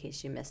fun in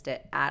case you missed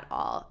it at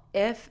all.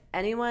 If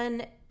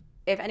anyone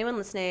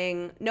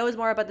listening knows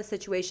more about the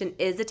situation,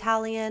 is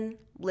Italian,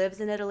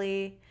 lives in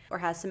Italy, or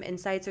has some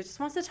insights or just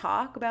wants to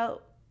talk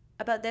about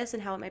this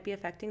and how it might be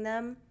affecting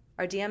them,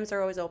 our DMs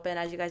are always open,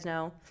 as you guys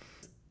know.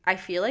 I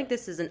feel like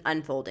this is an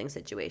unfolding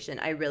situation.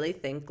 I really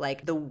think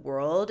like the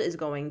world is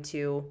going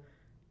to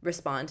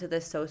respond to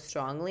this so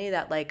strongly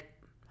that like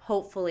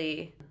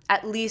hopefully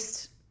at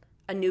least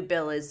a new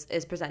bill is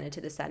presented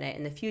to the Senate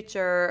in the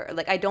future.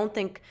 Like I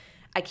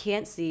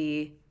can't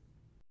see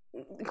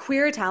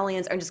queer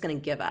Italians are just going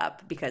to give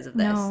up because of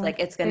this. No, Like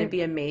it's going to they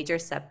be a major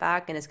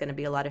setback and it's going to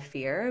be a lot of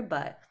fear,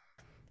 but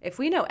if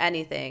we know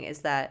anything is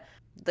that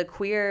the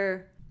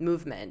queer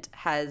movement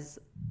has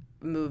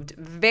moved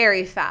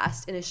very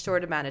fast in a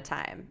short amount of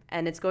time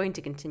and it's going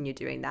to continue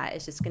doing that.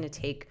 It's just going to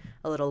take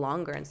a little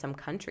longer in some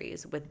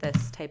countries with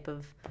this type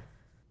of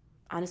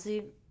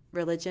honestly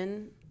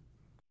religion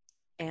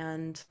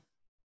and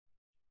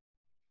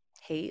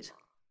hate.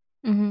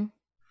 hmm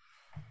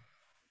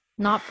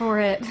not for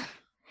it.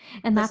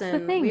 And that's the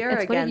Listen, we thing. are It's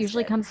what it against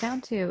usually it. comes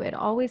down to. It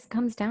always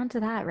comes down to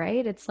that,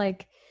 right? It's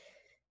like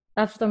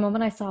that's the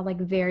moment I saw like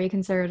very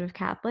conservative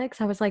Catholics.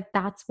 I was like,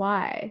 that's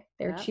why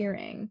they're Yeah.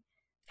 cheering.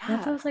 And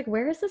that's why I Yeah. was like,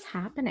 where is this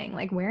happening?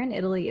 Like, where in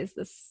Italy is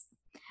this?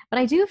 But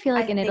I do feel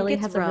I like in think Italy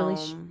it's has a really,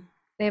 Rome.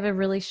 they have a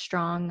really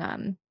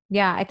strong,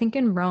 yeah, I think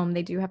in Rome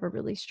they do have a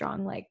really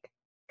strong like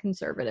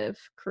conservative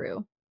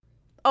crew.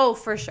 Oh,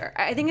 for sure.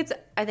 I think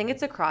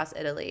it's across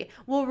Italy.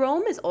 Well,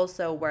 Rome is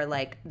also where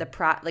like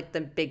like the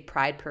big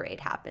pride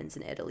parade happens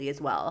in Italy as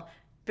well.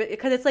 But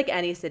because it's like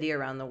any city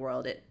around the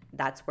world, it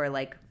that's where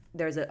like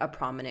there's a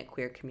prominent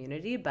queer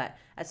community, but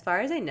as far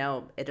as I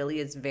know, Italy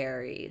is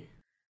very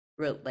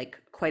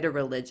like quite a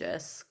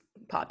religious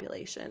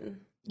population.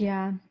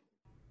 Yeah.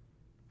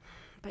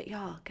 But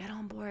y'all, get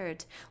on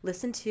board.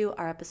 Listen to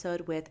our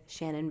episode with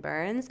Shannon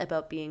Burns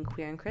about being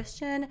queer and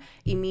Christian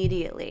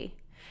immediately.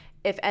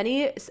 If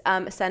any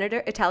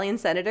Italian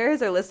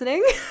senators are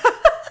listening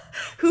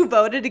who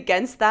voted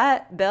against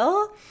that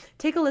bill,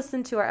 take a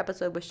listen to our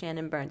episode with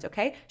Shannon Burns,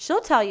 okay?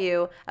 She'll tell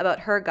you about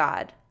her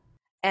God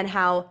and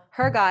how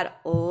her God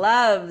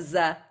loves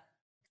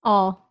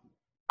All.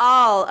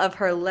 all of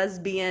her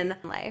lesbian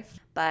life.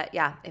 But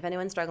yeah, if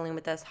anyone's struggling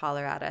with this,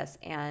 holler at us.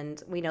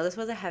 And we know this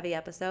was a heavy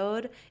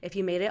episode. If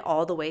you made it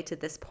all the way to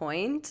this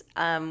point,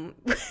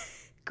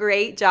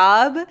 great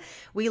job.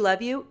 We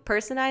love you.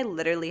 Person and I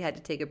literally had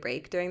to take a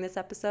break during this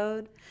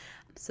episode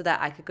so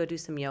that I could go do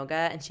some yoga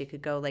and she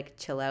could go like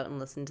chill out and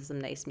listen to some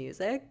nice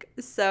music.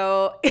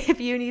 So if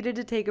you needed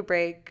to take a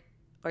break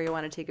or you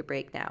want to take a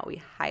break now, we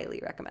highly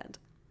recommend.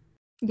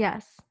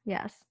 Yes.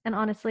 Yes. And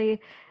honestly,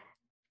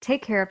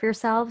 take care of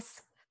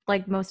yourselves.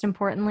 Like most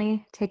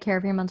importantly, take care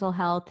of your mental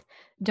health.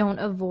 Don't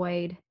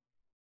avoid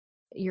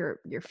your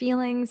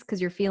feelings because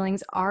your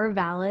feelings are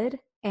valid,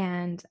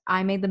 and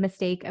I made the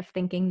mistake of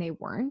thinking they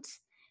weren't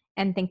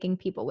and thinking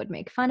people would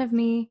make fun of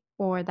me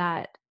or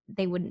that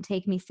they wouldn't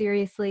take me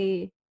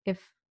seriously if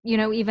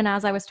even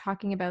as I was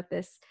talking about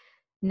this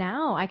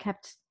now I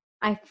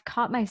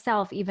caught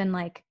myself even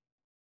like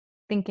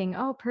thinking,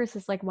 oh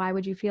Persis, like why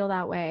would you feel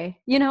that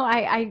way?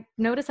 I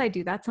notice I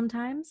do that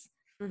sometimes,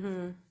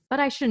 Mm-hmm. but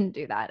I shouldn't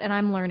do that. And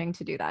I'm learning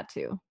to do that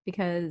too,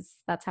 because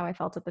that's how I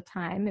felt at the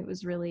time. It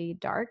was really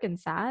dark and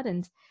sad.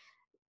 And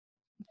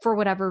for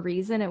whatever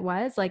reason it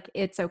was, like,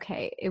 it's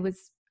okay.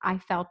 I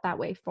felt that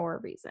way for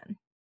a reason.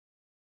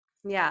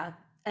 Yeah.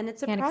 And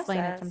it's a Can't explain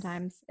it process.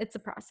 sometimes. It's a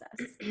process.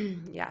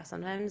 Yeah,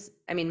 sometimes,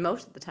 I mean,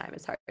 most of the time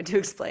it's hard to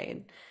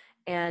explain.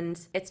 And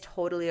it's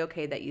totally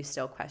okay that you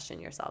still question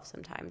yourself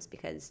sometimes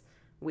because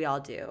we all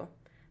do.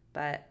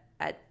 But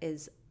that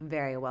is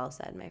very well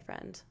said, my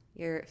friend.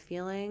 Your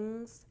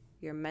feelings,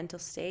 your mental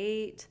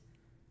state,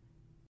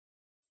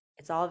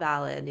 it's all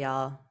valid,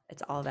 y'all.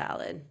 It's all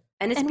valid.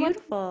 And it's And what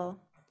beautiful.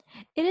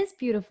 it is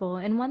beautiful.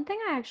 And one thing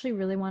I actually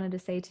really wanted to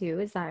say too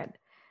is that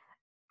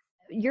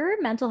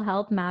your mental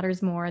health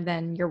matters more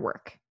than your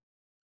work.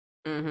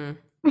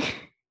 Mm-hmm.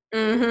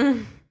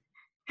 Mm-hmm.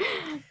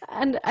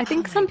 And I Oh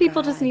think my some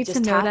people just God. need to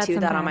Just know that tattoo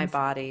that on my sometimes.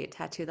 body.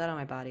 Tattoo that on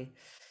my body.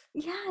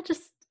 Yeah,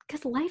 just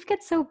because life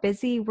gets so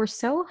busy. We're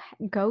so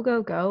go,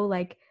 go, go.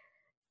 Like,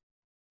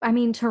 I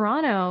mean,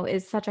 Toronto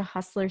is such a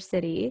hustler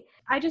city.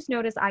 I just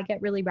notice I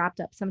get really wrapped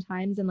up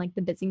sometimes in like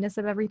the busyness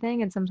of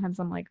everything. And sometimes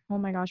I'm like, oh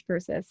my gosh,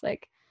 Persis,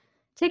 like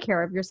take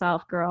care of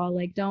yourself, girl.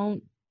 Like,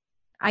 don't,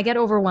 I get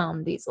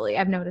overwhelmed easily.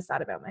 I've noticed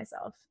that about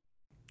myself.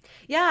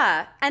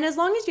 Yeah, and as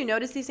long as you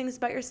notice these things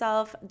about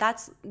yourself,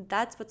 that's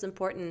what's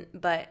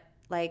important. But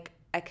like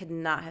I could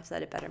not have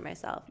said it better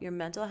myself. Your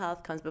mental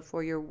health comes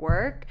before your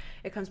work.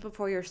 It comes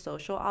before your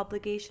social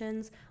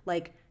obligations.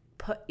 Like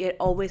it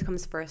always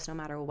comes first no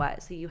matter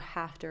what. So you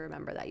have to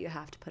remember that. You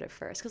have to put it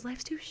first because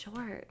life's too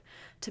short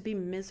to be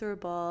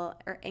miserable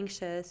or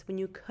anxious when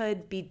you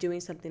could be doing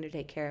something to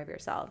take care of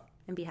yourself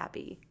and be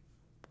happy.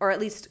 Or at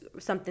least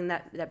something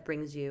that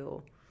brings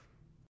you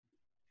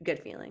good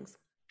feelings.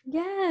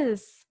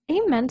 Yes.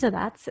 Amen to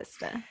that,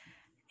 sister.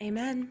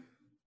 Amen.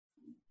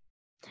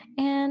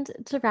 And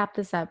to wrap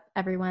this up,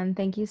 everyone,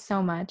 thank you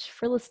so much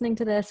for listening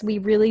to this. We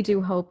really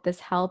do hope this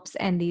helps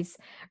and these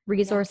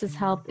resources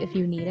help if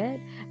you need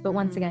it. But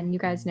once again, you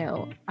guys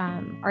know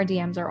our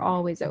DMs are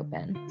always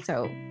open.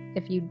 So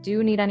if you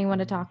do need anyone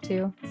to talk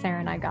to, Sarah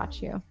and I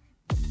got you.